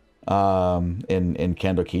in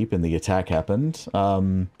Candlekeep and the attack happened.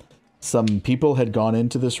 Some people had gone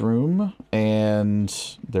into this room,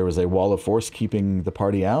 and there was a wall of force keeping the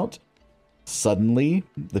party out. Suddenly,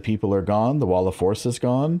 the people are gone, the wall of force is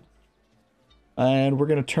gone, and we're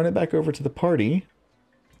going to turn it back over to the party,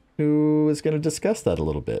 who is going to discuss that a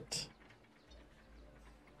little bit.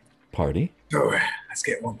 Party? So let's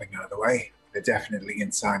get one thing out of the way. They're definitely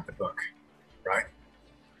inside the book, right?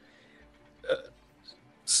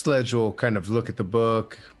 Sledge will kind of look at the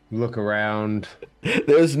book, look around.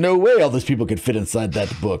 There's no way all these people could fit inside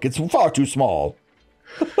that book. It's far too small.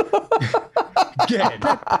 Again.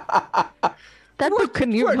 That book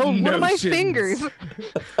couldn't even hold one of my fingers.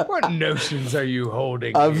 What notions are you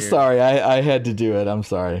holding? I'm here? sorry. I had to do it. I'm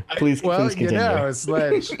sorry. Please continue. You know,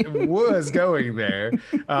 Sledge was going there.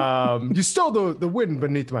 You stole the wind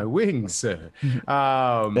beneath my wings, sir.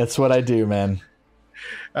 That's what I do, man.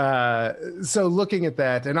 So looking at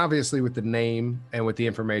that, and obviously with the name and with the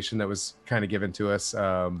information that was kind of given to us,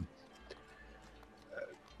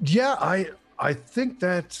 yeah, I think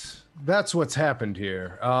that's what's happened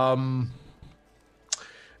here.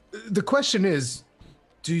 The question is,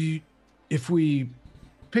 if we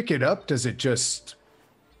pick it up, does it just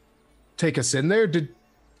take us in there? Did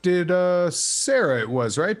Sarah, it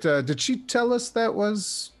was, right? Did she tell us that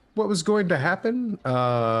was what was going to happen?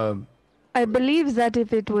 I believe that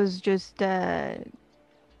if it was just touching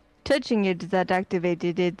it that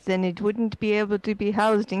activated it, then it wouldn't be able to be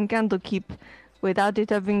housed in Candlekeep without it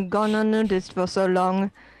having gone unnoticed for so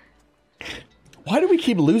long. Why do we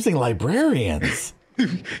keep losing librarians?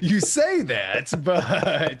 You say that,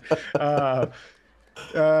 but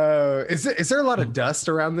is there a lot of dust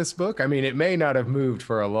around this book? I mean, it may not have moved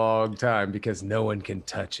for a long time because no one can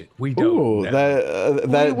touch it. We don't know.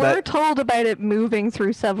 We were told about it moving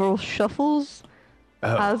through several shuffles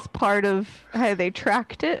as part of how they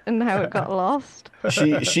tracked it and how it got lost.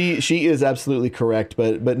 She is absolutely correct,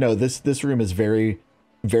 but no, this room is very,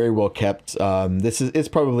 very well kept. It's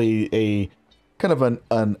probably a kind of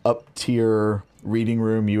an up tier reading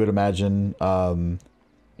room, you would imagine.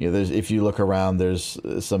 There's, if you look around, there's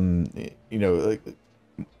some, like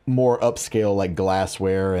more upscale, like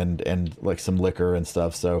glassware and like some liquor and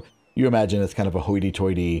stuff. So you imagine it's kind of a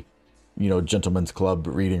hoity-toity, gentleman's club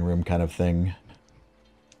reading room kind of thing.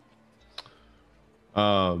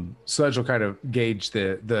 Sledge will kind of gauge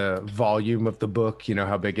the volume of the book,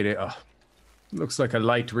 how big it is. Oh, looks like a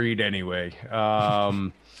light read anyway.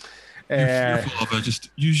 You're fearful of it. Just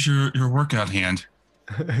use your workout hand.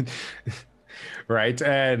 Right.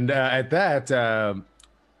 And at that,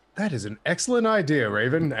 that is an excellent idea,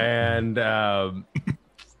 Raven. And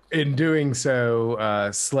in doing so,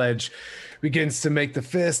 Sledge begins to make the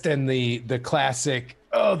fist and the classic,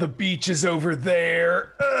 oh, the beach is over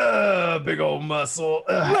there. Big old muscle.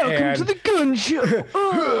 Welcome to the gun show.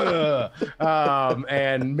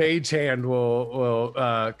 And Mage Hand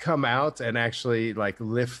will come out and actually like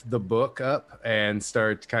lift the book up and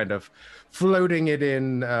start kind of floating it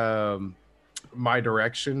in my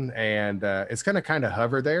direction. And it's going to kind of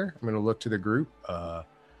hover there. I'm going to look to the group.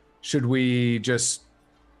 Should we just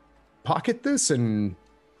pocket this and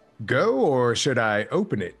go, or should I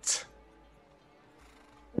open it?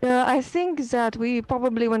 I think that we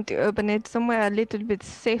probably want to open it somewhere a little bit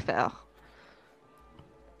safer.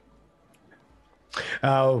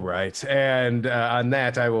 Oh, right. And on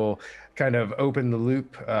that, I will kind of open the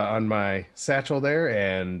loop on my satchel there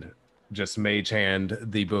and just Mage Hand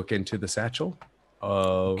the book into the satchel.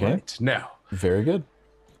 Okay. Right. Now. Very good.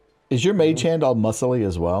 Is your Mage Hand all muscly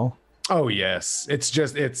as well? Oh, yes.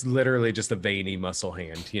 It's literally just a veiny muscle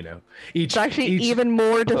hand, It's actually even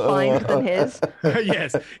more defined than his.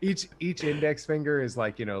 Yes. Each index finger is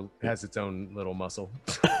like, has its own little muscle.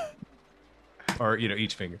 Or,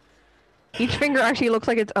 each finger. Each finger actually looks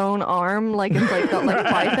like its own arm, like it's like got like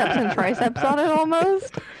biceps and triceps on it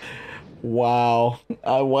almost. Wow.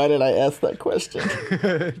 Why did I ask that question?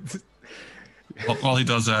 While he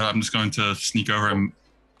does that, I'm just going to sneak over and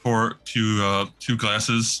pour two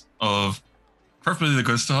glasses of preferably the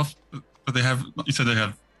good stuff. But they have, you said they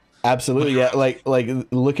have. Absolutely, yeah. Like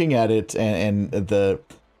looking at it and the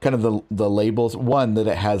kind of the labels. One, that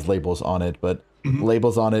it has labels on it, but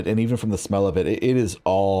labels on it, and even from the smell of it, it is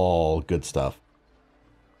all good stuff.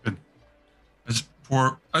 Good. I just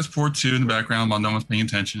pour two in the background while no one's paying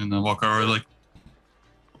attention, and then walk over like,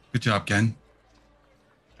 "Good job, Gen,"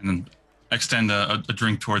 and then extend a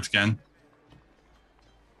drink towards Gen.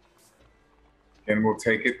 And we'll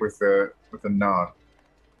take it with a nod.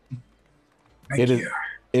 Thank you.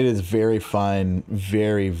 It is very fine,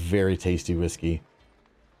 very, very tasty whiskey.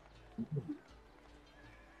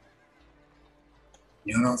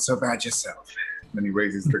 You're not so bad yourself. Then he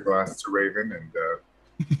raises the glass to Raven and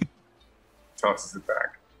tosses it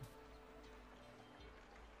back.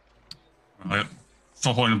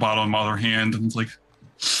 Still holding the bottle in my other hand, and it's like.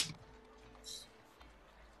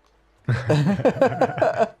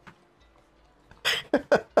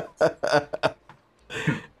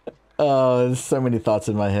 Oh, there's so many thoughts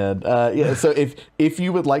in my head. Yeah, so if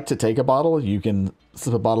you would like to take a bottle, you can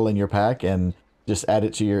slip a bottle in your pack and just add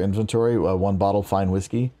it to your inventory. One bottle fine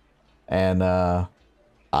whiskey, and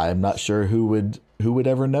I'm not sure who would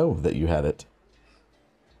ever know that you had it.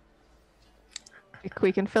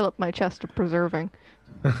 We can fill up my chest of preserving.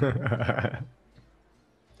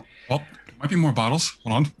 Well, might be more bottles.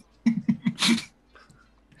 Hold on.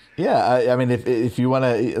 Yeah, I mean, if you want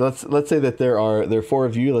to, let's say that there are 4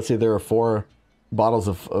 of you. Let's say there are 4 bottles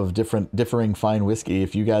of differing fine whiskey.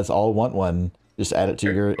 If you guys all want one, just add it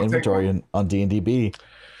to your inventory on D&DB.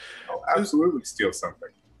 I'll absolutely steal something.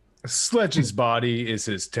 Sledge's body is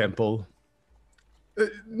his temple.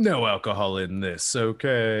 No alcohol in this,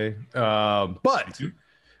 okay? But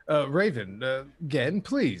Raven, again,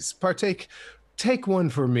 please partake. Take one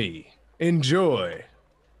for me. Enjoy.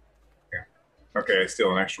 Okay, I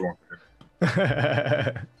steal an extra one for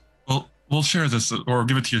him. Well, we'll share this, or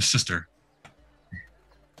give it to your sister.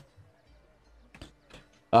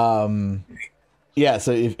 Yeah.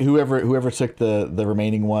 So if whoever took the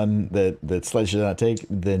remaining one that Sledge did not take,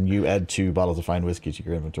 then you add 2 bottles of fine whiskey to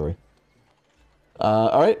your inventory.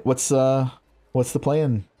 All right. What's the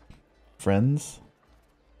plan, friends?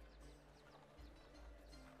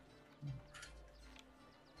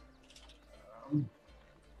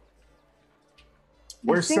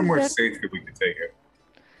 Where's somewhere safe that we could take it?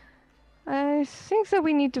 I think that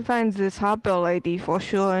we need to find this Hopper lady for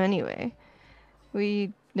sure anyway.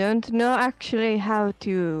 We don't know actually how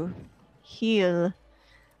to heal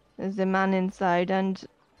the man inside, and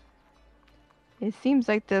it seems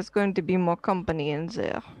like there's going to be more company in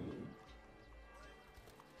there.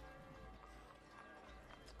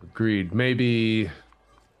 Agreed. Maybe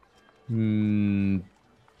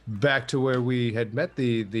back to where we had met,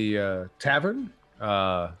 the tavern.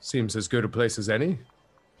 Seems as good a place as any.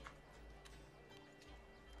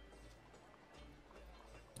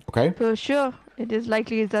 Okay. For sure. It is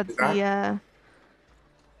likely that the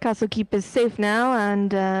Castlekeep is safe now,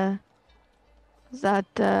 and that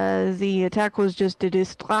the attack was just a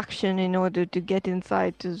distraction in order to get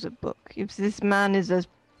inside to the book. If this man is as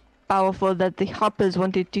powerful that the Hoppers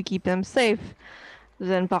wanted to keep him safe,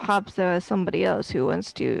 then perhaps there is somebody else who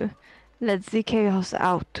wants to let the chaos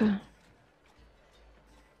out.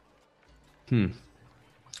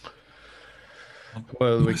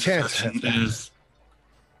 Well, we can't. Is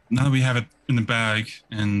now that we have it in the bag,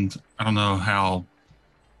 and I don't know how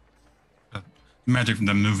magic from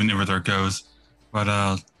them moving everywhere it goes, but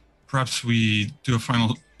perhaps we do a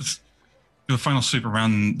final sweep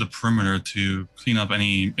around the perimeter to clean up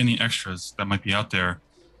any extras that might be out there,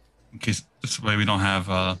 in case this way we don't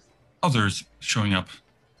have others showing up.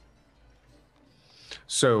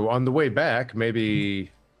 So on the way back,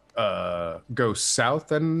 maybe go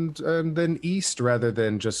south and then east rather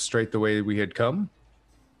than just straight the way we had come.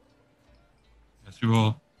 Yes, we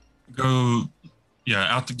will go,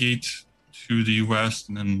 out the gate to the west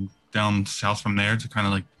and then down south from there to kind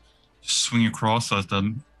of like swing across so as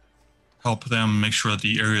to help them make sure that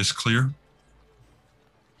the area is clear.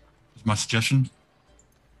 That's my suggestion.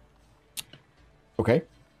 Okay.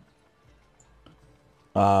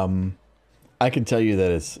 I can tell you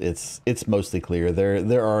that it's mostly clear.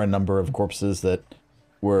 There are a number of corpses that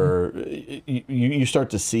were you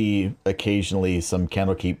start to see occasionally some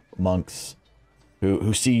Candlekeep monks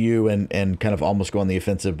who see you and kind of almost go on the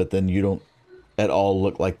offensive, but then you don't at all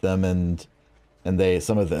look like them, and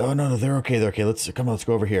some of them, oh no, they're okay, let's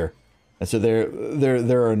go over here. And so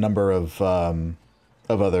there are a number of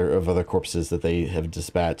other corpses that they have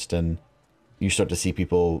dispatched, and you start to see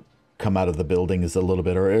people come out of the buildings a little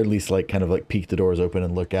bit, or at least like kind of like peek the doors open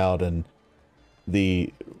and look out, and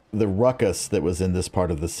the ruckus that was in this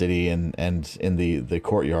part of the city and in the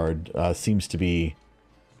courtyard seems to be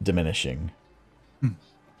diminishing.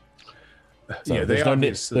 So Yeah, there's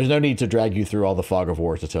no need to drag you through all the fog of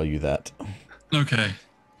war to tell you that. Okay.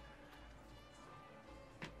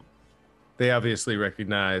 They obviously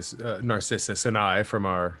recognize Narcissus and I from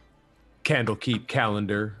our Candlekeep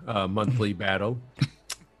calendar monthly battle.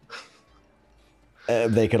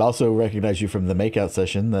 They could also recognize you from the makeout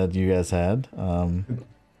session that you guys had.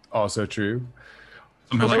 Also true.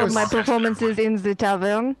 One of my performances in the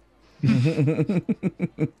tavern.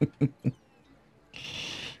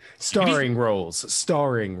 Starring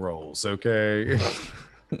roles, okay?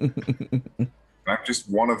 I'm just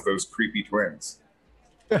one of those creepy twins.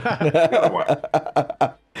 I'm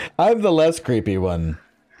the less creepy one.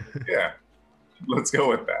 Yeah, let's go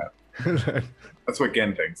with that. That's what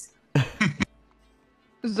Gen thinks.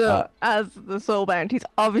 So, as the soul band, he's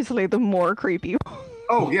obviously the more creepy one.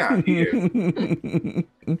 Oh yeah, he is.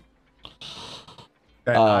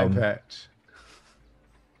 That eye patch.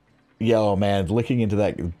 Yeah, oh man, looking into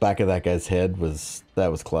that back of that guy's head was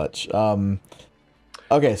clutch.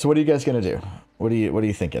 Okay, so what are you guys gonna do? What are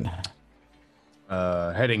you thinking?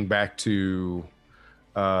 Heading back to,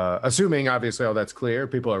 assuming obviously all that's clear,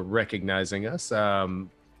 people are recognizing us.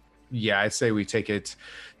 yeah, I say we take it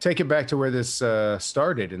back to where this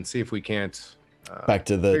started and see if we can't back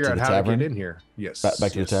to the figure out how tavern. to get in here. Yes,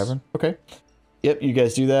 Back to the tavern. Okay. Yep, you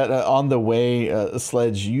guys do that. On the way,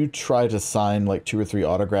 Sledge, you try to sign like 2 or 3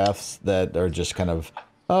 autographs that are just kind of,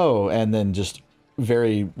 and then just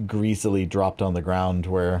very greasily dropped on the ground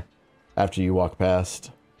where after you walk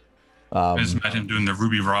past. I just imagine him doing the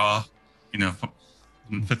Ruby Raw,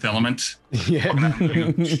 Fifth Element. Yeah.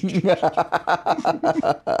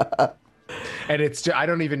 And it's I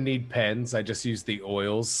don't even need pens. I just use the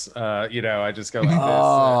oils. I just go like this.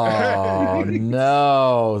 Oh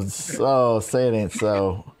no! So say it ain't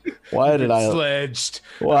so. Why did I sledged?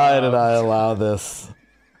 Why did I allow this?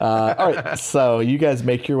 All right, so you guys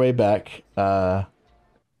make your way back to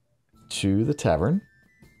the tavern,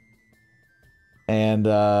 and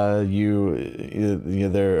there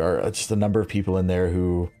are just a number of people in there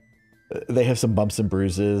who they have some bumps and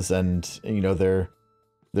bruises, and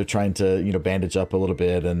they're trying to bandage up a little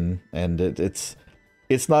bit, and it's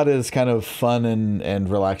not as kind of fun and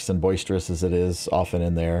relaxed and boisterous as it is often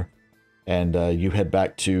in there. And you head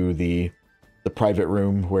back to the private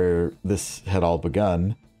room where this had all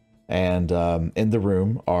begun, and in the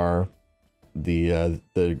room are the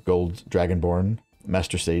Gold Dragonborn,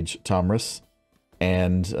 Master Sage Tomris,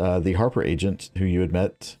 and the Harper agent who you had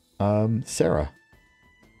met, Sarah.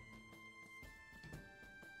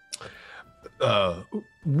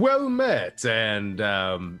 Well met. And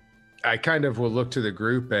I kind of will look to the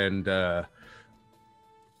group and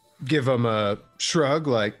give them a shrug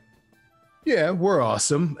like, yeah, we're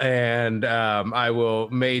awesome. And I will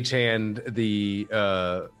mage hand the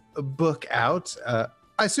book out.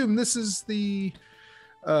 I assume this is the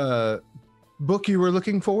book you were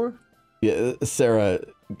looking for? Yeah, Sarah,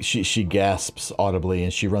 she gasps audibly,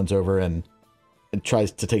 and she runs over and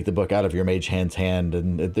tries to take the book out of your mage hand's hand,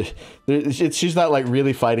 and she's not like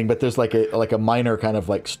really fighting, but there's like a minor kind of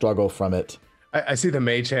like struggle from it. I see the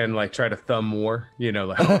mage hand like try to thumb war,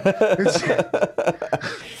 like.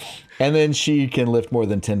 And then she can lift more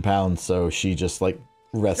than 10 pounds, so she just like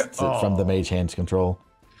wrests it from the mage hand's control.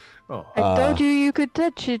 Oh. I told you could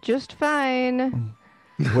touch it just fine.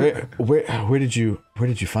 Where did you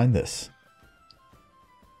find this?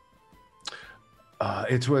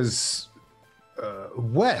 It was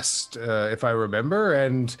west, if I remember,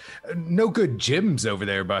 and no good gyms over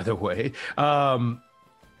there, by the way.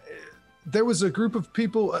 There was a group of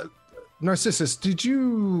people. Narcissus, did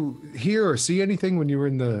you hear or see anything when you were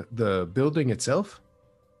in the building itself?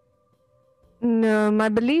 No, my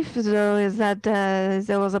belief, though, is that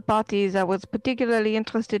there was a party that was particularly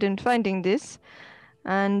interested in finding this,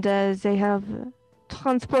 and they have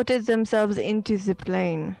transported themselves into the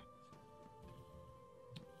plane.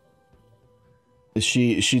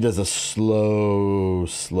 She does a slow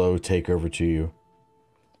takeover to you.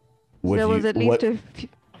 There was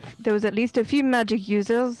at least a few magic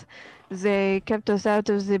users. They kept us out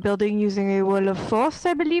of the building using a wall of force,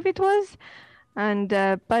 I believe it was. And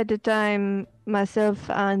by the time myself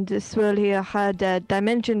and Swirl here had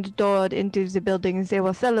dimension doored into the building, they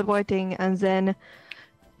were celebrating, and then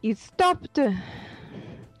it stopped.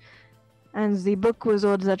 And the book was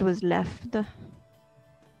all that was left.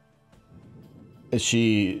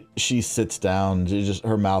 She sits down.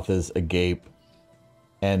 Her mouth is agape,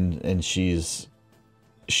 and she's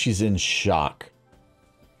in shock.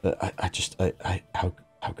 How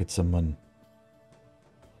could somebody?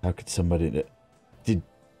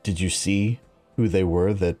 Did you see who they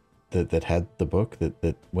were that had the book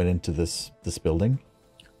that went into this building?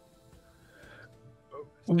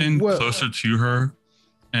 And closer to her,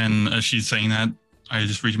 and as she's saying that, I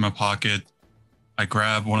just reach in my pocket, I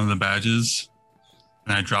grab one of the badges,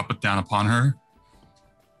 and I drop it down upon her.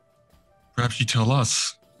 Perhaps you tell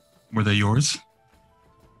us, were they yours?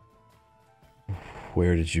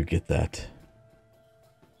 Where did you get that?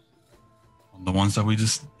 The ones that we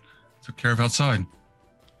just took care of outside.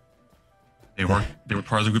 They were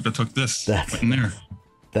part of the group that took this. Went in there.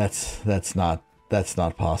 That's not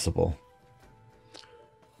possible.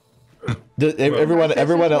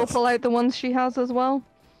 Everyone else pull out the ones she has as well.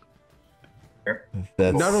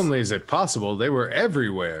 Not only is it possible, they were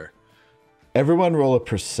everywhere. Everyone roll a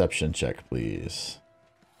perception check, please.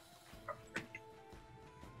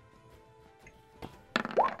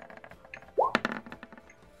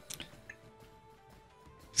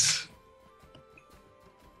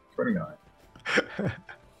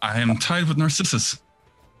 I am tied with Narcissus.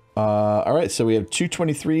 All right, so we have two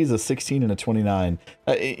 23s, a 16, and a 29.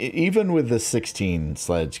 Even with the 16,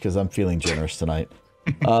 Sledge, because I'm feeling generous tonight.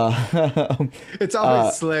 It's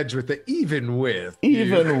always Sledge with the even with.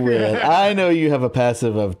 Even with, I know you have a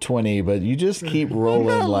passive of 20, but you just keep rolling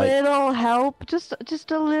a like little help, just a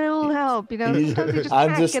little help. You know, sometimes you just I'm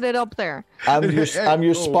can't just- get it up there. I'm your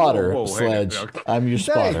Whoa, spotter, whoa, Sledge. hang on. I'm your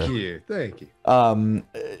spotter. Thank you.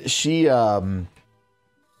 She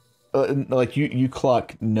like you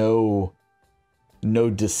clock no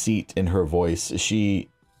deceit in her voice.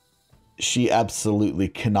 She absolutely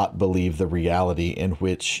cannot believe the reality in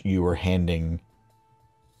which you were handing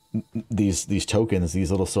these tokens,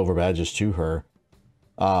 these little silver badges to her.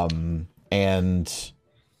 And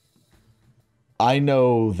I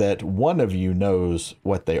know that one of you knows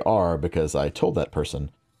what they are because I told that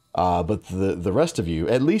person. But the rest of you,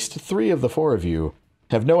 at least 3 of the 4 of you,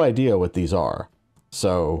 have no idea what these are.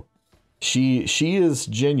 So she is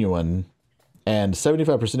genuine, and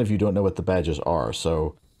 75% of you don't know what the badges are.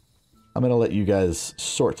 So I'm gonna let you guys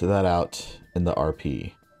sort that out in the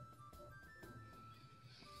RP.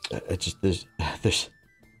 It just this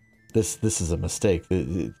is a mistake.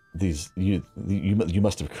 These you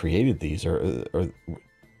must have created these, or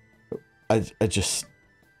I just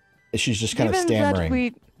she's just kind of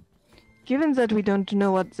stammering. Given that we don't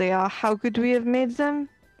know what they are, how could we have made them?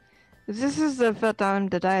 This is the first time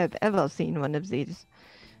that I have ever seen one of these.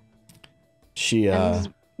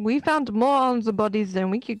 And we found more on the bodies than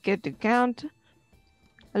we could get to count,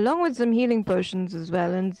 along with some healing potions as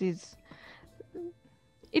well. And these,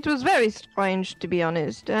 it was very strange, to be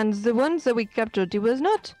honest. And the ones that we captured, he was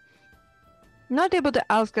not able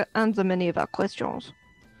to answer many of our questions.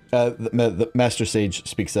 The Master Sage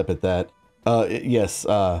speaks up at that. Yes,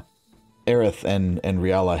 Aerith and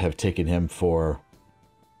Riala have taken him for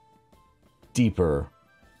deeper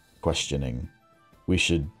questioning. We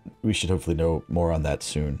should hopefully know more on that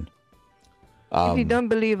soon. If you don't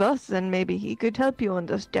believe us, then maybe he could help you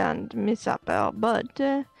understand, Miss Upper. But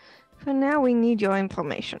for now, we need your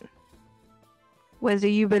information, whether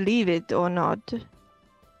you believe it or not.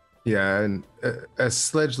 Yeah, and as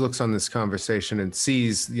Sledge looks on this conversation and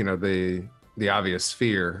sees, the obvious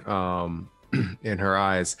fear in her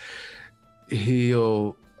eyes,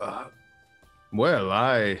 he'll, well,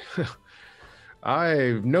 I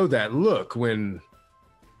know that look when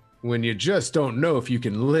you just don't know if you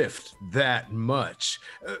can lift that much.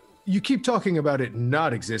 You keep talking about it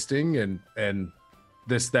not existing and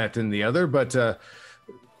this, that, and the other, but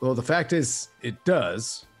well, the fact is it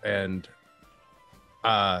does. And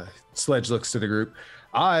Sledge looks to the group.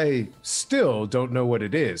 I still don't know what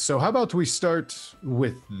it is. So how about we start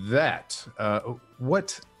with that?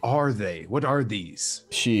 What are they? What are these?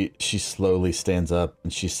 She slowly stands up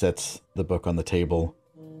and she sets the book on the table,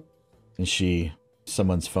 and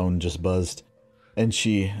someone's phone just buzzed, and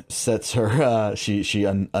she sets her she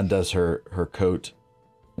undoes her coat,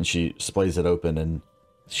 and she splays it open, and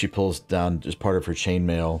she pulls down just part of her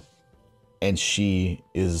chainmail, and she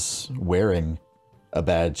is wearing a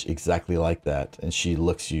badge exactly like that. And she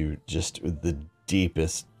looks you just with the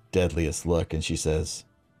deepest, deadliest look, and she says,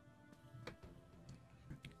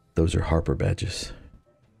 "Those are Harper badges."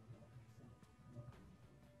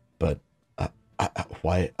 But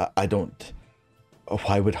why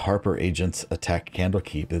would Harper agents attack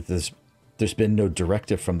Candlekeep? There's been no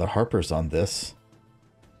directive from the Harpers on this.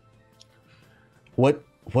 What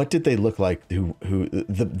did they look like?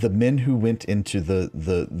 The men who went into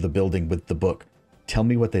the building with the book? Tell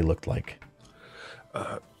me what they looked like.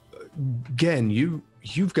 Again,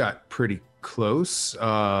 you've got pretty close.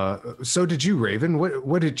 So did you, Raven.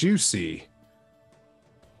 What did you see?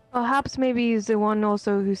 Perhaps maybe he's the one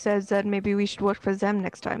also who says that maybe we should work for them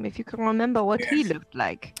next time. If you can remember what he looked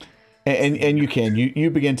like. And you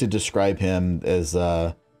begin to describe him as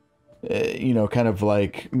kind of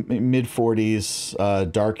like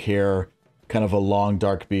mid-40s, dark hair, kind of a long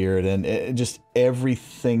dark beard, and just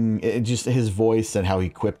everything, just his voice and how he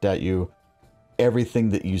quipped at you, everything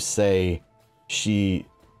that you say, she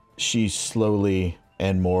slowly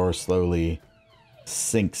and more slowly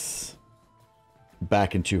sinks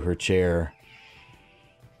back into her chair,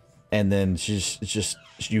 and then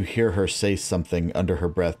you hear her say something under her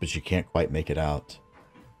breath, but you can't quite make it out.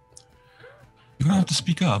 You don't have to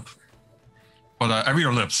speak up, but I read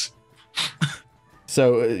her lips.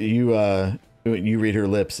 So you read her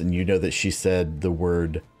lips, and you know that she said the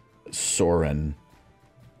word Soren.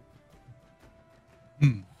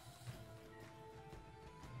 I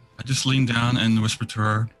just leaned down and whispered to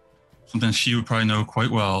her something she would probably know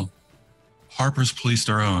quite well. Harper's police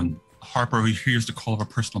their own. Harper who hears the call of a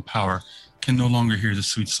personal power can no longer hear the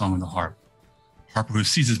sweet song of the harp. Harper who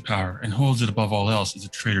seizes power and holds it above all else is a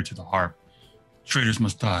traitor to the harp. Traitors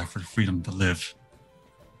must die for the freedom to live.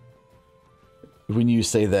 when you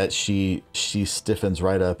say that, she stiffens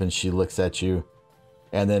right up and she looks at you,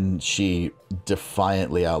 and then she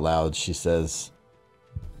defiantly out loud, she says,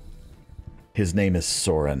 his name is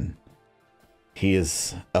Soren. He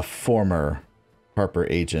is a former Harper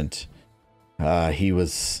agent. He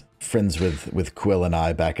was friends with Quill and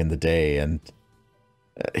I back in the day, and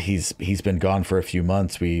he's been gone for a few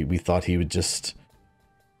months. We thought he would just,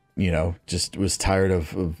 just was tired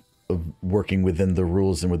of working within the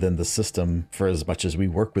rules and within the system for as much as we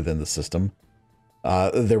work within the system.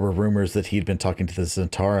 There were rumors that he'd been talking to the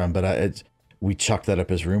Zentarum, but we chalked that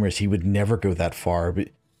up as rumors. He would never go that far. But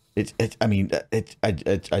and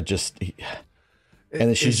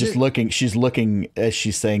then she's looking as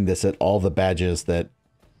she's saying this at all the badges that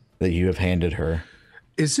you have handed her.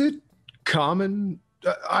 Is it common?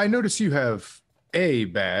 I notice you have a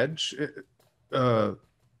badge.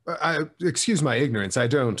 Excuse my ignorance. I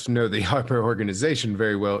don't know the Harper organization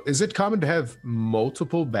very well. Is it common to have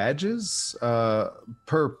multiple badges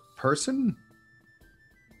per person?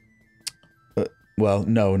 Well,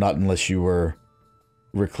 no, not unless you were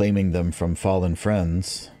reclaiming them from fallen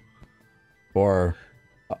friends. Or,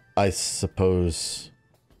 I suppose,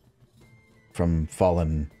 from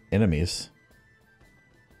fallen enemies.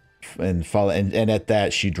 And at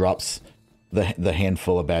that, she drops the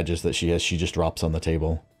handful of badges that she has. She just drops on the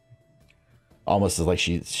table, almost as like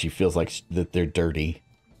she feels like that they're dirty.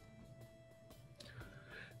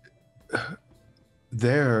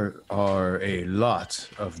 There are a lot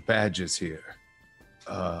of badges here.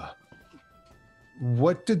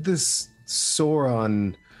 What did this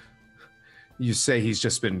Sauron? You say he's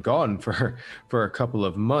just been gone for a couple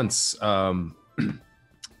of months.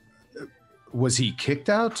 Was he kicked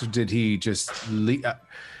out? Did he just leave?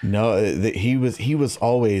 No, he was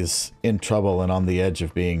always in trouble and on the edge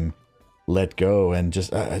of being let go. And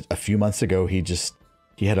just a few months ago, he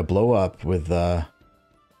had a blow up with the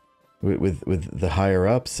higher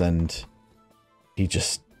ups, and he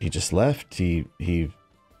just left. He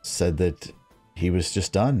said that he was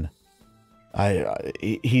just done.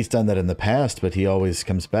 He's done that in the past, but he always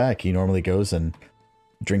comes back. He normally goes and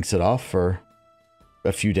drinks it off for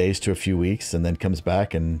a few days to a few weeks, and then comes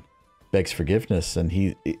back and begs forgiveness. And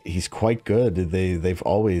he's quite good. They've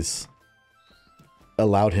always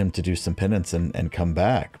allowed him to do some penance and come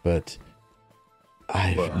back, but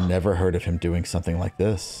I've never heard of him doing something like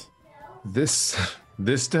this. This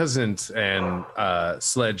doesn't, and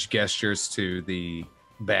Sledge gestures to the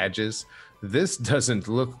badges. This doesn't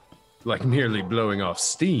look like merely blowing off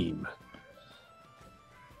steam.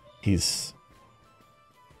 He's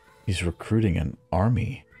recruiting an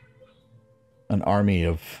army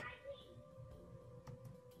of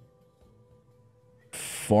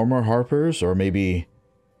former Harpers, or maybe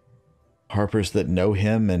Harpers that know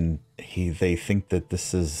him, and they think that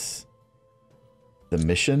this is the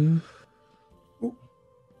mission.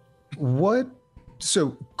 What?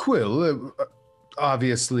 So Quill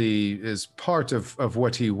obviously is part of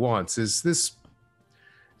what he wants. Is this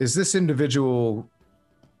individual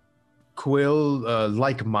Quill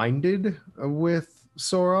like-minded with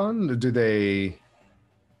Sauron? Do they?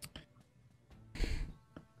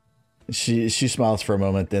 She smiles for a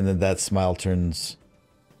moment, and then that smile turns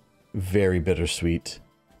very bittersweet.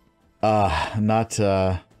 Not.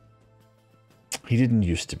 He didn't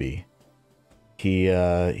used to be. He,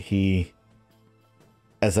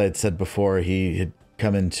 as I had said before, he had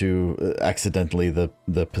come into accidentally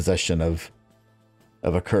the possession of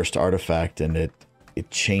a cursed artifact, and it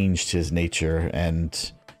changed his nature,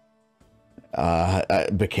 and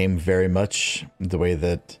became very much the way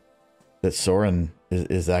that Soren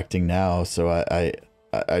is acting now. So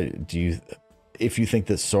if you think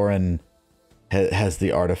that Soren has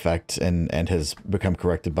the artifact and has become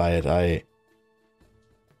corrupted by it,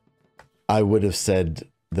 I would have said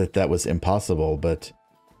that was impossible, but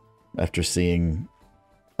after seeing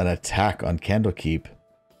an attack on Candlekeep,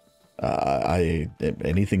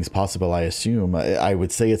 anything's possible, I assume. I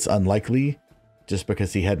would say it's unlikely, just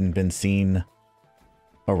because he hadn't been seen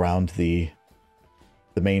around the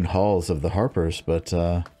main halls of the Harpers, but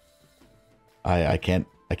I can't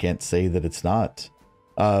say that it's not.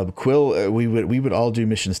 Quill, we would all do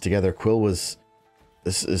missions together. Quill was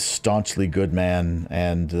this is staunchly good man,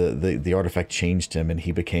 and the artifact changed him, and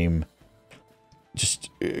he became just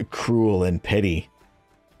cruel and petty,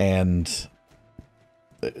 and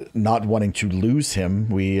not wanting to lose him,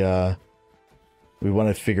 we want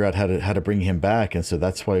to figure out how to bring him back, and so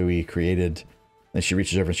that's why we created. And she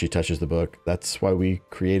reaches over and she touches the book. That's why we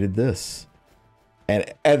created this.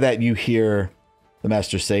 And at that, you hear the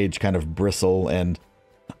Master Sage kind of bristle and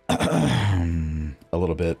a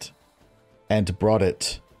little bit, and brought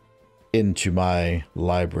it into my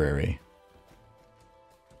library.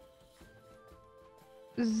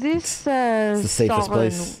 This It's the safest Soren,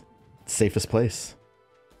 place. Safest place.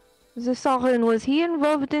 the Soren, was he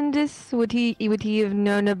involved in this? Would he have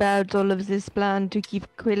known about all of this plan to keep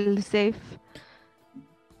Quill safe?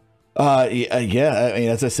 Yeah. I mean,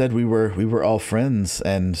 as I said, we were all friends,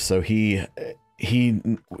 and so he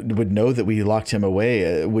would know that we locked him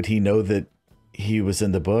away. Would he know that he was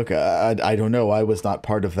in the book? I don't know. I was not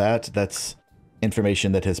part of that. That's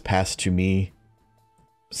information that has passed to me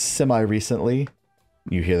semi-recently.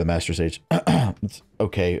 You hear the Master Sage. It's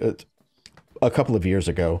okay. A couple of years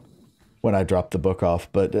ago when I dropped the book off.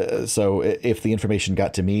 But so if the information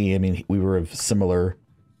got to me, I mean, we were of similar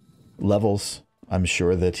levels. I'm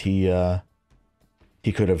sure that he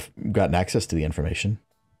could have gotten access to the information.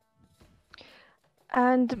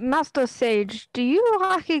 And Master Sage, do you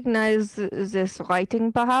recognize this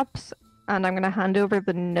writing, perhaps? And I'm going to hand over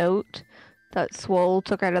the note that Swole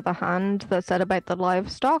took out of the hand that said about the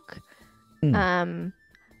livestock.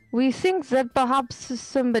 We think that perhaps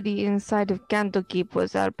somebody inside of Candlekeep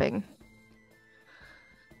was helping.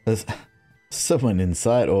 There's someone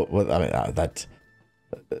inside, or well, I mean, that.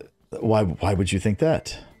 Why would you think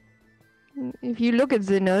that? If you look at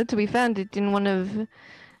the note, we found it in one of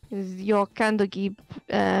your Candlekeep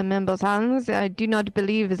members' hands. I do not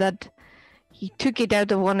believe that he took it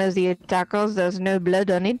out of one of the attackers. There's no blood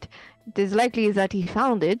on it. It is likely that he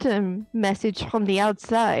found it, a message from the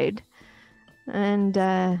outside. And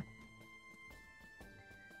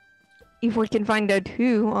if we can find out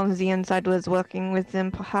who on the inside was working with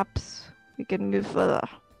them, perhaps we can move further.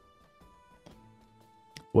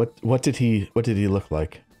 What did he look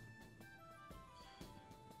like?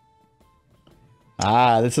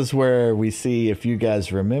 This is where we see if you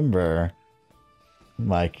guys remember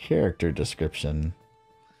my character description.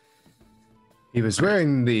 He was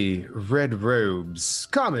wearing the red robes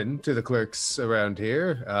common to the clerks around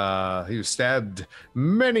here. He was stabbed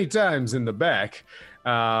many times in the back.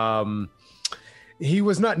 He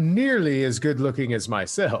was not nearly as good looking as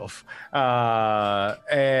myself.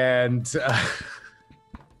 And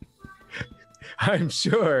I'm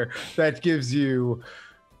sure that gives you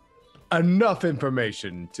enough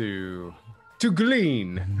information to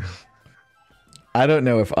glean. I don't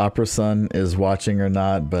know if Opera Sun is watching or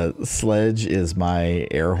not, but Sledge is my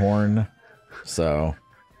air horn, so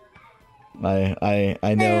I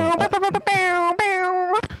know.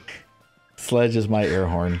 Sledge is my air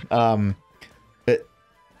horn.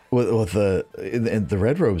 With the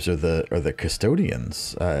red robes are the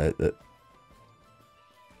custodians.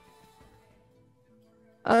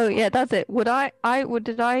 Oh yeah, that's it.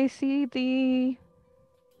 Did I see the?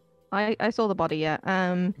 I saw the body. Yeah.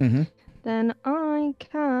 Mm-hmm. Then I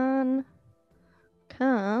can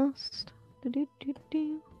cast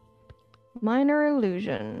minor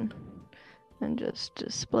illusion and just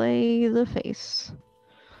display the face.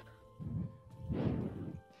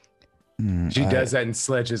 She does that, and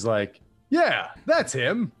Sledge is like, "Yeah, that's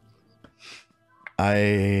him."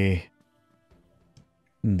 The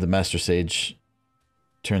Master Sage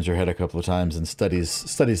turns her head a couple of times and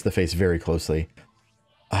studies the face very closely.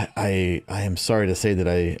 I am sorry to say that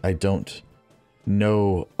I don't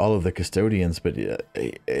know all of the custodians, but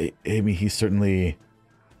I mean, he's certainly,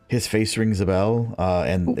 his face rings a bell,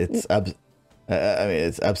 and it's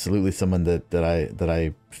it's absolutely someone that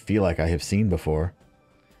I feel like I have seen before.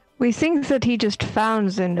 We think that he just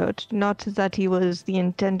found the note, not that he was the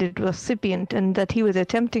intended recipient, and that he was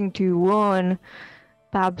attempting to warn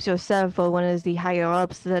perhaps yourself or one of the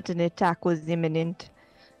higher-ups that an attack was imminent.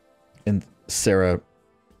 And Sarah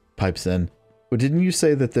pipes in. Well, didn't you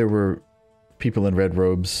say that there were people in red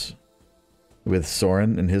robes with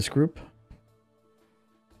Soren and his group?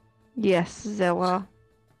 Yes, there were.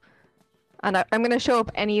 And I'm going to show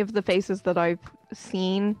up any of the faces that I've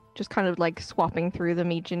seen, just kind of like swapping through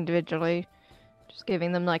them each individually. Just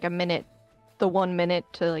giving them like the 1 minute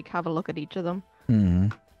to like have a look at each of them. Mm-hmm.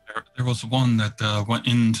 There was one that went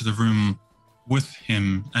into the room with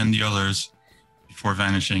him and the others before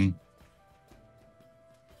vanishing.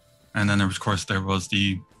 And then, of course, there was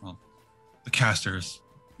the casters,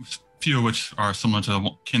 few of which are similar to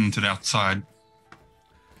kin to the outside.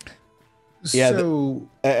 Yeah, so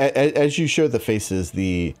as you show the faces,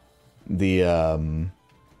 the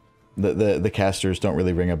casters don't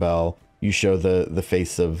really ring a bell. You show the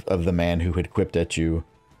face of the man who had quipped at you,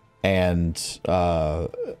 and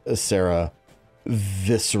Sarah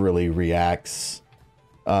viscerally reacts,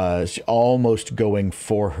 almost going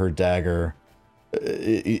for her dagger.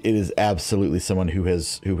 It is absolutely someone who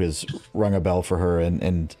has rung a bell for her,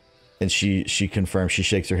 and she confirms. She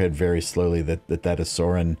shakes her head very slowly that is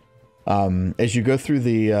Soren. As you go through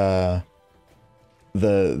the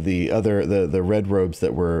red robes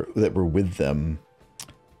that were with them,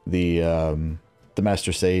 the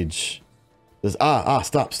Master Sage says,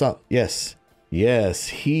 stop. Yes,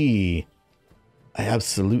 I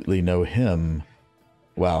absolutely know him.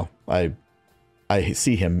 Well, I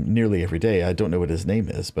see him nearly every day. I don't know what his name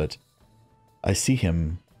is, but I see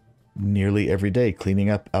him nearly every day cleaning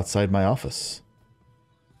up outside my office.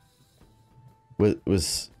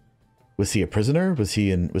 Was he a prisoner? Was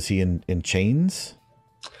he in chains?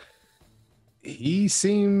 He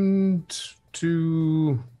seemed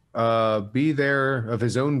to be there of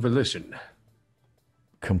his own volition.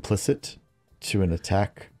 Complicit to an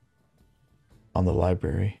attack on the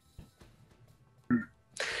library.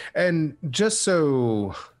 And just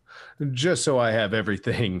so I have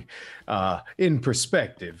everything in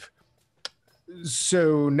perspective.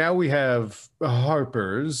 So now we have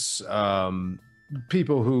Harper's,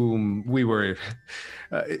 people whom we were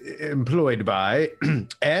employed by,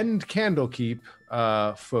 and Candlekeep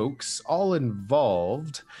folks all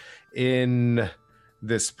involved in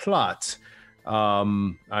this plot.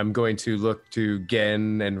 I'm going to look to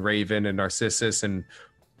Gen and Raven and Narcissus, and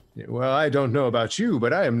well, I don't know about you,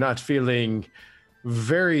 but I am not feeling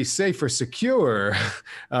very safe or secure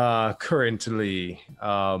currently.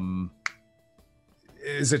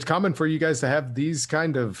 Is it common for you guys to have these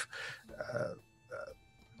kind of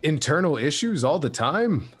internal issues all the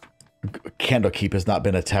time? Candlekeep has not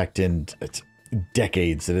been attacked in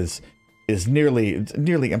decades. It is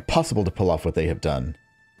nearly impossible to pull off what they have done.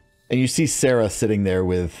 And you see Sarah sitting there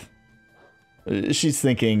with, she's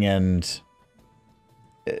thinking, and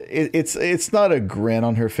it's not a grin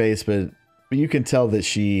on her face, but you can tell that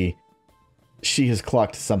she has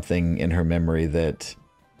clocked something in her memory that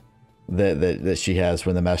she has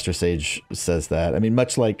when the Master Sage says that. I mean,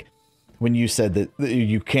 much like when you said that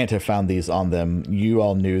you can't have found these on them, you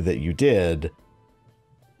all knew that you did.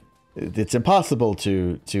 It's impossible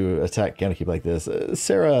to attack Candlekeep like this.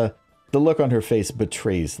 Sarah, the look on her face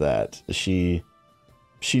betrays that. She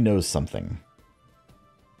knows something.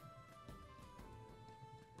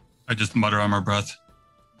 I just mutter on my breath.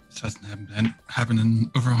 This hasn't happened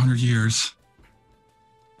in over 100 years.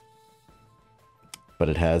 But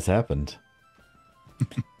it has happened.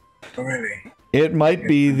 Oh, really? It might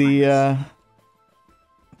be the...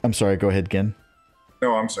 I'm sorry, go ahead, Gen.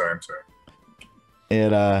 No, I'm sorry.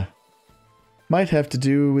 It might have to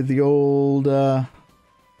do with the old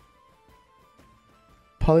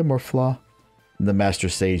polymorph flaw. The Master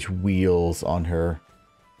Sage wheels on her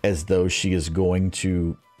as though she is going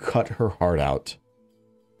to cut her heart out.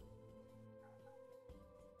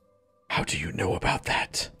 How do you know about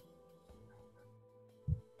that?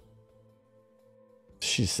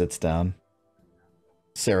 She sits down.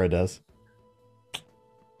 Sarah does.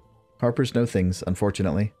 Harper's know things,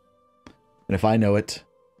 unfortunately. And if I know it,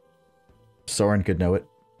 Soren could know it.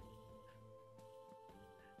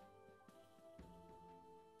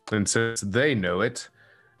 And since they know it,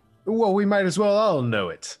 well, we might as well all know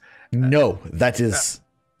it. No, that is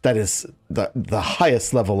the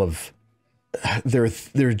highest level of... There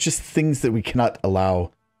are just things that we cannot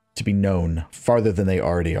allow to be known farther than they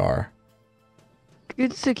already are.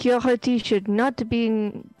 Good security should not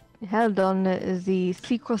be held on the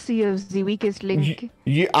secrecy of the weakest link.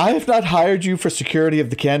 I have not hired you for security of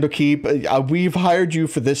the Candlekeep. We've hired you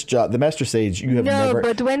for this job. The Master Sage, you have never... No,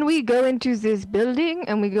 but when we go into this building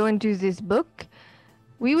and we go into this book,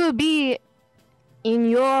 we will be in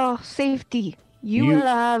your safety. You will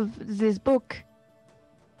have this book.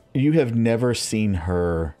 You have never seen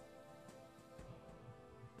her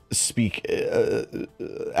speak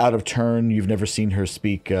out of turn. You've never seen her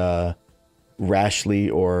speak rashly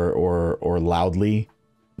or loudly.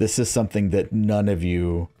 This is something that none of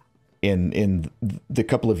you, in the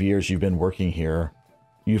couple of years you've been working here,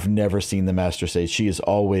 you've never seen the Master Sage. She is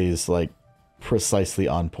always like precisely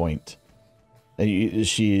on point, and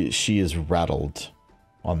she is rattled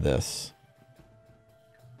on this.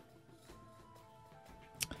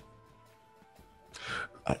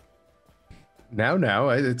 Now,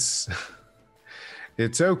 it's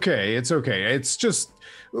okay. It's okay. It's just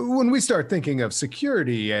when we start thinking of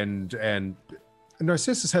security and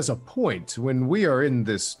Narcissus has a point. When we are in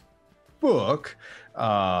this book,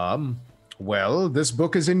 well, this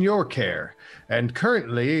book is in your care, and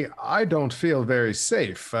currently I don't feel very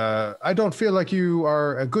safe. I don't feel like you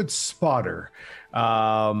are a good spotter,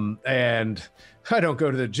 and I don't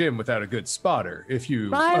go to the gym without a good spotter. If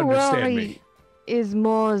you understand me, is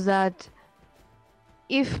more that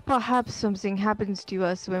if perhaps something happens to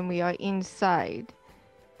us when we are inside,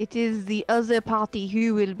 It is the other party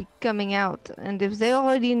who will be coming out, and if they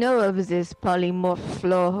already know of this polymorph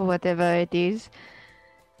floor or whatever it is,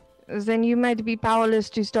 then you might be powerless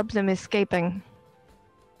to stop them escaping.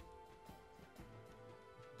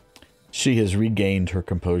 She has regained her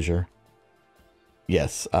composure.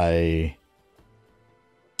 Yes, I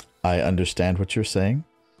understand what you're saying.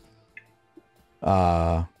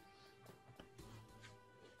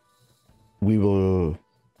 We will...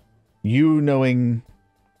 You knowing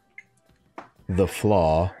the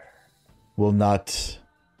flaw will not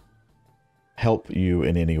help you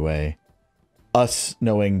in any way. Us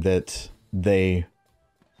knowing that they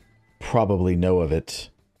probably know of it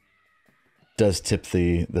does tip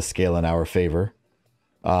the scale in our favor.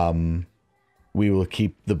 We will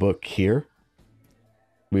keep the book here.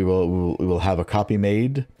 We will have a copy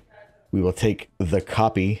made. We will take the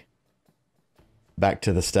copy back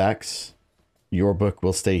to the stacks. Your book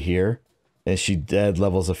will stay here. And she dead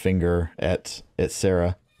levels a finger at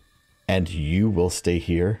Sarah. And you will stay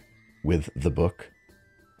here with the book,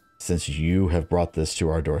 since you have brought this to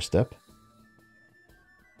our doorstep.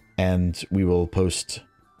 And we will post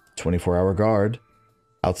 24-hour guard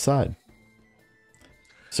outside.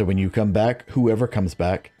 So when you come back, whoever comes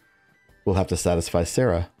back will have to satisfy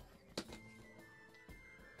Sarah.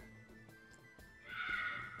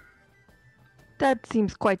 That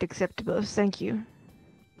seems quite acceptable, thank you.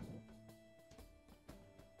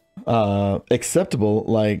 Acceptable,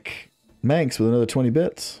 like Manx with another 20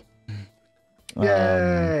 bits.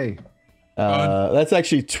 Yay! That's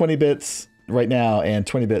actually 20 bits right now and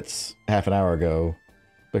 20 bits half an hour ago,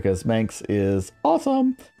 because Manx is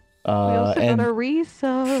awesome. We also and got a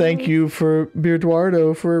resub. thank you for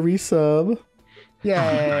Bearduardo for a resub.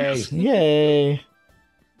 Yay! Yay!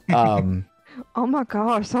 Oh my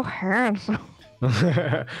god, so handsome.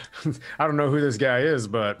 I don't know who this guy is,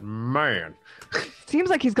 but man. Seems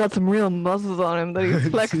like he's got some real muscles on him that he's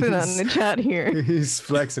flexing on in the chat here. He's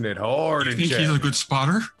flexing it hard You in think chat. he's a good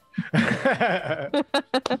spotter?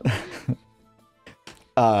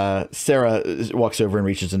 Sarah walks over and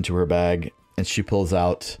reaches into her bag, and she pulls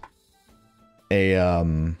out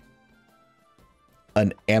an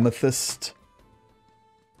amethyst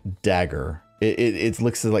dagger. It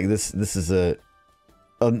looks like this is a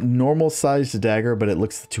normal sized dagger, but it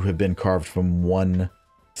looks to have been carved from one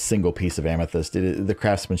single piece of amethyst. The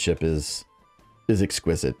craftsmanship is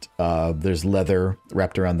exquisite. There's leather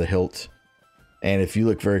wrapped around the hilt, and if you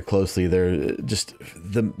look very closely, there are just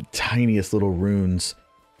the tiniest little runes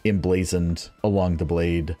emblazoned along the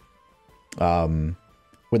blade. When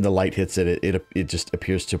the light hits it, it just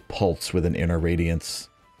appears to pulse with an inner radiance.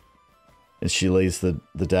 And she lays the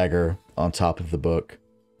dagger on top of the book.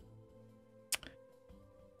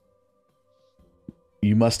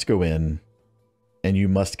 You must go in, and you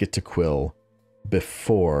must get to Quill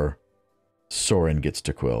before Soren gets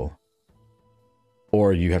to Quill.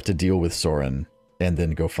 Or you have to deal with Soren and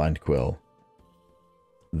then go find Quill.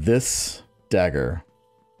 This dagger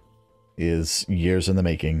is years in the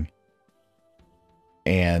making,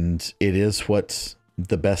 and it is what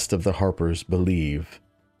the best of the Harpers believe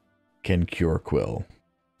can cure Quill.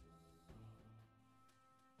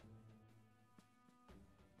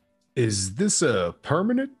 Is this a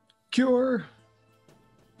permanent cure?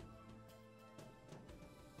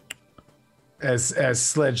 As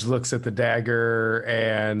Sledge looks at the dagger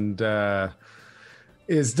and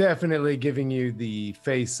is definitely giving you the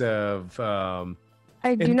face of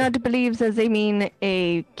I do not believe that they mean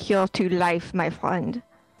a cure to life, my friend.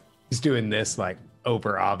 he's doing this like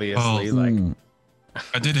over obviously like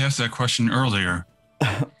I did ask that question earlier.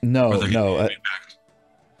 No. whether he No. paid me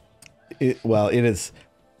back. Well, it is.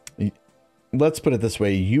 Let's put it this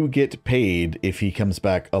way: you get paid if he comes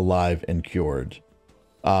back alive and cured.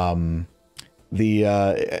 Okay,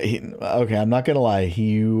 I'm not gonna lie.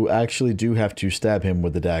 You actually do have to stab him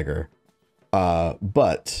with the dagger,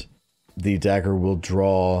 but the dagger will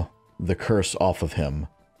draw the curse off of him,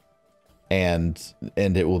 and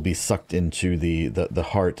it will be sucked into the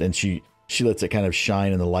heart. And she lets it kind of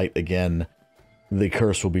shine in the light again. The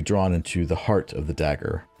curse will be drawn into the heart of the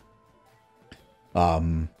dagger.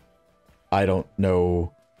 I don't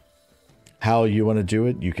know how you want to do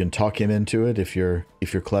it. You can talk him into it if you're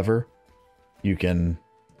clever. You can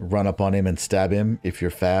run up on him and stab him if you're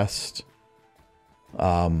fast.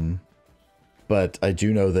 But I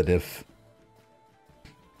do know that if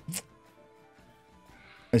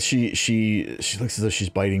she looks as though she's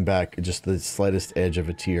biting back just the slightest edge of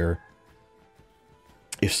a tear.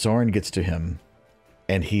 If Soren gets to him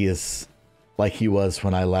and he is like he was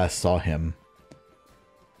when I last saw him,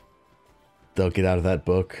 they'll get out of that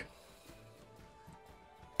book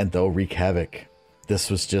and they'll wreak havoc.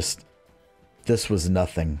 this was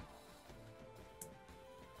nothing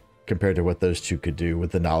compared to what those two could do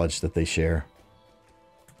with the knowledge that they share.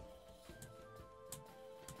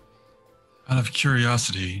 Out of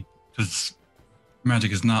curiosity, because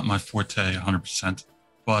magic is not my forte 100%,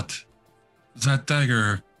 but that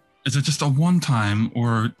dagger, is it just a one-time,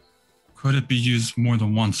 or could it be used more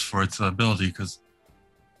than once for its ability? Because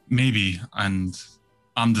maybe, and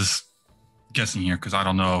I'm just guessing here because I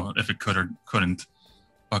don't know if it could or couldn't,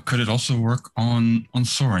 but could it also work on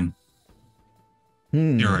Soren?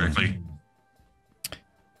 Theoretically.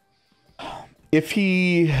 If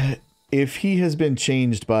he has been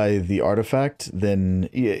changed by the artifact, then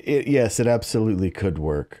yes, it absolutely could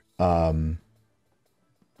work. But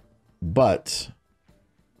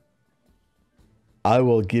I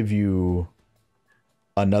will give you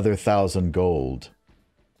another 1,000 gold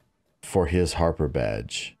for his Harper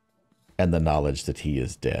badge and the knowledge that he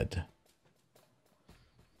is dead.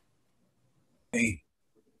 Hey.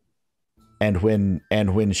 And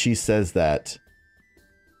when she says that,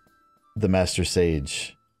 the Master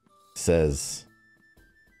Sage says,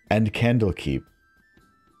 and Candlekeep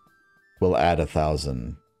will add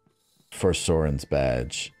 1,000 for Soren's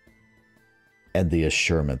badge and the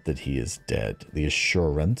assurance that he is dead. The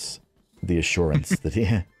assurance that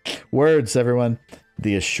he... Words, everyone.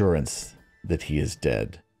 The assurance that he is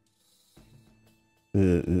dead.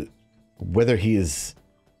 Whether he is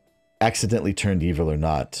accidentally turned evil or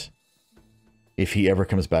not, if he ever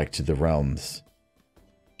comes back to the realms,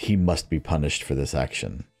 he must be punished for this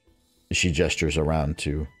action. She gestures around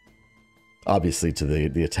to, obviously, to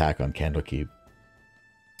the attack on Candlekeep.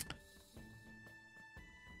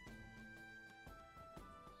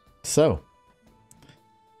 So,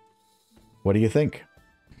 what do you think?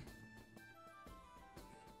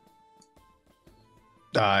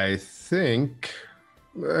 I think,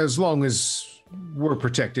 as long as we're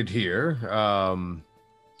protected here,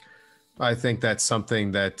 I think that's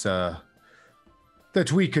something that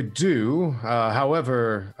that we could do.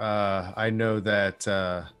 However, I know that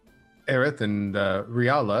Aerith and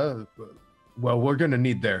Riala, well, we're going to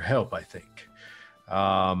need their help, I think.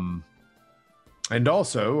 And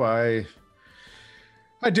also, I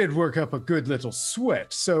did work up a good little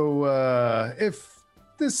sweat. So if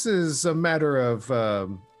this is a matter of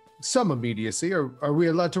some immediacy, are we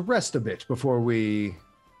allowed to rest a bit before we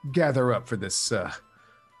gather up for this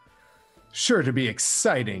sure to be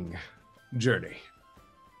exciting journey?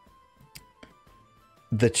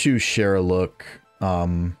 The two share a look.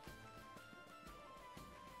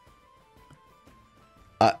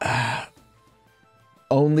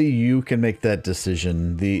 Only you can make that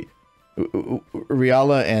decision. The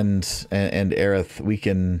Riala and Aerith, we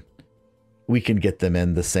can get them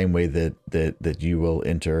in the same way that you will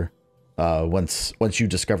enter. Once you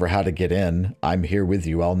discover how to get in, I'm here with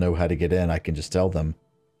you. I'll know how to get in. I can just tell them.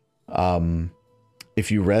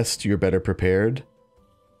 If you rest, you're better prepared,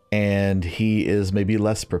 and he is maybe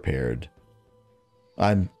less prepared.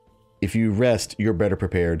 If you rest, you're better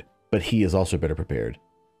prepared, but he is also better prepared.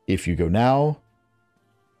 If you go now,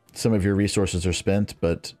 some of your resources are spent,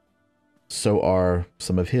 but so are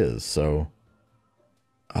some of his. So,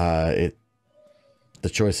 the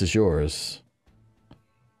choice is yours.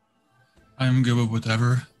 I'm good with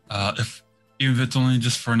whatever. Even if it's only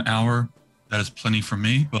just for an hour, that is plenty for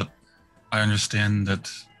me. But I understand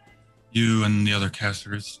that you and the other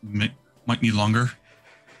casters might need longer.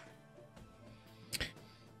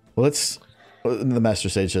 Well, the Master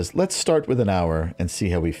Sage says, let's start with an hour and see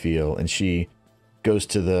how we feel. And she goes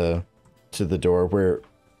to the door where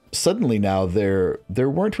suddenly now there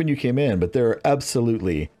weren't when you came in, but there are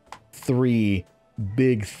absolutely 3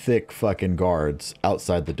 big, thick fucking guards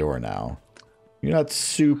outside the door now. You're not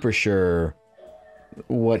super sure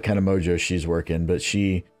what kind of mojo she's working, but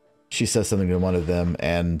she says something to one of them,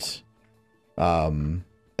 and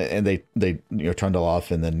they trundle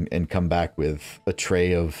off and come back with a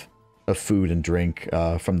tray of food and drink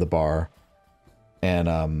from the bar,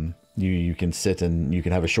 and you can sit and you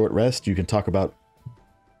can have a short rest. You can talk about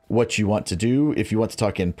what you want to do. If you want to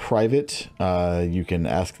talk in private, you can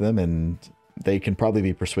ask them, and they can probably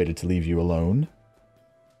be persuaded to leave you alone.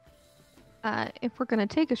 If we're going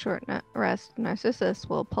to take a short rest, Narcissus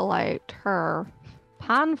will pull out her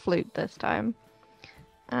pan flute this time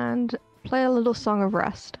and play a little song of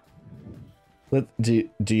rest. Do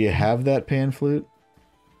you have that pan flute?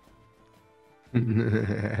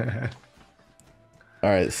 All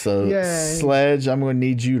right, so Yay. Sledge, I'm going to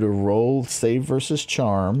need you to roll save versus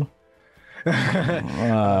charm. For you,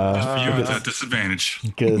 it's at disadvantage.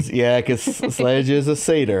 Because Sledge is a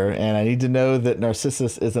satyr, and I need to know that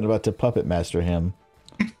Narcissus isn't about to puppet master him.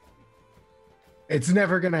 It's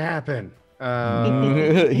never gonna happen.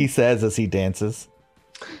 He says as he dances.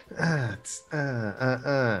 I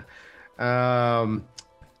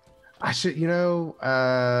should,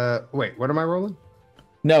 wait, what am I rolling?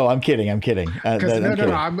 No, I'm kidding. I'm No,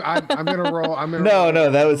 I'm gonna roll. No,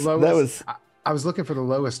 that was. I was looking for the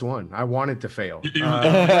lowest one. I wanted to fail. When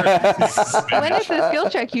it's a skill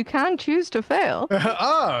check, you can choose to fail.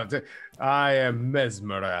 I am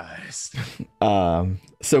mesmerized.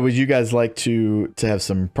 So would you guys like to have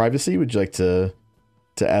some privacy? Would you like to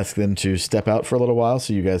ask them to step out for a little while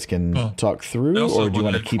so you guys can talk through, or do you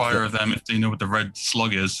want to keep them if they know what the red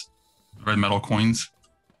slug is, the red metal coins?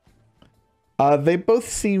 They both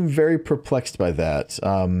seem very perplexed by that,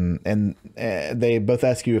 and they both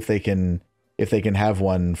ask you if they can have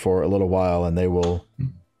one for a little while, and they will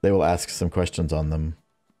ask some questions on them.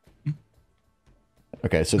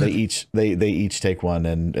 Okay, so they each take one,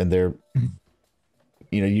 and they're,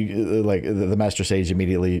 you like the Master Sage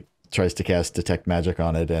immediately tries to cast Detect Magic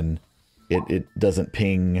on it, and it doesn't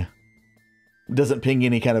ping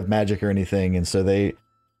any kind of magic or anything, and so they're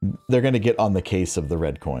going to get on the case of the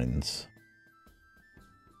red coins.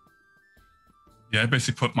 Yeah, I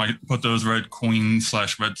basically put those red coins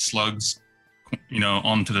 / red slugs,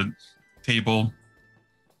 onto the table,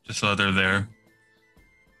 just so they're there.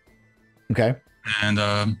 Okay. And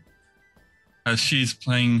as she's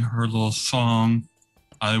playing her little song,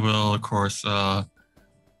 I will, of course,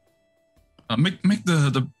 make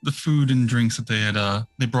the food and drinks that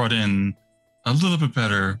they brought in a little bit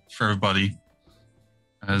better for everybody,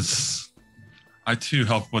 as I too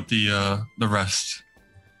help with the rest.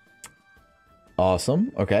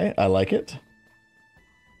 Awesome. Okay, I like it.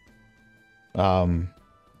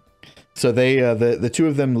 So they the two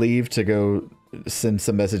of them leave to go send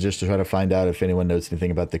some messages to try to find out if anyone knows anything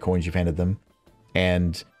about the coins you've handed them.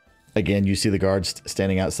 And again, you see the guards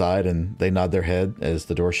standing outside, and they nod their head as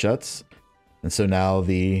the door shuts. And so now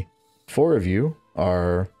the four of you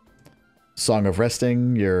are Song of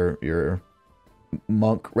Resting. You're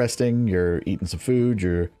monk resting. You're eating some food.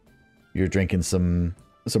 You're drinking some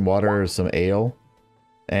water, some ale,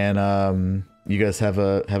 and you guys have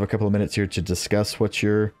a couple of minutes here to discuss what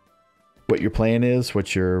your plan is,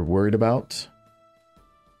 what you're worried about.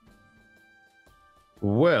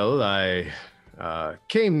 Well, I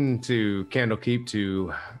came to Candlekeep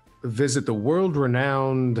to visit the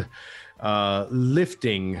world-renowned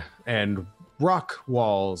lifting and rock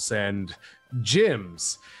walls and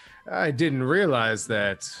gyms. I didn't realize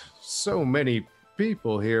that so many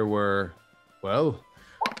people here were, well,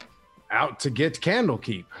 out to get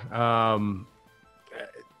Candlekeep.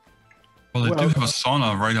 Well, they do have a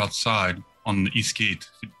sauna right outside on the east gate.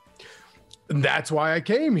 That's why I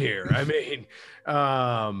came here. I mean,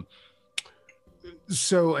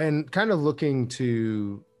 so, and kind of looking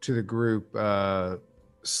to the group,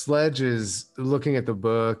 Sledge is looking at the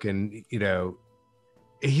book, and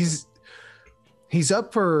he's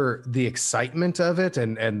up for the excitement of it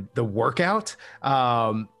and the workout,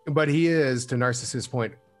 but he is, to Narcissus'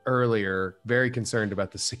 point earlier, very concerned about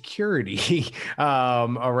the security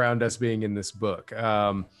around us being in this book.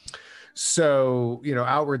 So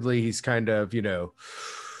outwardly he's kind of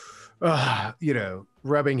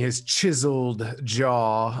rubbing his chiseled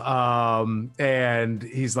jaw, and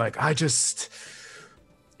he's like,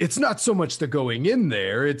 it's not so much the going in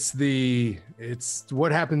there, it's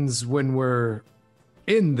what happens when we're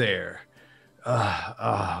in there.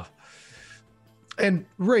 And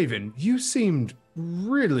Raven, you seemed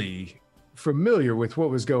really familiar with what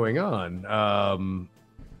was going on.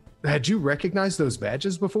 Had you recognized those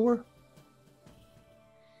badges before?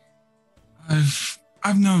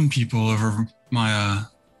 I've known people over my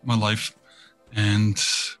life, and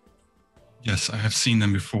yes, I have seen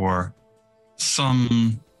them before.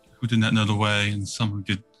 Some who did not know the way, and some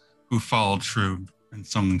who followed through and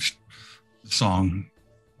sung the song.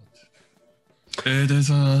 It is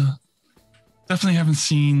definitely haven't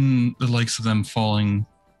seen the likes of them falling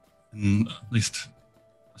in at least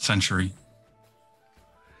a century.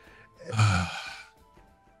 I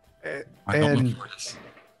don't know what it is.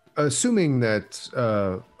 Assuming that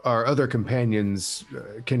our other companions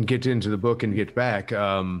can get into the book and get back,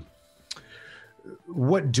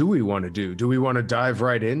 what do we want to do? Do we want to dive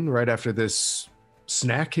right in right after this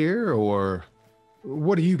snack here, or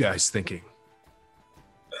what are you guys thinking?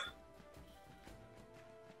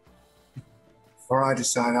 Before I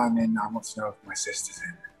decide I'm in, I want to know if my sister's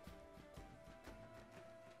in.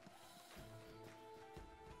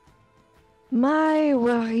 My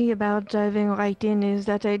worry about diving right in is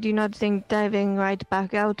that I do not think diving right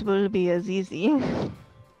back out will be as easy.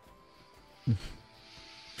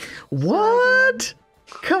 What?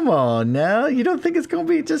 Come on now. You don't think it's going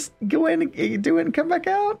to be just go in and do it and come back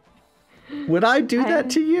out? Would I do that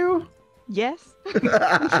to you? Yes.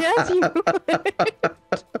 Yes, you would.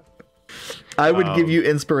 I would give you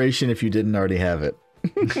inspiration if you didn't already have it.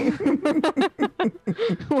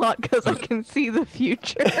 What? Because I can see the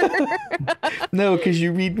future. No, because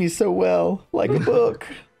you read me so well, like a book.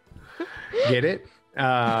 Get it?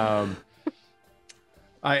 I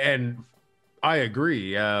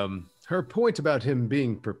agree. Her point about him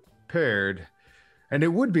being prepared, and it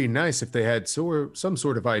would be nice if they had some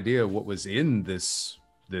sort of idea what was in this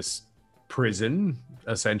prison,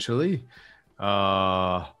 essentially.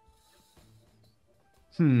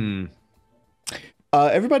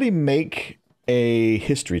 Everybody make a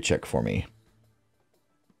history check for me.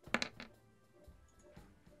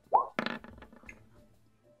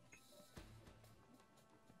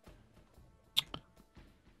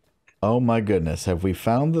 Oh my goodness, have we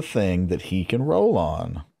found the thing that he can roll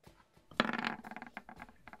on?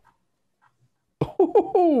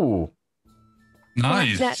 Ooh.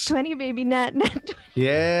 Nice. Nat 20, baby. Nat 20.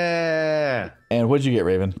 Yeah. And what'd you get,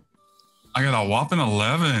 Raven? I got a whopping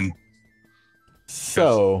 11.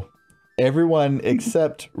 So, everyone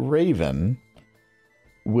except Raven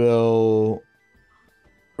will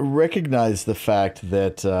recognize the fact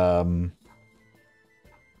that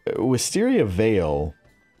Wisteria Vale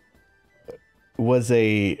was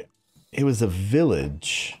a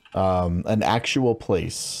village, an actual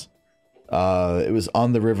place. It was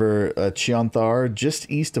on the river Chianthar, just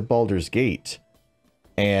east of Baldur's Gate,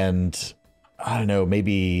 and I don't know,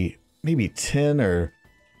 maybe 10 or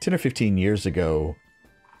 15 years ago,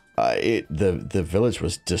 the village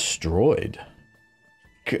was destroyed,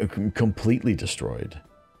 completely destroyed.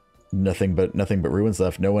 Nothing but ruins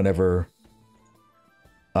left. No one ever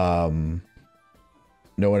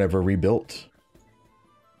rebuilt.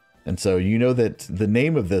 And so you know that the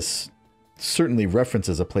name of this certainly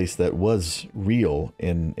references a place that was real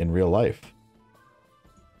in real life.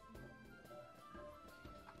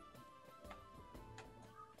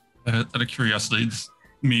 Out of curiosity, it's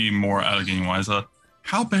me more out of game wise.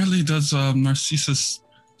 How badly does Narcissus,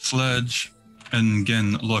 Sledge, and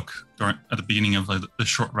Gen look at the beginning of the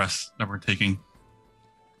short rest that we're taking?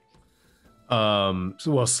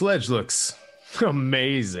 Sledge looks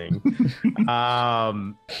amazing.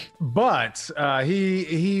 But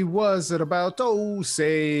he was at about,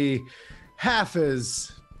 say, half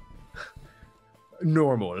as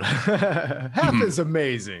normal. Half as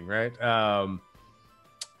amazing, right?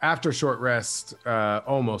 After short rest,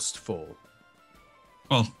 almost full.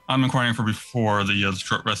 Well, I'm inquiring for before the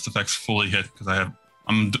short rest effects fully hit, because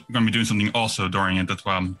I'm going to be doing something also during it. That's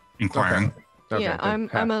why I'm inquiring. Okay, Yeah,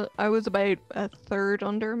 I was about a third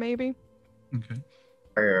under, maybe. Okay.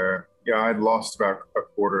 I'd lost about a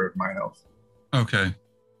quarter of my health. Okay.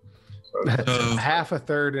 So, half, a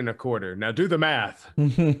third, and a quarter. Now do the math.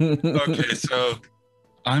 Okay, so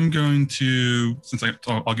I'm going to, since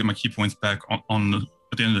I'll get my key points back at the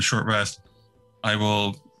end of the short rest, I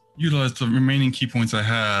will utilize the remaining key points I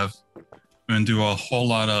have and do a whole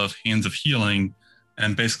lot of Hands of Healing,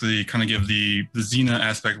 and basically kind of give the Xena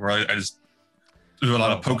aspect where I just do a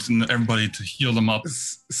lot of pokes in everybody to heal them up.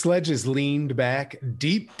 Sledge is leaned back,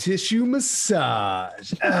 deep tissue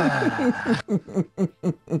massage. For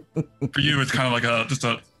you, it's kind of like just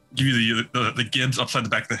a give you the Gibbs upside the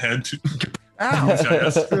back of the head.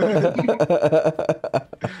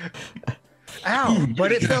 Ow,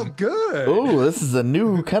 but it felt good. Oh, this is a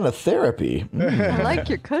new kind of therapy. I like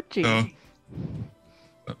your coochie.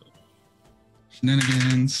 So,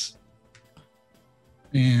 shenanigans.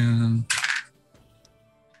 And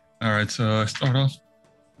all right, so I start off.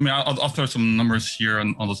 I mean, I'll throw some numbers here,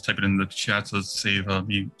 and I'll just type it in the chat to save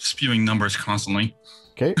me spewing numbers constantly.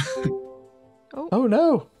 Okay. Oh. Oh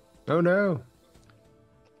no. Oh no.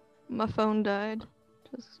 My phone died.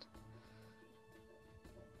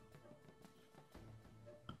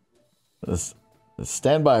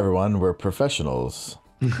 Stand by, everyone. We're professionals.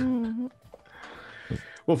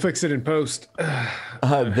 We'll fix it in post.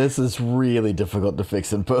 This is really difficult to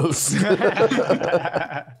fix in post.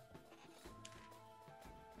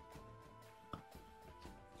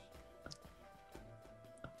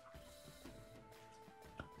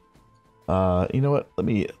 You know what? Let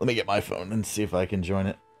me get my phone and see if I can join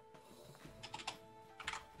it.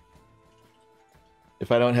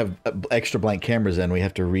 If I don't have extra blank cameras in, we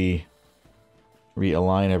have to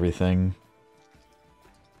realign everything.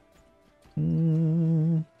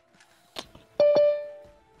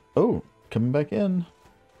 Oh, coming back in.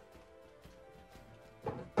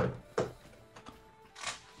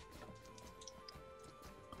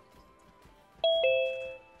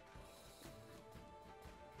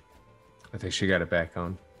 think she got it back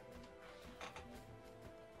on.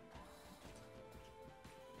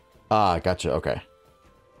 Ah, gotcha. Okay.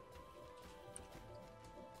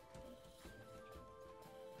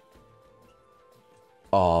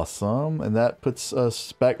 Awesome. And that puts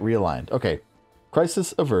us back realigned. Okay.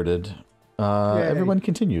 Crisis averted. Everyone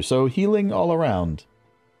continue. So healing all around.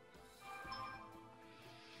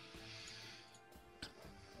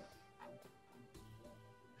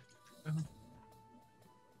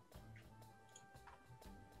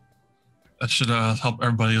 That should help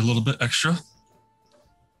everybody a little bit extra.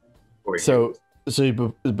 So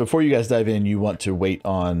before you guys dive in, you want to wait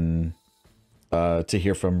on to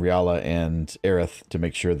hear from Riala and Aerith to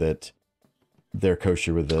make sure that they're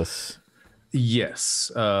kosher with this.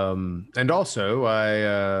 Yes, and also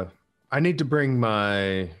I need to bring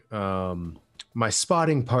my my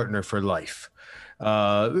spotting partner for life.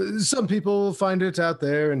 Some people find it out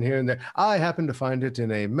there and here and there. I happen to find it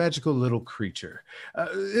in a magical little creature.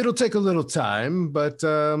 It'll take a little time, but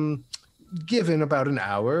given about an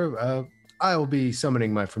hour, I'll be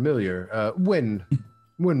summoning my familiar when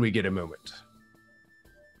we get a moment.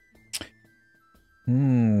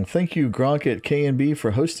 Thank you, Gronk at K&B,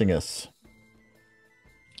 for hosting us.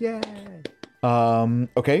 Yay!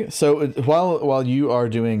 Okay, so while you are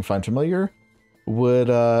doing Find Familiar, would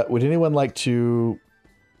anyone like to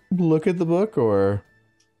look at the book or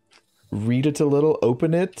read it a little,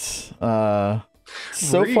 open it?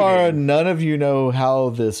 So far, none of you know how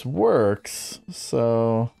this works,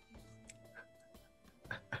 so...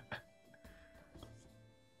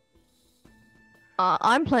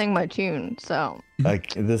 I'm playing my tune, so...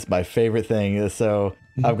 Like, this is my favorite thing. So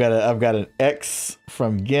I've got an X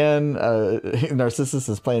from Gen. Narcissus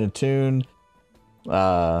is playing a tune.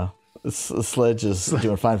 Sledge is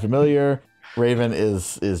doing Find Familiar. Raven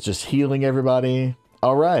is just healing everybody.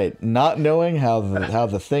 All right, not knowing how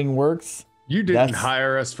the thing works. You didn't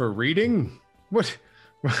hire us for reading? What?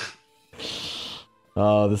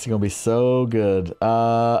 Oh, this is gonna be so good.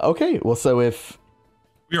 Okay, well, so if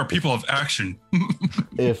we are people of action.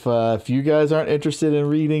 if you guys aren't interested in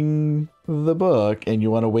reading the book and you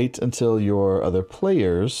want to wait until your other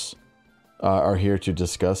players are here to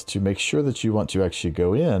discuss to make sure that you want to actually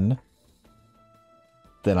go in,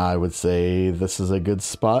 then I would say this is a good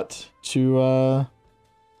spot to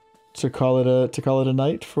call it a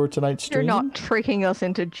night for tonight's stream. You're not tricking us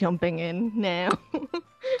into jumping in now.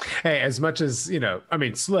 Hey, as much as, I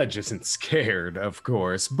mean, Sledge isn't scared, of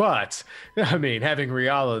course, but, I mean, having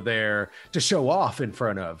Riala there to show off in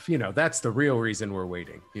front of, that's the real reason we're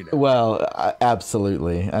waiting, Well,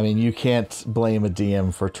 absolutely. I mean, you can't blame a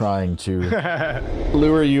DM for trying to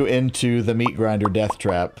lure you into the meat grinder death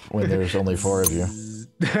trap when there's only 4 of you.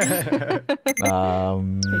 It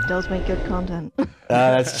does make good content.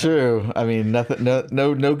 That's true. I mean,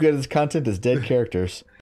 no good as content as dead characters.